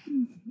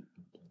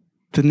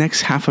the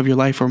next half of your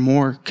life or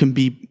more can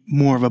be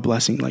more of a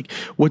blessing. Like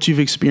what you've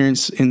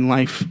experienced in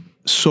life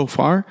so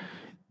far,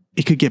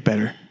 it could get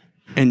better.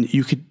 And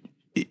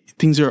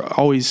things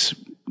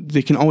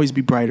they can always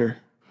be brighter.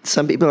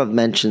 Some people have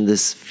mentioned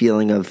this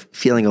feeling of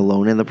feeling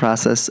alone in the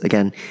process.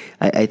 Again,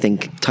 I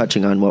think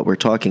touching on what we're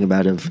talking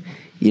about of,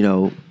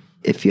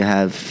 if you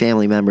have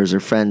family members or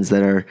friends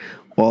that are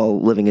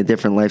all living a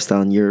different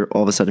lifestyle and you're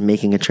all of a sudden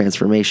making a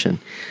transformation,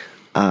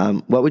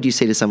 what would you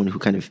say to someone who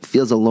kind of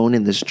feels alone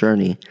in this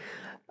journey?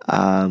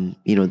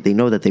 They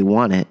know that they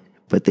want it,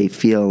 but they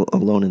feel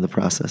alone in the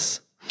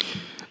process.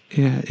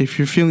 Yeah, if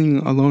you're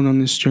feeling alone on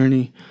this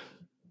journey,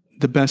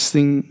 the best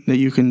thing that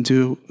you can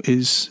do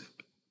is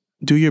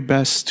do your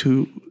best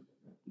to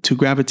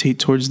gravitate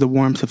towards the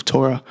warmth of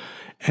Torah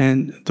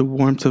and the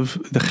warmth of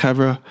the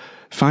chevra.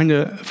 Find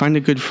a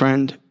good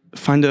friend,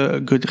 find a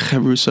good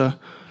chavrusa,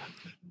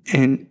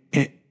 and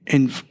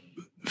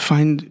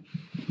find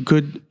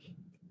good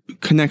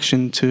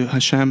connection to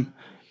Hashem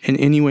in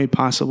any way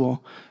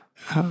possible.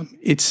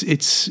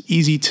 It's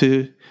easy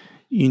to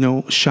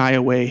shy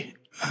away.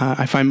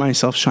 I find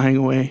myself shying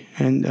away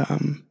and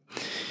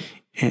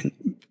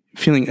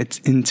feeling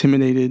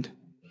intimidated,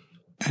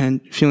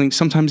 and feeling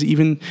sometimes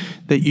even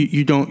that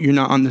you're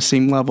not on the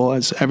same level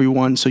as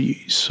everyone. So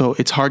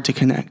it's hard to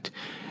connect.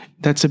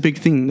 That's a big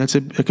thing.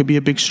 It could be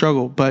a big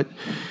struggle, but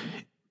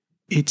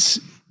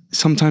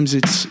sometimes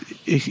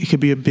it could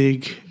be a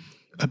big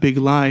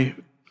lie.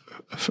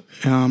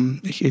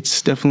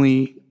 It's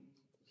definitely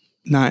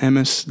not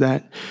emes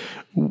that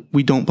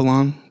we don't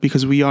belong,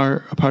 because we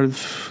are a part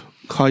of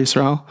Klal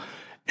Yisrael,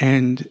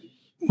 and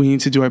we need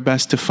to do our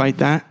best to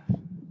fight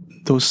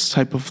those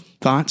type of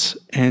thoughts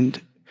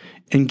and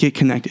get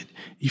connected.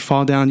 You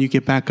fall down, you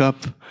get back up.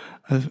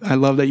 I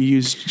love that you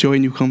use Joey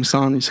Newcomb's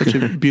song. It's such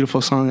a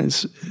beautiful song.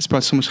 It's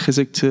brought so much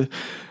chizuk to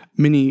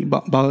many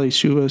Baalei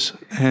Teshuvos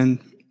and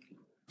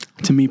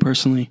to me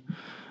personally.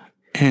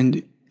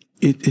 And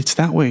it's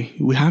that way.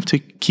 We have to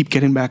keep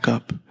getting back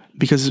up,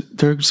 because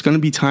there's going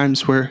to be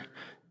times where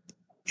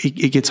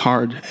it gets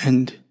hard,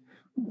 and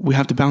we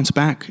have to bounce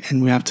back,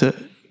 and we have to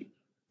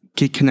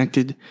get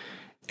connected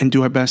and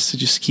do our best to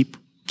just keep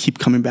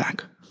coming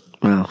back.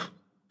 Wow.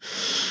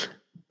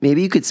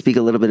 Maybe you could speak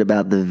a little bit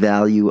about the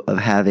value of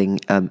having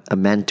a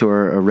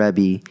mentor, a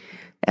Rebbe,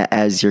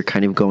 as you're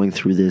kind of going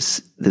through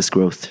this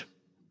growth.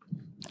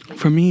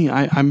 For me,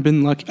 I've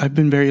been lucky. I've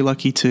been very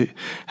lucky to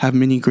have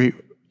many great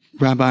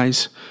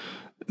rabbis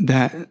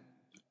that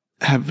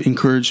have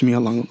encouraged me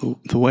along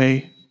the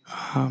way.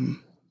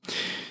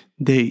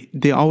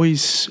 They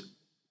always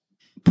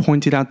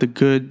pointed out the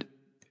good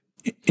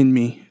in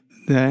me.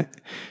 That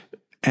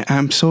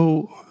I'm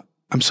so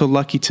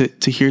lucky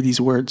to hear these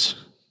words,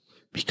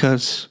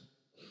 because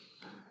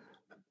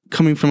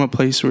coming from a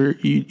place where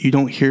you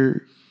don't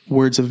hear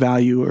words of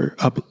value or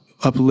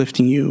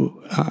uplifting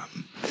you,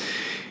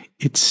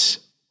 it's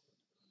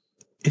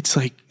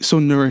like so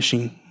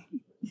nourishing.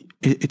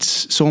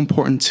 It's so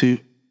important to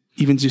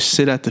even just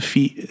sit at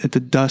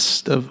the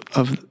dust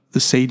of the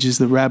sages,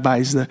 the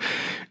rabbis,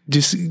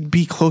 just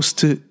be close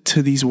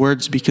to these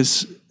words,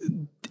 because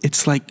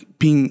it's like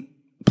being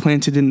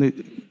planted in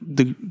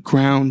the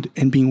ground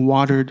and being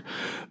watered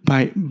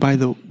by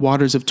the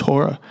waters of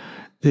Torah.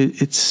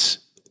 It's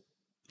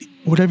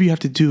whatever you have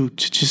to do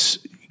to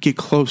just get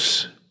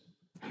close.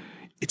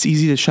 It's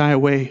easy to shy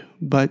away,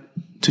 but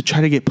to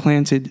try to get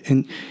planted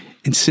and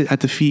sit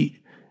at the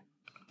feet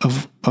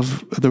of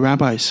the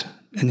rabbis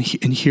and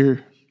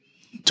hear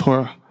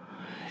Torah,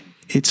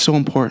 it's so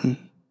important.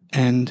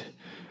 And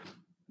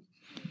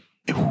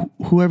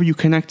whoever you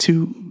connect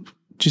to,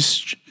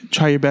 just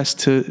try your best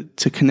to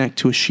connect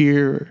to a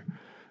shir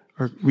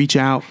or reach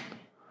out,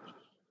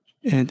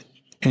 and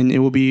it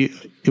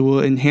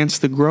will enhance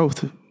the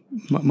growth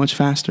much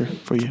faster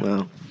for you.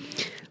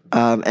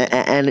 Wow.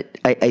 And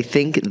I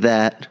think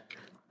that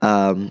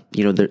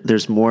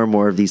there's more and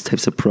more of these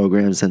types of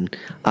programs and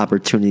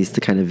opportunities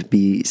to kind of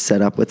be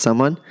set up with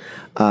someone.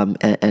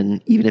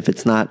 And even if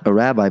it's not a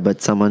rabbi,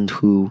 but someone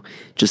who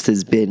just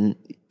has been,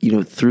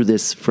 through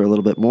this for a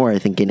little bit more. I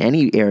think in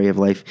any area of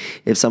life,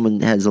 if someone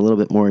has a little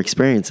bit more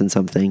experience in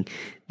something,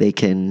 they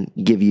can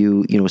give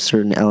you,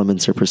 certain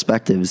elements or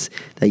perspectives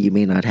that you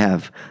may not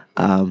have.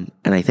 And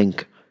I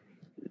think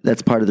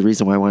that's part of the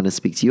reason why I wanted to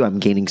speak to you. I'm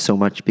gaining so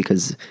much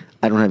because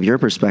I don't have your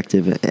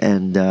perspective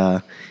and,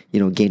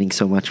 gaining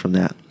so much from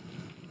that.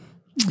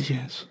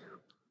 Yes.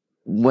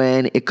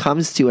 When it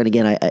comes to, and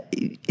again, I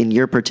in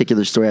your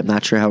particular story, I'm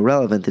not sure how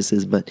relevant this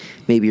is, but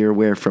maybe you're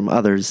aware from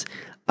others,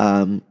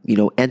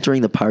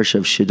 entering the parsha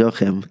of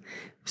Shidduchim.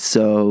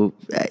 So,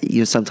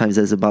 sometimes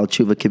as a Baal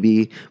Tshuva could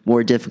be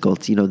more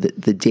difficult.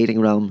 The dating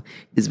realm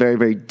is very,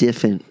 very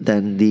different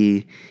than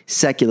the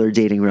secular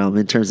dating realm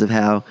in terms of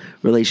how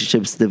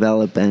relationships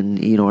develop and,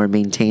 are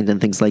maintained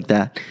and things like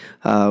that.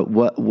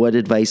 What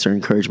advice or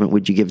encouragement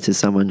would you give to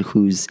someone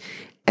who's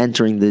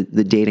entering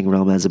the dating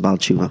realm as a Baal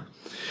Tshuva?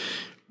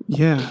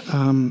 Yeah.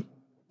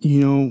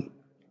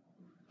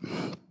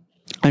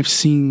 I've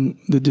seen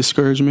the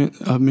discouragement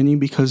of many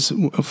because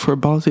for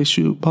Baal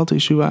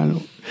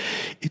Teshuva,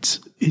 it's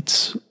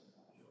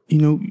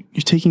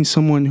you're taking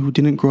someone who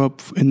didn't grow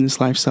up in this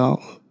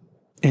lifestyle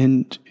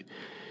and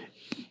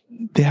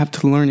they have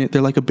to learn it.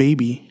 They're like a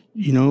baby,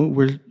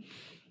 we're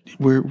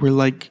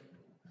like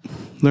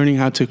learning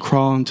how to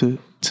crawl and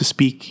to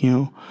speak,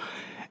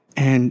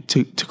 and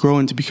to grow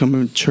and to become a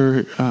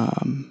mature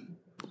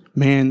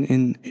man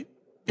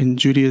in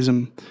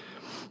Judaism.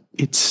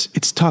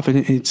 It's tough,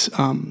 and it's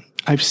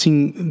I've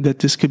seen that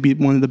this could be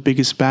one of the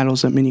biggest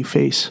battles that many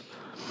face.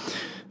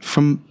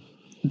 From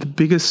the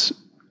biggest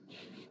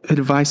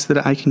advice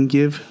that I can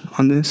give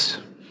on this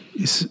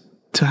is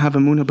to have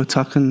emunah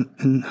b'tachon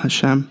in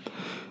Hashem,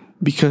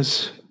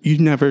 because you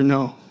never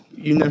know.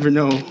 You never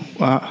know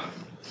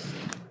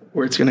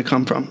where it's going to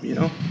come from.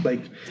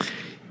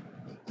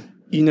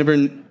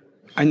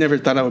 I never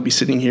thought I would be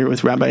sitting here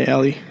with Rabbi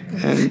Eli,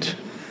 and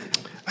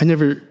I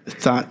never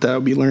thought that I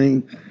would be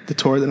learning the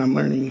Torah that I'm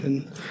learning,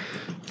 and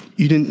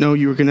you didn't know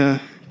you were going to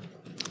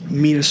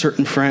meet a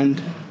certain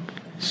friend.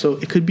 So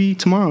it could be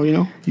tomorrow,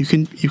 You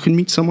can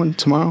meet someone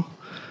tomorrow,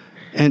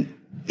 and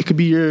it could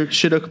be your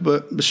Shidduch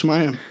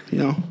b'Shemayim,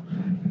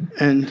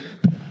 And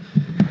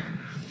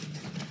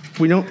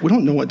we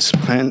don't know what's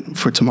planned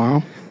for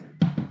tomorrow.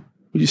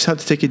 We just have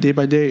to take it day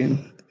by day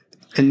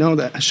and know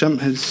that Hashem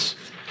has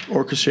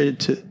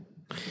orchestrated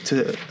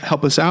to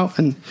help us out.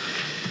 And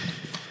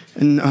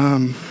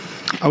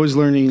I was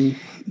learning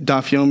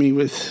Daf Yomi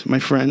with my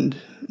friend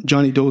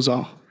Johnny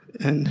Dozal,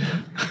 and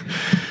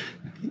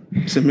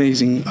it's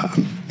amazing.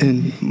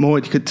 In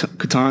Moed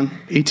Katan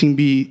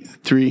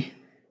 18b3,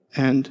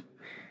 and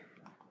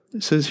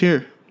it says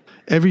here,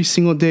 every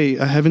single day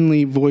a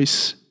heavenly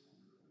voice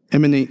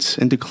emanates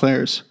and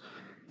declares,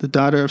 the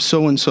daughter of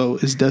so-and-so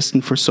is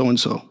destined for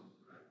so-and-so.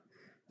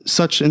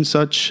 Such and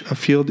such a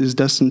field is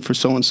destined for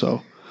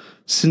so-and-so.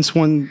 Since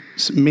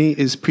one's mate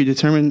is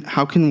predetermined,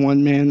 how can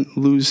one man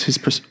lose his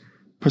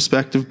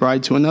prospective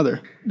bride to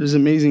another? There's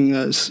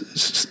amazing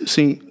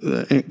seeing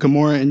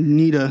Gemara and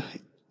Nida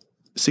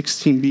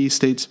 16b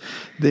states,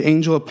 the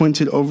angel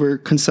appointed over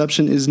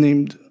conception is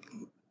named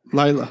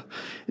Lila.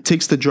 It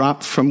takes the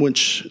drop from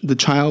which the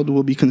child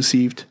will be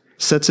conceived,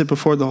 sets it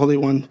before the Holy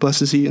One,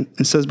 blesses he,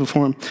 and says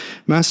before him,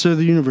 Master of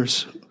the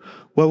universe,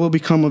 what will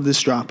become of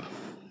this drop?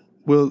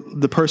 Will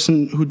the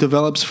person who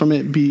develops from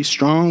it be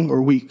strong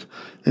or weak,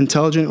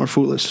 intelligent or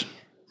foolish,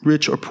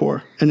 rich or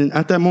poor? And then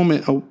at that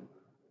moment,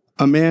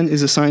 a man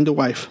is assigned a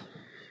wife.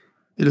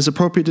 It is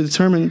appropriate to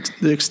determine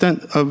the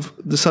extent of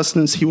the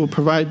sustenance he will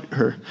provide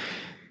her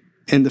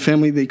and the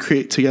family they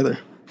create together.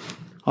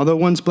 Although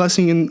one's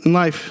blessing in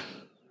life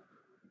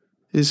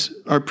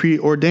are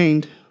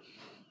preordained,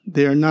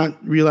 they are not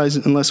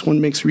realized unless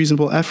one makes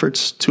reasonable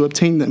efforts to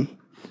obtain them.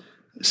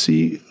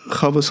 See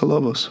Chavos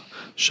Halavos,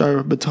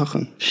 Shar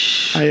B'Tachon.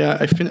 I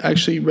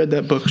actually read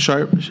that book.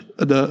 Chavos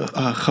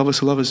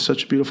Halavos is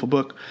such a beautiful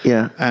book.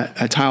 Yeah.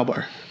 At Tile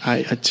Bar,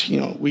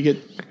 we get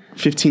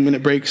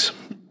 15-minute breaks.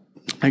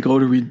 I go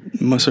to read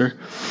Musar,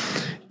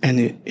 and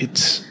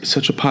it's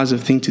such a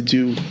positive thing to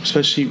do,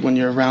 especially when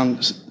you're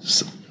around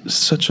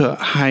such a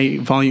high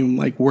volume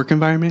work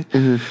environment,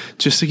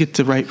 just to get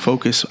the right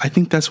focus. I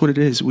think that's what it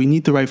is. We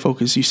need the right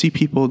focus. You see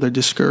people, they're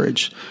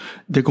discouraged.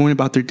 They're going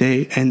about their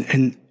day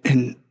and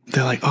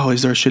they're like, oh,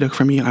 is there a shidduch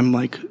for me?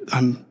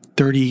 I'm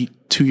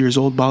 32 years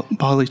old, Baal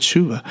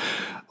Teshuva.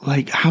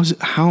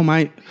 How am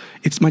I?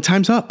 It's my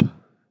time's up.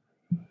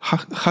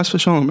 Chas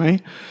v'shalom,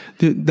 right?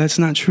 That's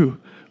not true.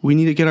 We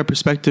need to get our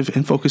perspective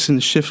and focus in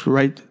the shift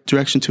right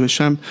direction to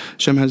Hashem.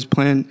 Hashem has a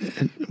plan,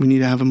 and we need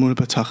to have emunah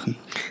b'tachon.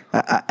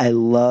 I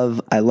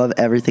love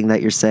everything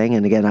that you're saying,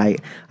 and again,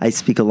 I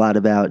speak a lot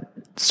about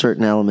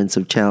certain elements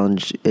of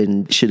challenge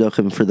in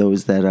shidduchim for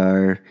those that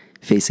are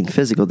facing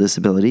physical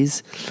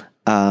disabilities.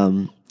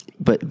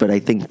 But I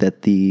think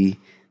that the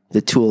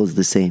tool is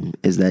the same,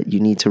 is that you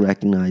need to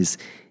recognize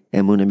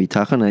emunah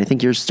b'tachon. And I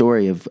think your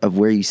story of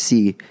where you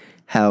see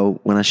how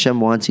when Hashem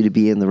wants you to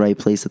be in the right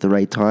place at the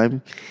right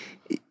time,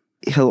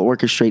 He'll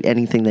orchestrate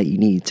anything that you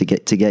need to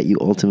get you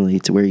ultimately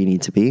to where you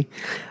need to be.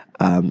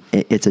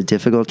 It's a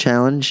difficult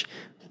challenge,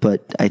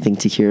 but I think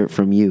to hear it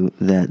from you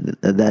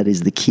that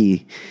is the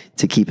key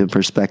to keep in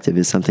perspective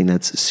is something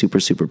that's super,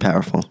 super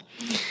powerful.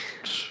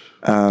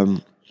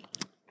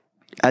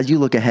 As you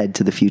look ahead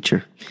to the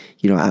future,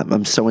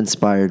 I'm so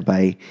inspired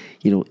by,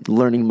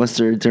 learning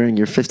Musar during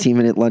your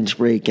 15-minute lunch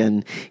break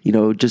and,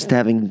 just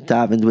having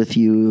davened with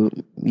you,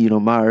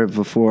 Marv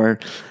before,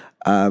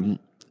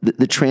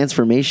 the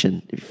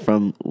transformation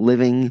from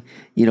living,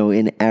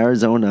 in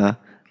Arizona,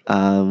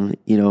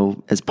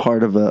 as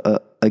part of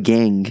a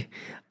gang,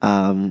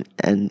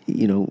 and,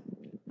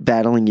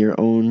 battling your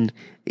own,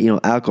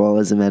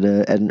 alcoholism at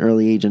an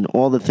early age and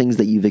all the things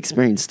that you've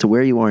experienced to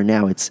where you are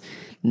now. It's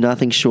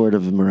nothing short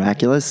of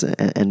miraculous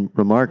and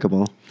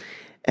remarkable.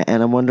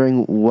 And I'm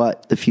wondering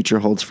what the future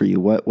holds for you.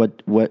 What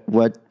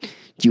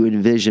do you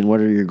envision?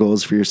 What are your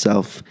goals for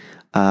yourself?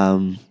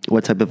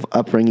 What type of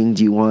upbringing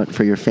do you want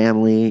for your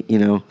family?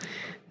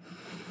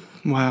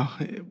 Wow.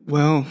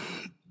 Well,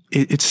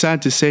 it's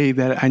sad to say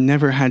that I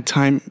never had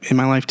time in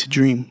my life to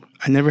dream.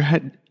 I never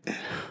had.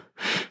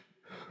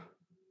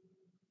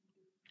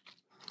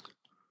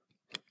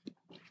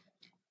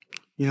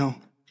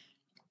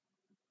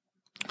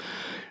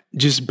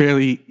 Just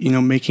barely,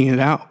 making it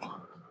out.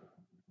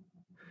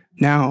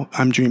 Now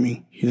I'm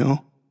dreaming,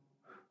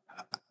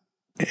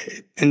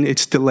 and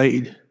it's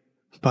delayed,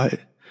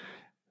 but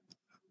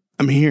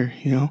I'm here,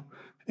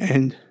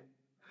 and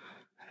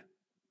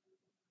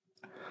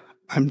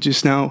I'm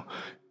just now,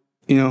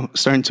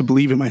 starting to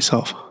believe in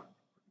myself.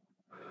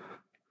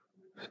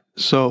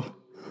 So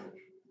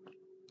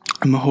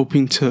I'm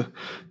hoping to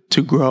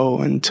grow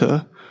and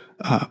to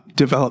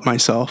develop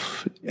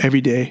myself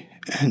every day,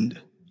 and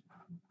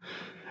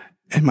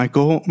my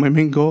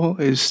main goal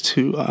is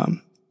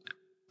to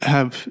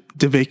have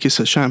Devekis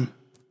Hashem,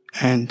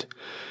 and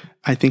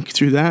I think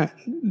through that,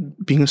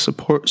 being a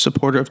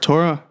supporter of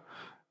Torah,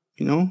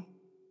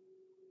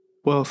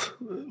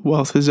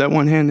 wealth is at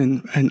one hand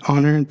and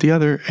honor at the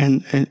other,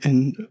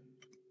 and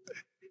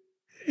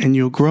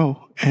you'll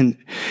grow, and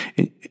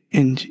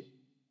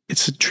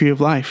it's a tree of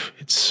life.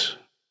 It's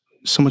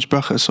so much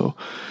bracha. So,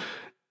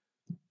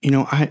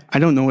 I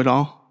don't know it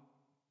all,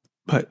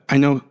 but I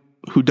know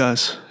who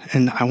does,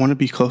 and I want to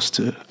be close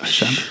to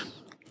Hashem.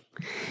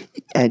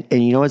 And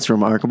it's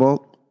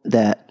remarkable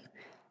that,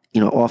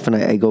 often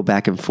I go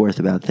back and forth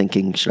about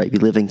thinking, should I be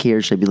living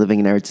here? Should I be living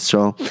in Eretz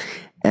Yisrael?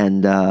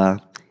 And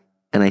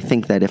I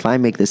think that if I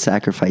make this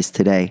sacrifice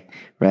today,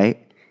 right,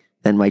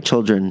 then my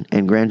children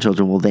and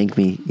grandchildren will thank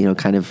me,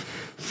 kind of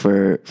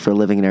for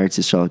living in Eretz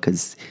Yisrael,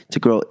 because to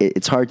grow,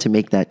 it's hard to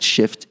make that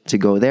shift to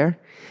go there,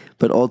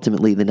 but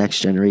ultimately the next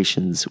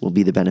generations will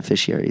be the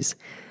beneficiaries.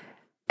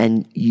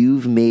 And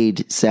you've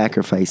made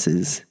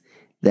sacrifices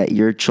that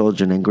your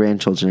children and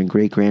grandchildren and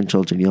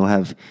great-grandchildren, you'll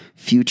have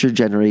future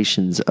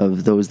generations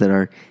of those that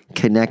are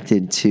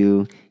connected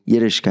to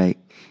Yiddishkeit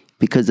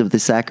because of the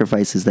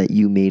sacrifices that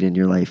you made in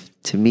your life.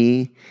 To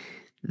me,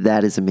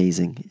 that is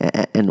amazing.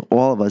 And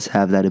all of us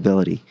have that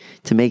ability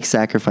to make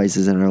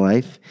sacrifices in our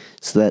life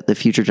so that the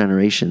future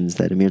generations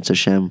that Amir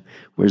Hashem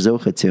we're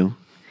zocha to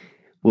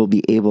will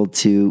be able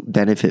to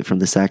benefit from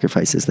the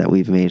sacrifices that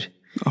we've made.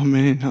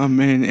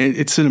 Amen.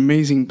 It's an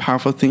amazing,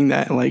 powerful thing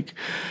that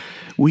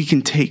we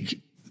can take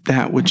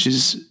that which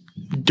is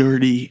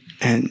dirty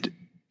and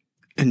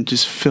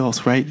just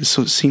filth, right?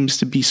 So it seems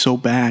to be so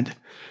bad,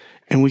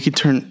 and we could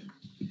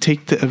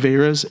take the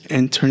averas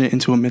and turn it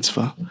into a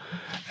mitzvah,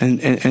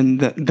 and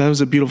that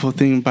was a beautiful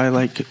thing by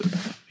by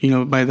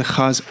the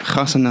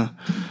chasana,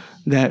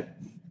 that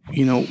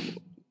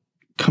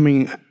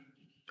coming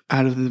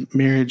out of the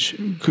marriage,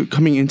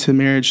 coming into the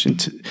marriage,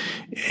 and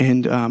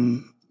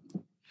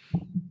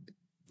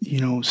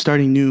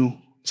starting new.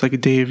 It's like a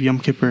day of Yom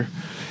Kippur.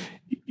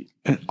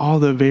 And all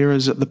the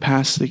averas of the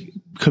past, they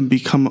can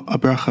become a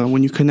bracha.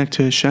 When you connect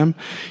to Hashem,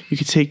 you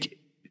can take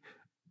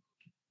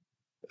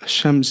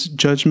Hashem's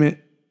judgment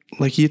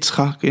like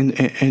Yitzchak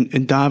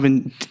and dive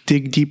and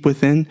dig deep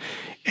within,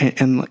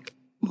 and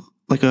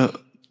like a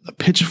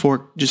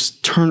pitchfork,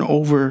 just turn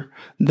over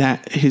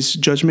his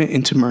judgment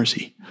into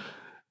mercy,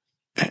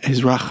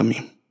 his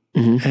rachamim.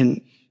 Mm-hmm.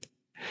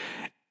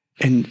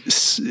 And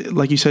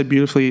like you said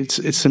beautifully, it's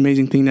an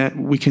amazing thing that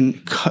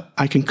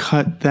I can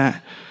cut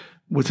that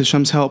with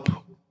Hashem's help.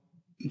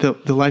 The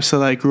lifestyle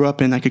that I grew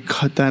up in, I could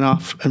cut that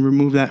off and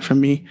remove that from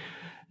me,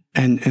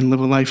 and live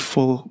a life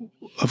full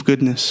of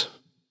goodness.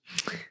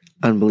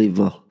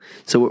 Unbelievable.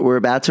 So we're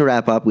about to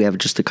wrap up. We have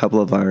just a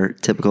couple of our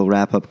typical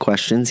wrap-up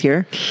questions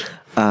here.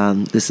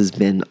 This has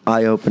been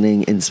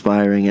eye-opening,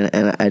 inspiring,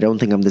 and I don't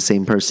think I'm the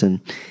same person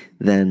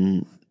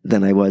than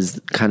I was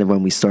kind of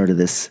when we started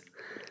this.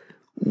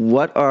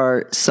 What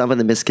are some of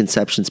the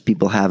misconceptions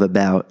people have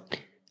about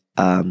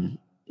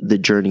the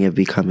journey of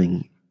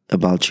becoming a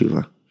Baal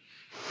Tshuva?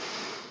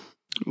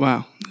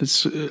 Wow,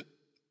 it's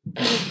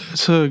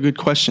a good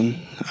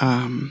question.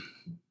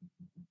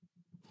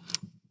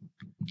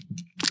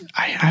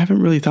 I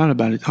haven't really thought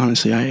about it,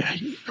 honestly. I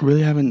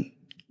really haven't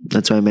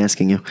That's why I'm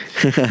asking you.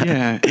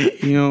 Yeah.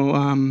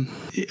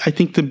 I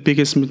think the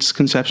biggest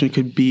misconception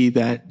could be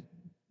that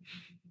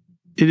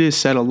it is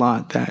said a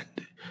lot that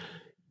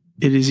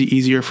it is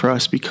easier for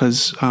us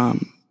because,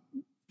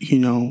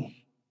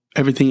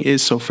 everything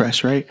is so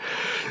fresh, right?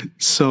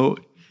 So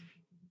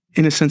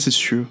in a sense, it's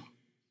true.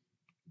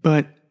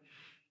 But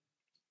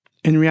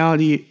in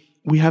reality,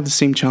 we have the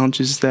same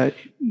challenges that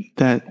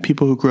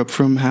people who grew up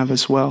from have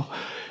as well.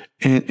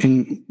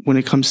 And when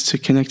it comes to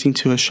connecting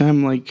to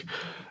Hashem, like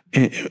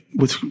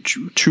with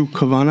true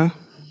kavana,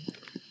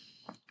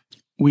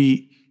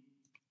 we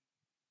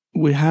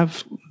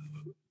have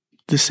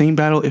the same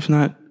battle, if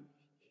not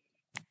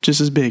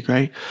just as big,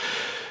 right?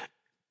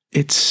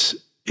 It's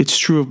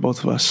true of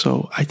both of us.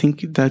 So I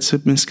think that's a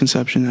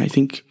misconception. I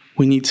think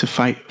we need to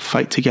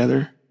fight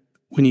together.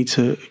 We need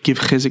to give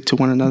chizik to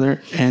one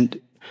another and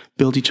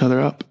build each other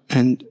up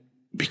and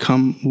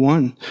become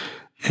one.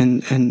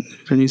 And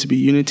there needs to be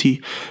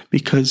unity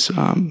because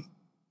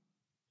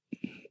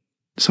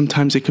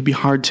sometimes it could be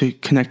hard to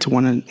connect to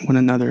one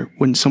another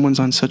when someone's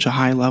on such a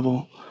high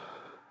level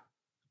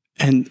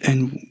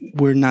and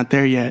we're not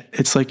there yet.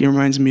 It's like, it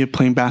reminds me of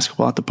playing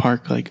basketball at the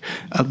park, like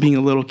being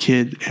a little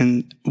kid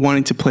and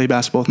wanting to play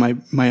basketball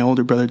with my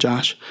older brother,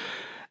 Josh,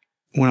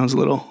 when I was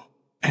little.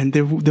 And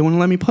they wouldn't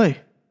let me play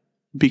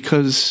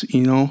because,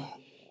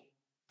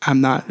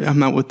 I'm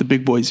not with the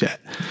big boys yet.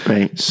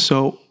 Right.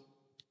 So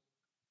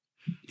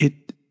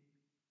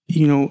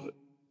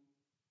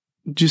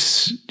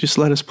just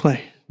let us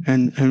play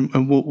and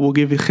we'll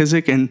give you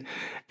chizik and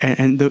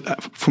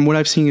from what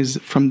I've seen is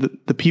from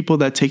the people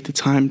that take the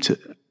time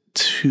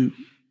to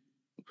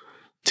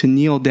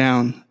kneel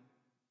down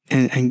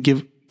and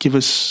give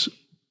us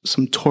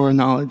some Torah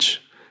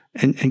knowledge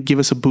and give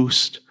us a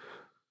boost.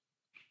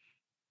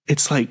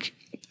 It's like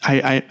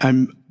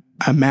I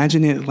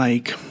imagine it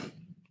like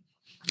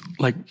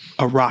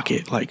a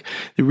rocket, like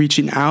they're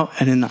reaching out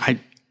and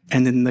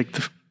then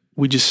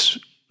we just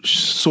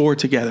soar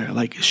together,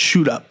 like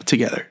shoot up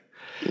together.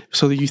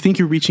 So that you think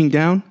you're reaching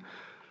down,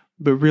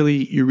 but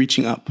really you're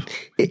reaching up.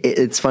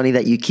 It's funny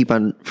that you keep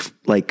on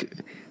like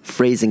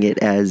phrasing it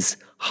as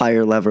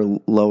higher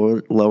level,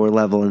 lower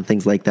level and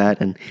things like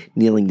that and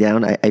kneeling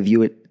down. I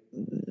view it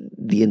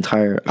the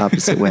entire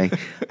opposite way.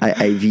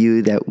 I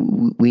view that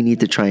we need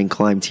to try and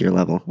climb to your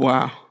level.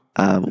 Wow.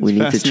 We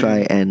need to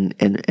try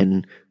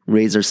and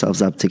raise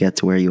ourselves up to get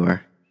to where you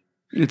are.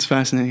 It's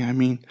fascinating. I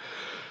mean,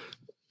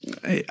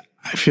 I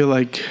feel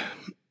like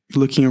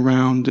looking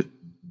around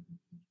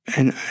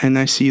and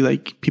I see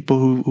like people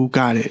who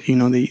got it,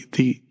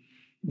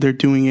 they're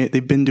doing it.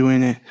 They've been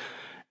doing it.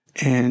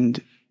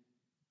 And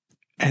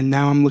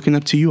now I'm looking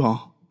up to you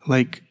all.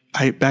 Like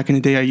back in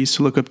the day, I used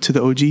to look up to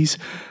the OGs.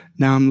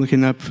 Now I'm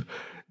looking up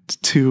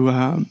to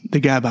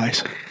the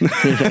Gabbis.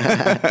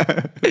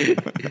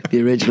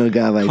 The original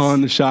Gabbis.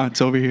 Calling the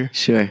shots over here.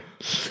 Sure.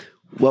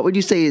 What would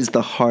you say is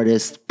the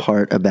hardest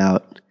part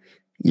about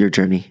your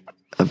journey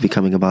of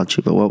becoming a Baal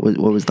Tshuva? What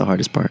was the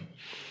hardest part?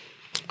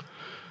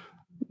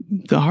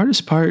 The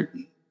hardest part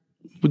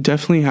would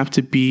definitely have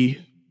to be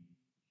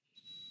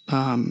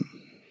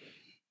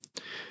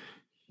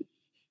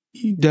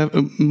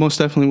most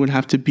definitely would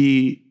have to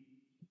be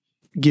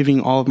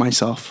giving all of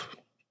myself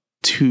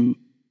to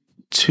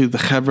the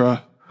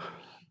chevra,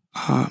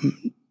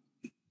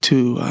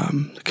 to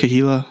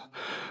kahila,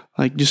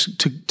 like just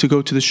to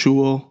go to the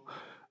shul.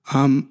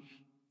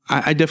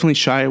 I definitely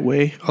shy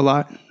away a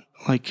lot.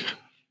 Like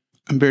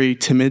I'm very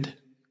timid.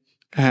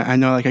 I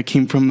know like I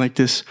came from like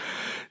this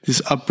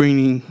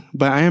upbringing,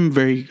 but I am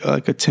very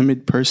like a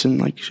timid person,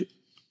 like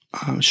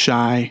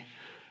shy,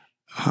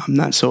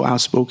 not so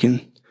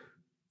outspoken.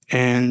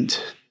 And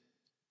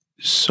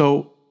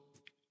so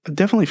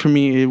definitely for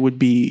me, it would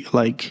be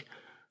like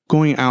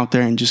going out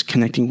there and just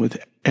connecting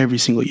with every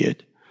single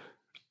yid.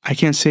 I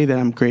can't say that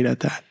I'm great at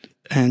that.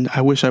 And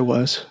I wish I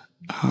was.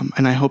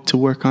 And I hope to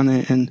work on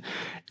it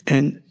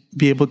and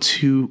be able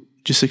to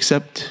just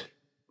accept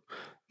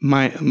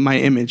my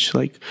image,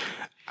 like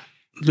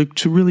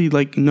to really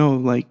like know,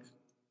 like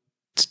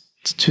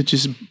to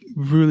just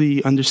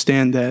really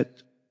understand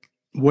that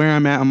where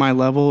I'm at on my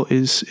level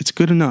it's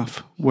good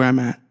enough where I'm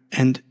at,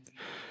 and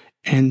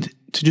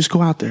to just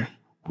go out there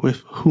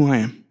with who I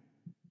am.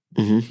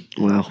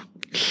 Mm-hmm. Wow.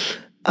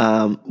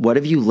 What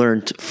have you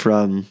learned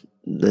from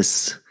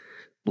this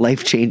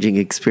life-changing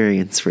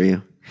experience for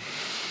you?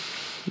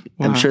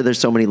 Wow. I'm sure there's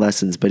so many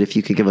lessons, but if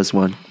you could give us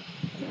one.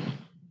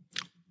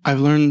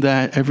 I've learned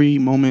that every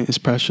moment is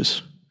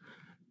precious,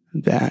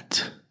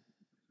 that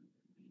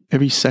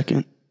every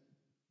second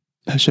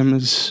Hashem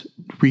is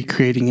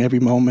recreating every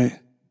moment,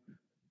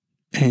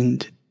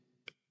 and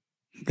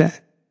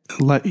that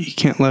you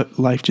can't let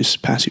life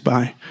just pass you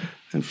by.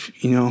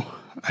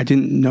 I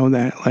didn't know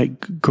that.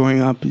 Like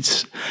growing up,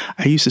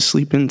 I used to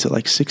sleep until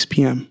like 6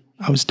 p.m.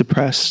 I was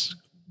depressed.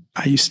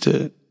 I used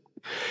to,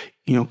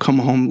 come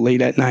home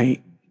late at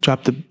night,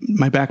 drop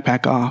my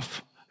backpack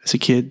off as a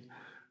kid,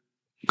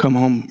 come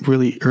home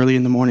really early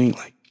in the morning,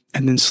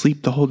 and then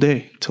sleep the whole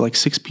day till like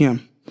 6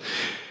 p.m.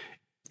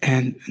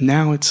 And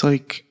now it's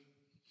like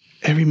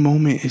every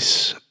moment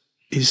is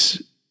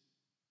is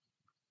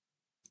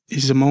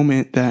a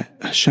moment that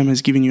Hashem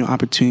has given you an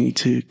opportunity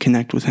to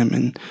connect with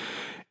him,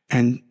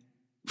 and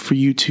for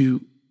you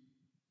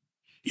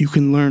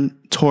can learn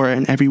Torah,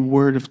 and every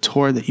word of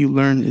Torah that you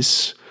learn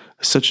is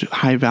such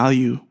high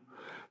value,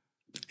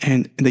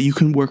 and that you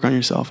can work on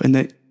yourself, and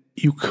that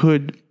you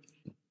could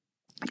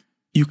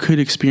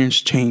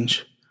experience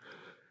change,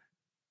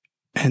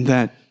 and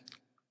that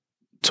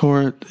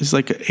Torah is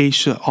like an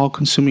Aisha,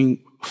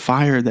 all-consuming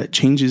fire that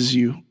changes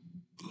you,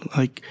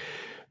 like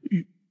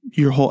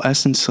your whole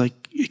essence.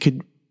 Like it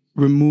could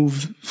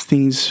remove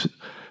things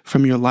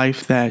from your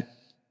life that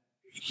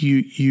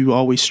you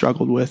always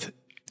struggled with,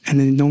 and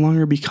they no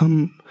longer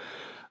become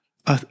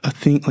a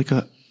thing, like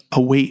a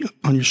weight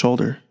on your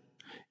shoulder.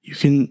 You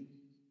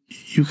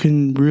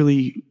can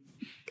really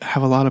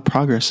have a lot of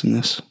progress in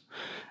this,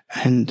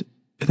 and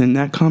then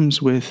that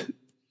comes with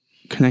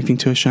connecting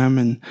to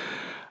Hashem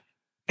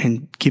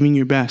and giving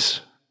your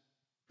best,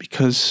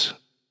 because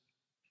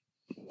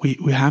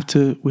we have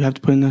to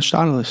put in a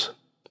shtadlus.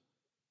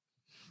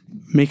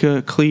 Make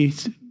a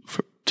kli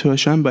to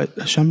Hashem, but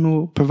Hashem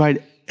will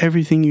provide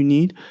everything you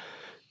need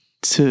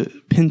to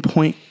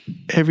pinpoint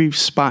every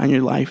spot in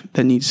your life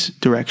that needs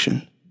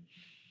direction.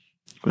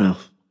 Well,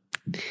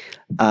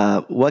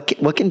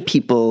 what can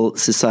people,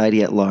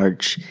 society at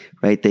large,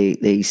 right?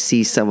 They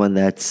see someone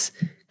that's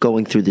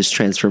going through this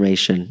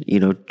transformation,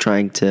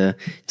 trying to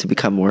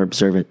become more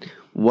observant.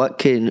 What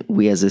can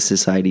we as a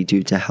society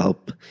do to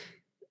help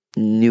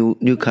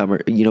newcomer,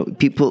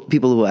 people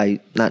who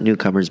not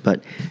newcomers,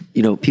 but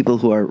people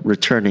who are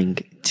returning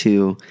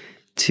to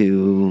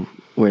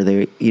where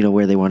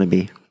they want to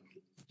be?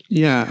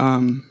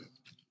 Yeah,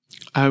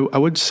 I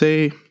would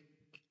say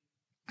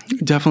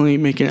definitely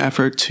make an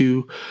effort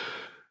to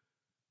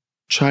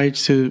try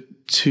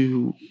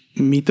to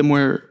meet them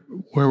where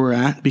we're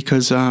at,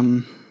 because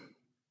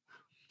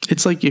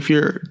it's like if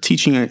you're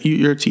teaching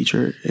you're a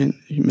teacher in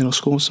middle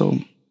school, so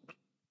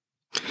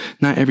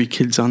not every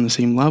kid's on the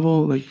same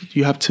level. Like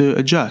you have to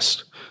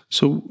adjust.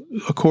 So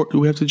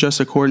we have to adjust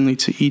accordingly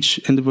to each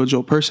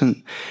individual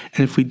person.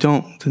 And if we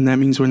don't, then that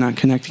means we're not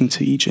connecting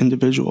to each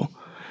individual.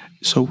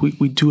 So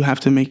we do have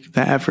to make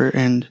that effort,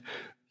 and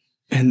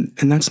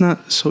that's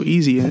not so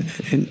easy.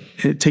 And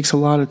it takes a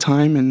lot of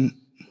time, and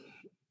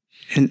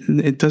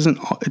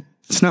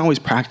it's not always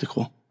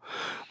practical.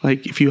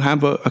 Like if you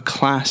have a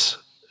class,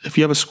 if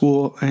you have a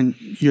school and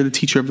you're the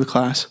teacher of the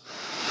class,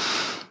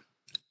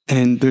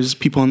 and there's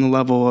people on the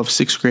level of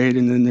 6th grade,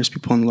 and then there's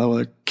people on the level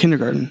of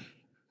kindergarten,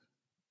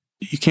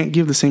 you can't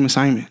give the same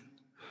assignment.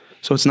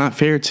 So it's not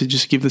fair to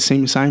just give the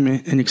same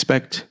assignment and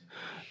expect,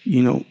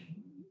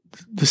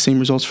 the same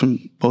results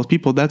from both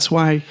people. That's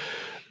why,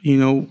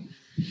 the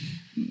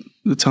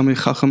Talmid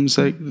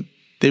Chachams,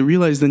 they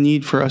realize the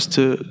need for us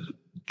to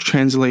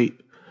translate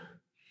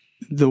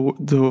the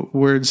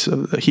words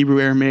of the Hebrew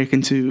Aramaic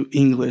into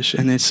English,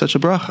 and it's such a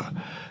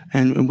bracha,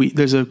 and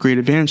there's a great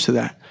advantage to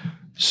that.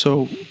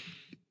 So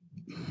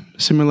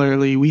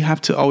similarly, we have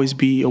to always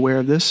be aware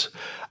of this.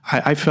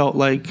 I felt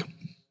like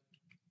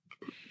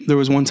there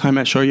was one time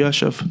at Shor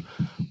Yoshev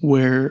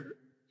where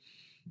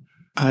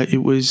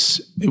it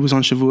was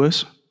on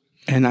Shavuos,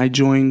 and I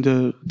joined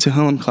the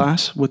Tehillim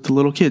class with the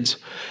little kids.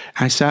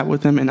 I sat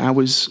with them, and I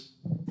was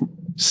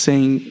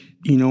saying,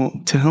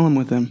 Tehillim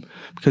with them,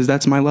 because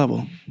that's my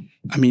level.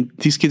 I mean,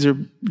 these kids are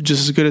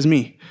just as good as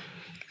me,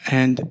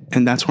 and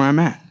that's where I'm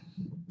at.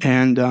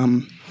 And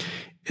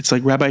it's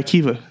like Rabbi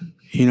Akiva,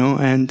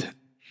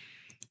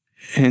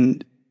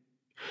 and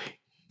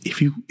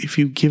if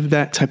you give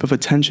that type of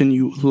attention,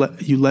 you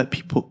let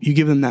people, you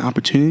give them that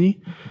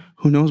opportunity,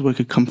 who knows what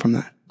could come from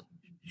that?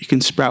 You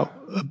can sprout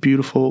a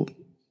beautiful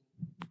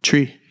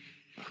tree.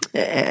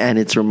 And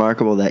it's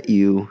remarkable that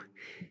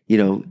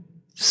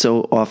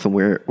so often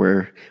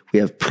we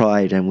have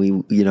pride,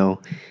 and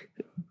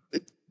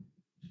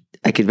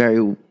I could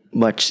very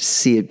much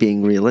see it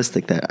being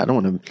realistic that I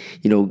don't want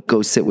to,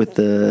 go sit with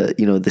the,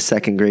 the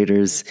second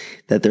graders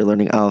that they're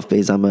learning Aleph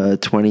Beis. I'm a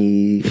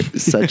 20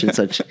 such and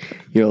such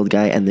year old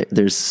guy. And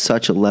there's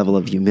such a level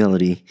of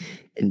humility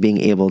in being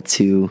able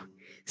to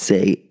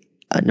say,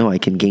 no, I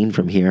can gain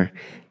from here.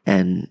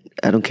 And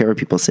I don't care what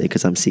people say,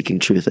 because I'm seeking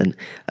truth. And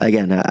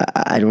again,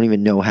 I don't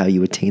even know how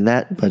you attain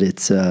that, but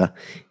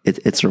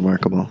it's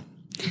remarkable.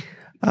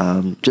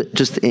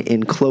 Just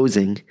in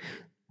closing,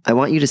 I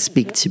want you to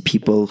speak to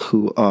people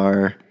who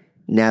are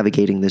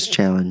navigating this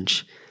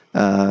challenge.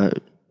 I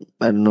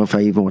don't know if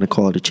I even want to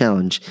call it a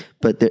challenge,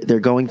 but they're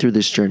going through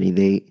this journey.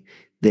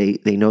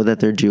 They know that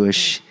they're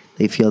Jewish.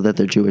 They feel that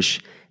they're Jewish,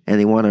 and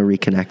they want to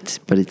reconnect,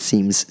 but it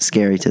seems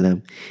scary to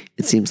them.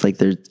 It seems like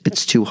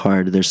it's too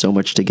hard. There's so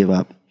much to give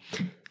up.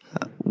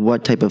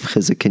 What type of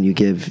chizuk can you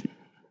give?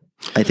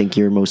 I think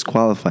you're most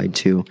qualified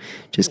to,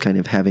 just kind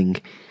of having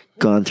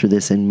gone through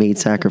this and made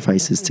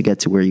sacrifices to get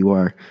to where you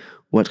are.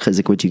 What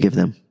chizuk would you give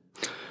them?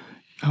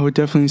 I would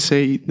definitely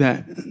say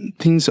that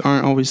things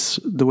aren't always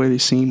the way they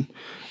seem,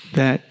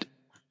 that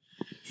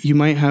you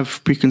might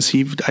have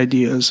preconceived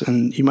ideas,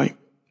 and you might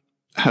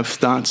have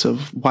thoughts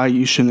of why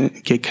you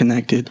shouldn't get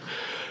connected.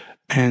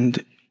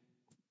 And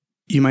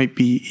you might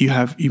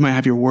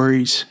have your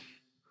worries,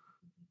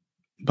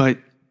 but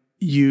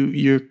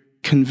you're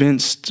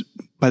convinced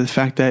by the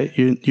fact that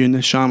your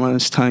neshama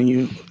is telling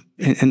you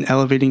and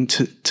elevating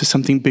to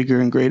something bigger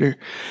and greater.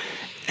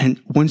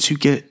 And once you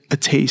get a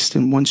taste,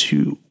 and once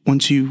you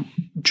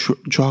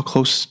draw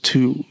close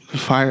to the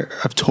fire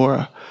of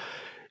Torah,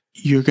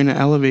 you're going to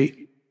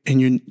elevate,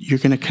 and you're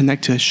going to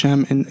connect to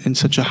Hashem in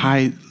such a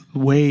high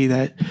way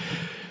that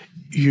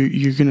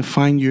you're going to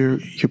find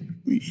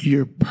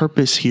your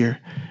purpose here,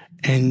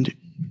 and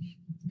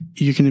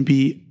you're going to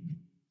be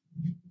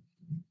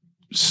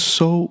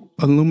so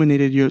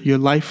illuminated. Your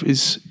life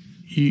is,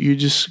 you're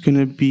just going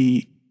to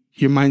be,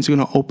 your mind's going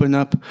to open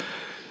up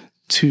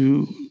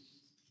to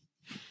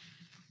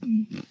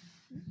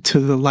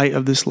the light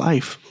of this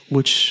life,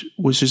 which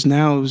is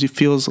now, it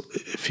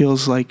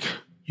feels like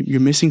you're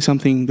missing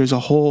something. There's a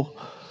hole.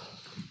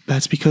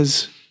 That's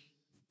because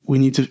we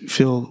need to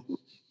fill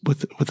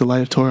with the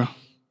light of Torah.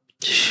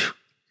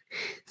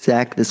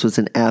 Zach, this was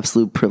an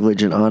absolute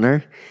privilege and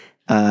honor.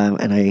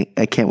 And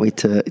I can't wait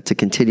to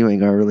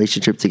continuing our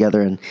relationship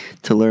together and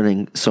to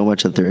learning so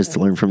much that there is to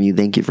learn from you.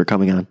 Thank you for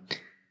coming on.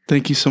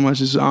 Thank you so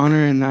much. It's an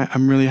honor, and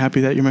I'm really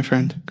happy that you're my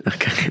friend.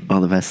 Okay,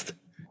 all the best.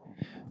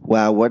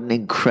 Wow, what an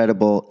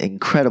incredible,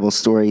 incredible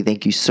story.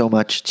 Thank you so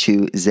much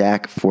to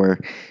Zach for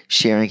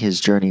sharing his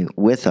journey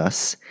with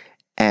us.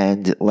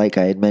 And like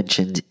I had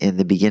mentioned in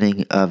the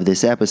beginning of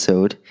this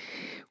episode,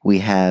 we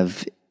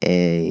have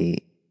a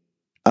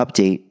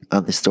update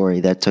on the story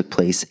that took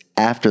place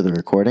after the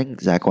recording.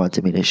 Zach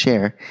wanted me to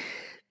share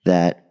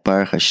that,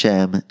 Baruch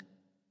Hashem,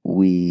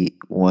 we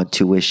want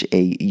to wish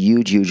a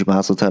huge, huge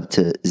mazel tov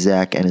to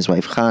Zach and his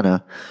wife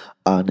Chana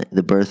on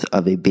the birth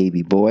of a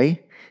baby boy.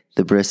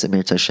 The bris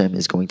Amir Hashem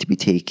is going to be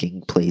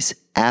taking place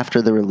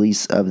after the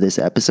release of this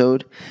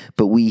episode,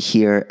 but we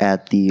here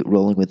at the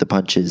Rolling with the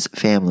Punches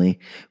family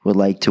would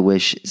like to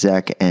wish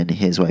Zach and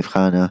his wife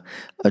Chana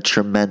a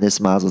tremendous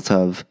mazel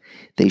tov.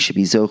 They should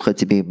be zocha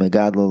to be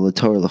megadlo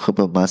l'torah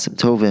l'chuppah masim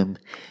tovim,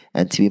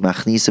 and to be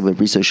machnisa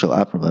b'briso shel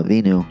Avraham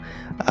Avinu.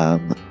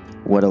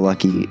 What a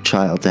lucky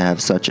child to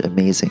have such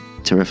amazing,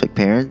 terrific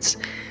parents.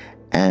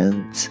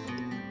 And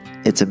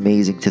it's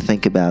amazing to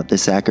think about the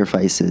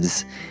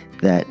sacrifices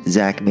that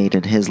Zach made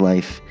in his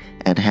life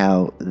and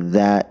how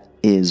that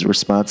is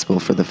responsible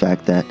for the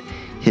fact that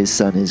his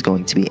son is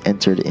going to be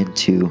entered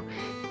into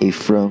a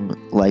frum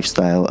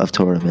lifestyle of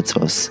Torah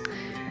mitzvos.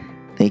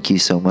 Thank you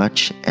so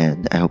much,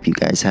 and I hope you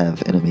guys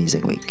have an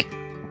amazing week.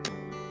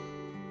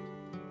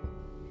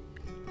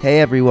 Hey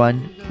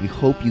everyone, we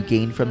hope you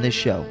gained from this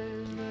show.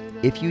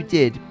 If you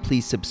did,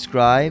 please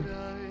subscribe,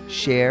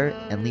 share,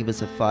 and leave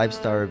us a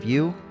 5-star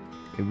review.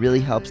 It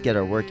really helps get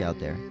our work out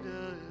there.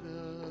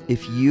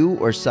 If you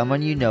or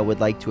someone you know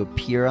would like to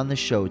appear on the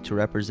show to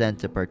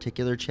represent a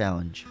particular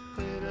challenge,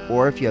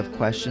 or if you have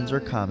questions or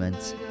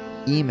comments,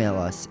 email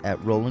us at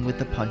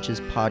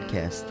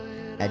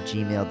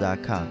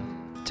rollingwiththepunchespodcast@gmail.com.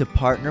 To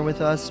partner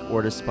with us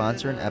or to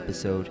sponsor an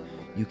episode,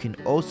 you can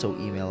also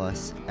email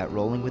us at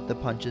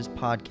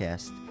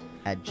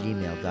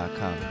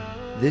rollingwiththepunchespodcast@gmail.com.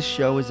 This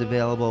show is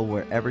available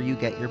wherever you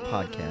get your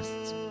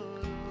podcasts.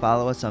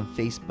 Follow us on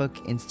Facebook,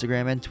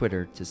 Instagram, and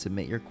Twitter to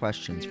submit your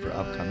questions for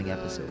upcoming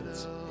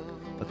episodes.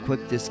 A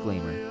quick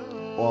disclaimer: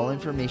 all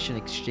information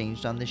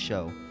exchanged on this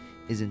show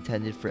is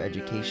intended for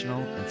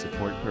educational and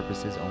support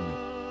purposes only.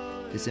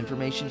 This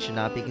information should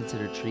not be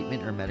considered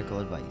treatment or medical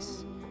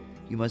advice.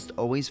 You must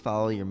always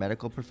follow your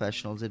medical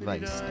professional's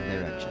advice and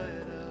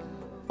direction.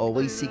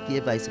 Always seek the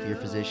advice of your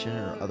physician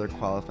or other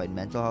qualified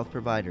mental health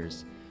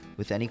providers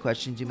with any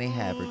questions you may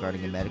have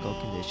regarding a medical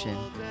condition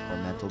or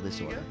mental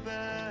disorder.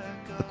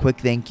 A quick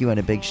thank you and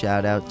a big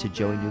shout out to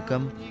Joey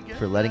Newcomb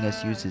for letting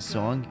us use his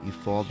song, You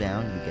Fall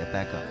Down, You Get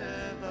Back Up.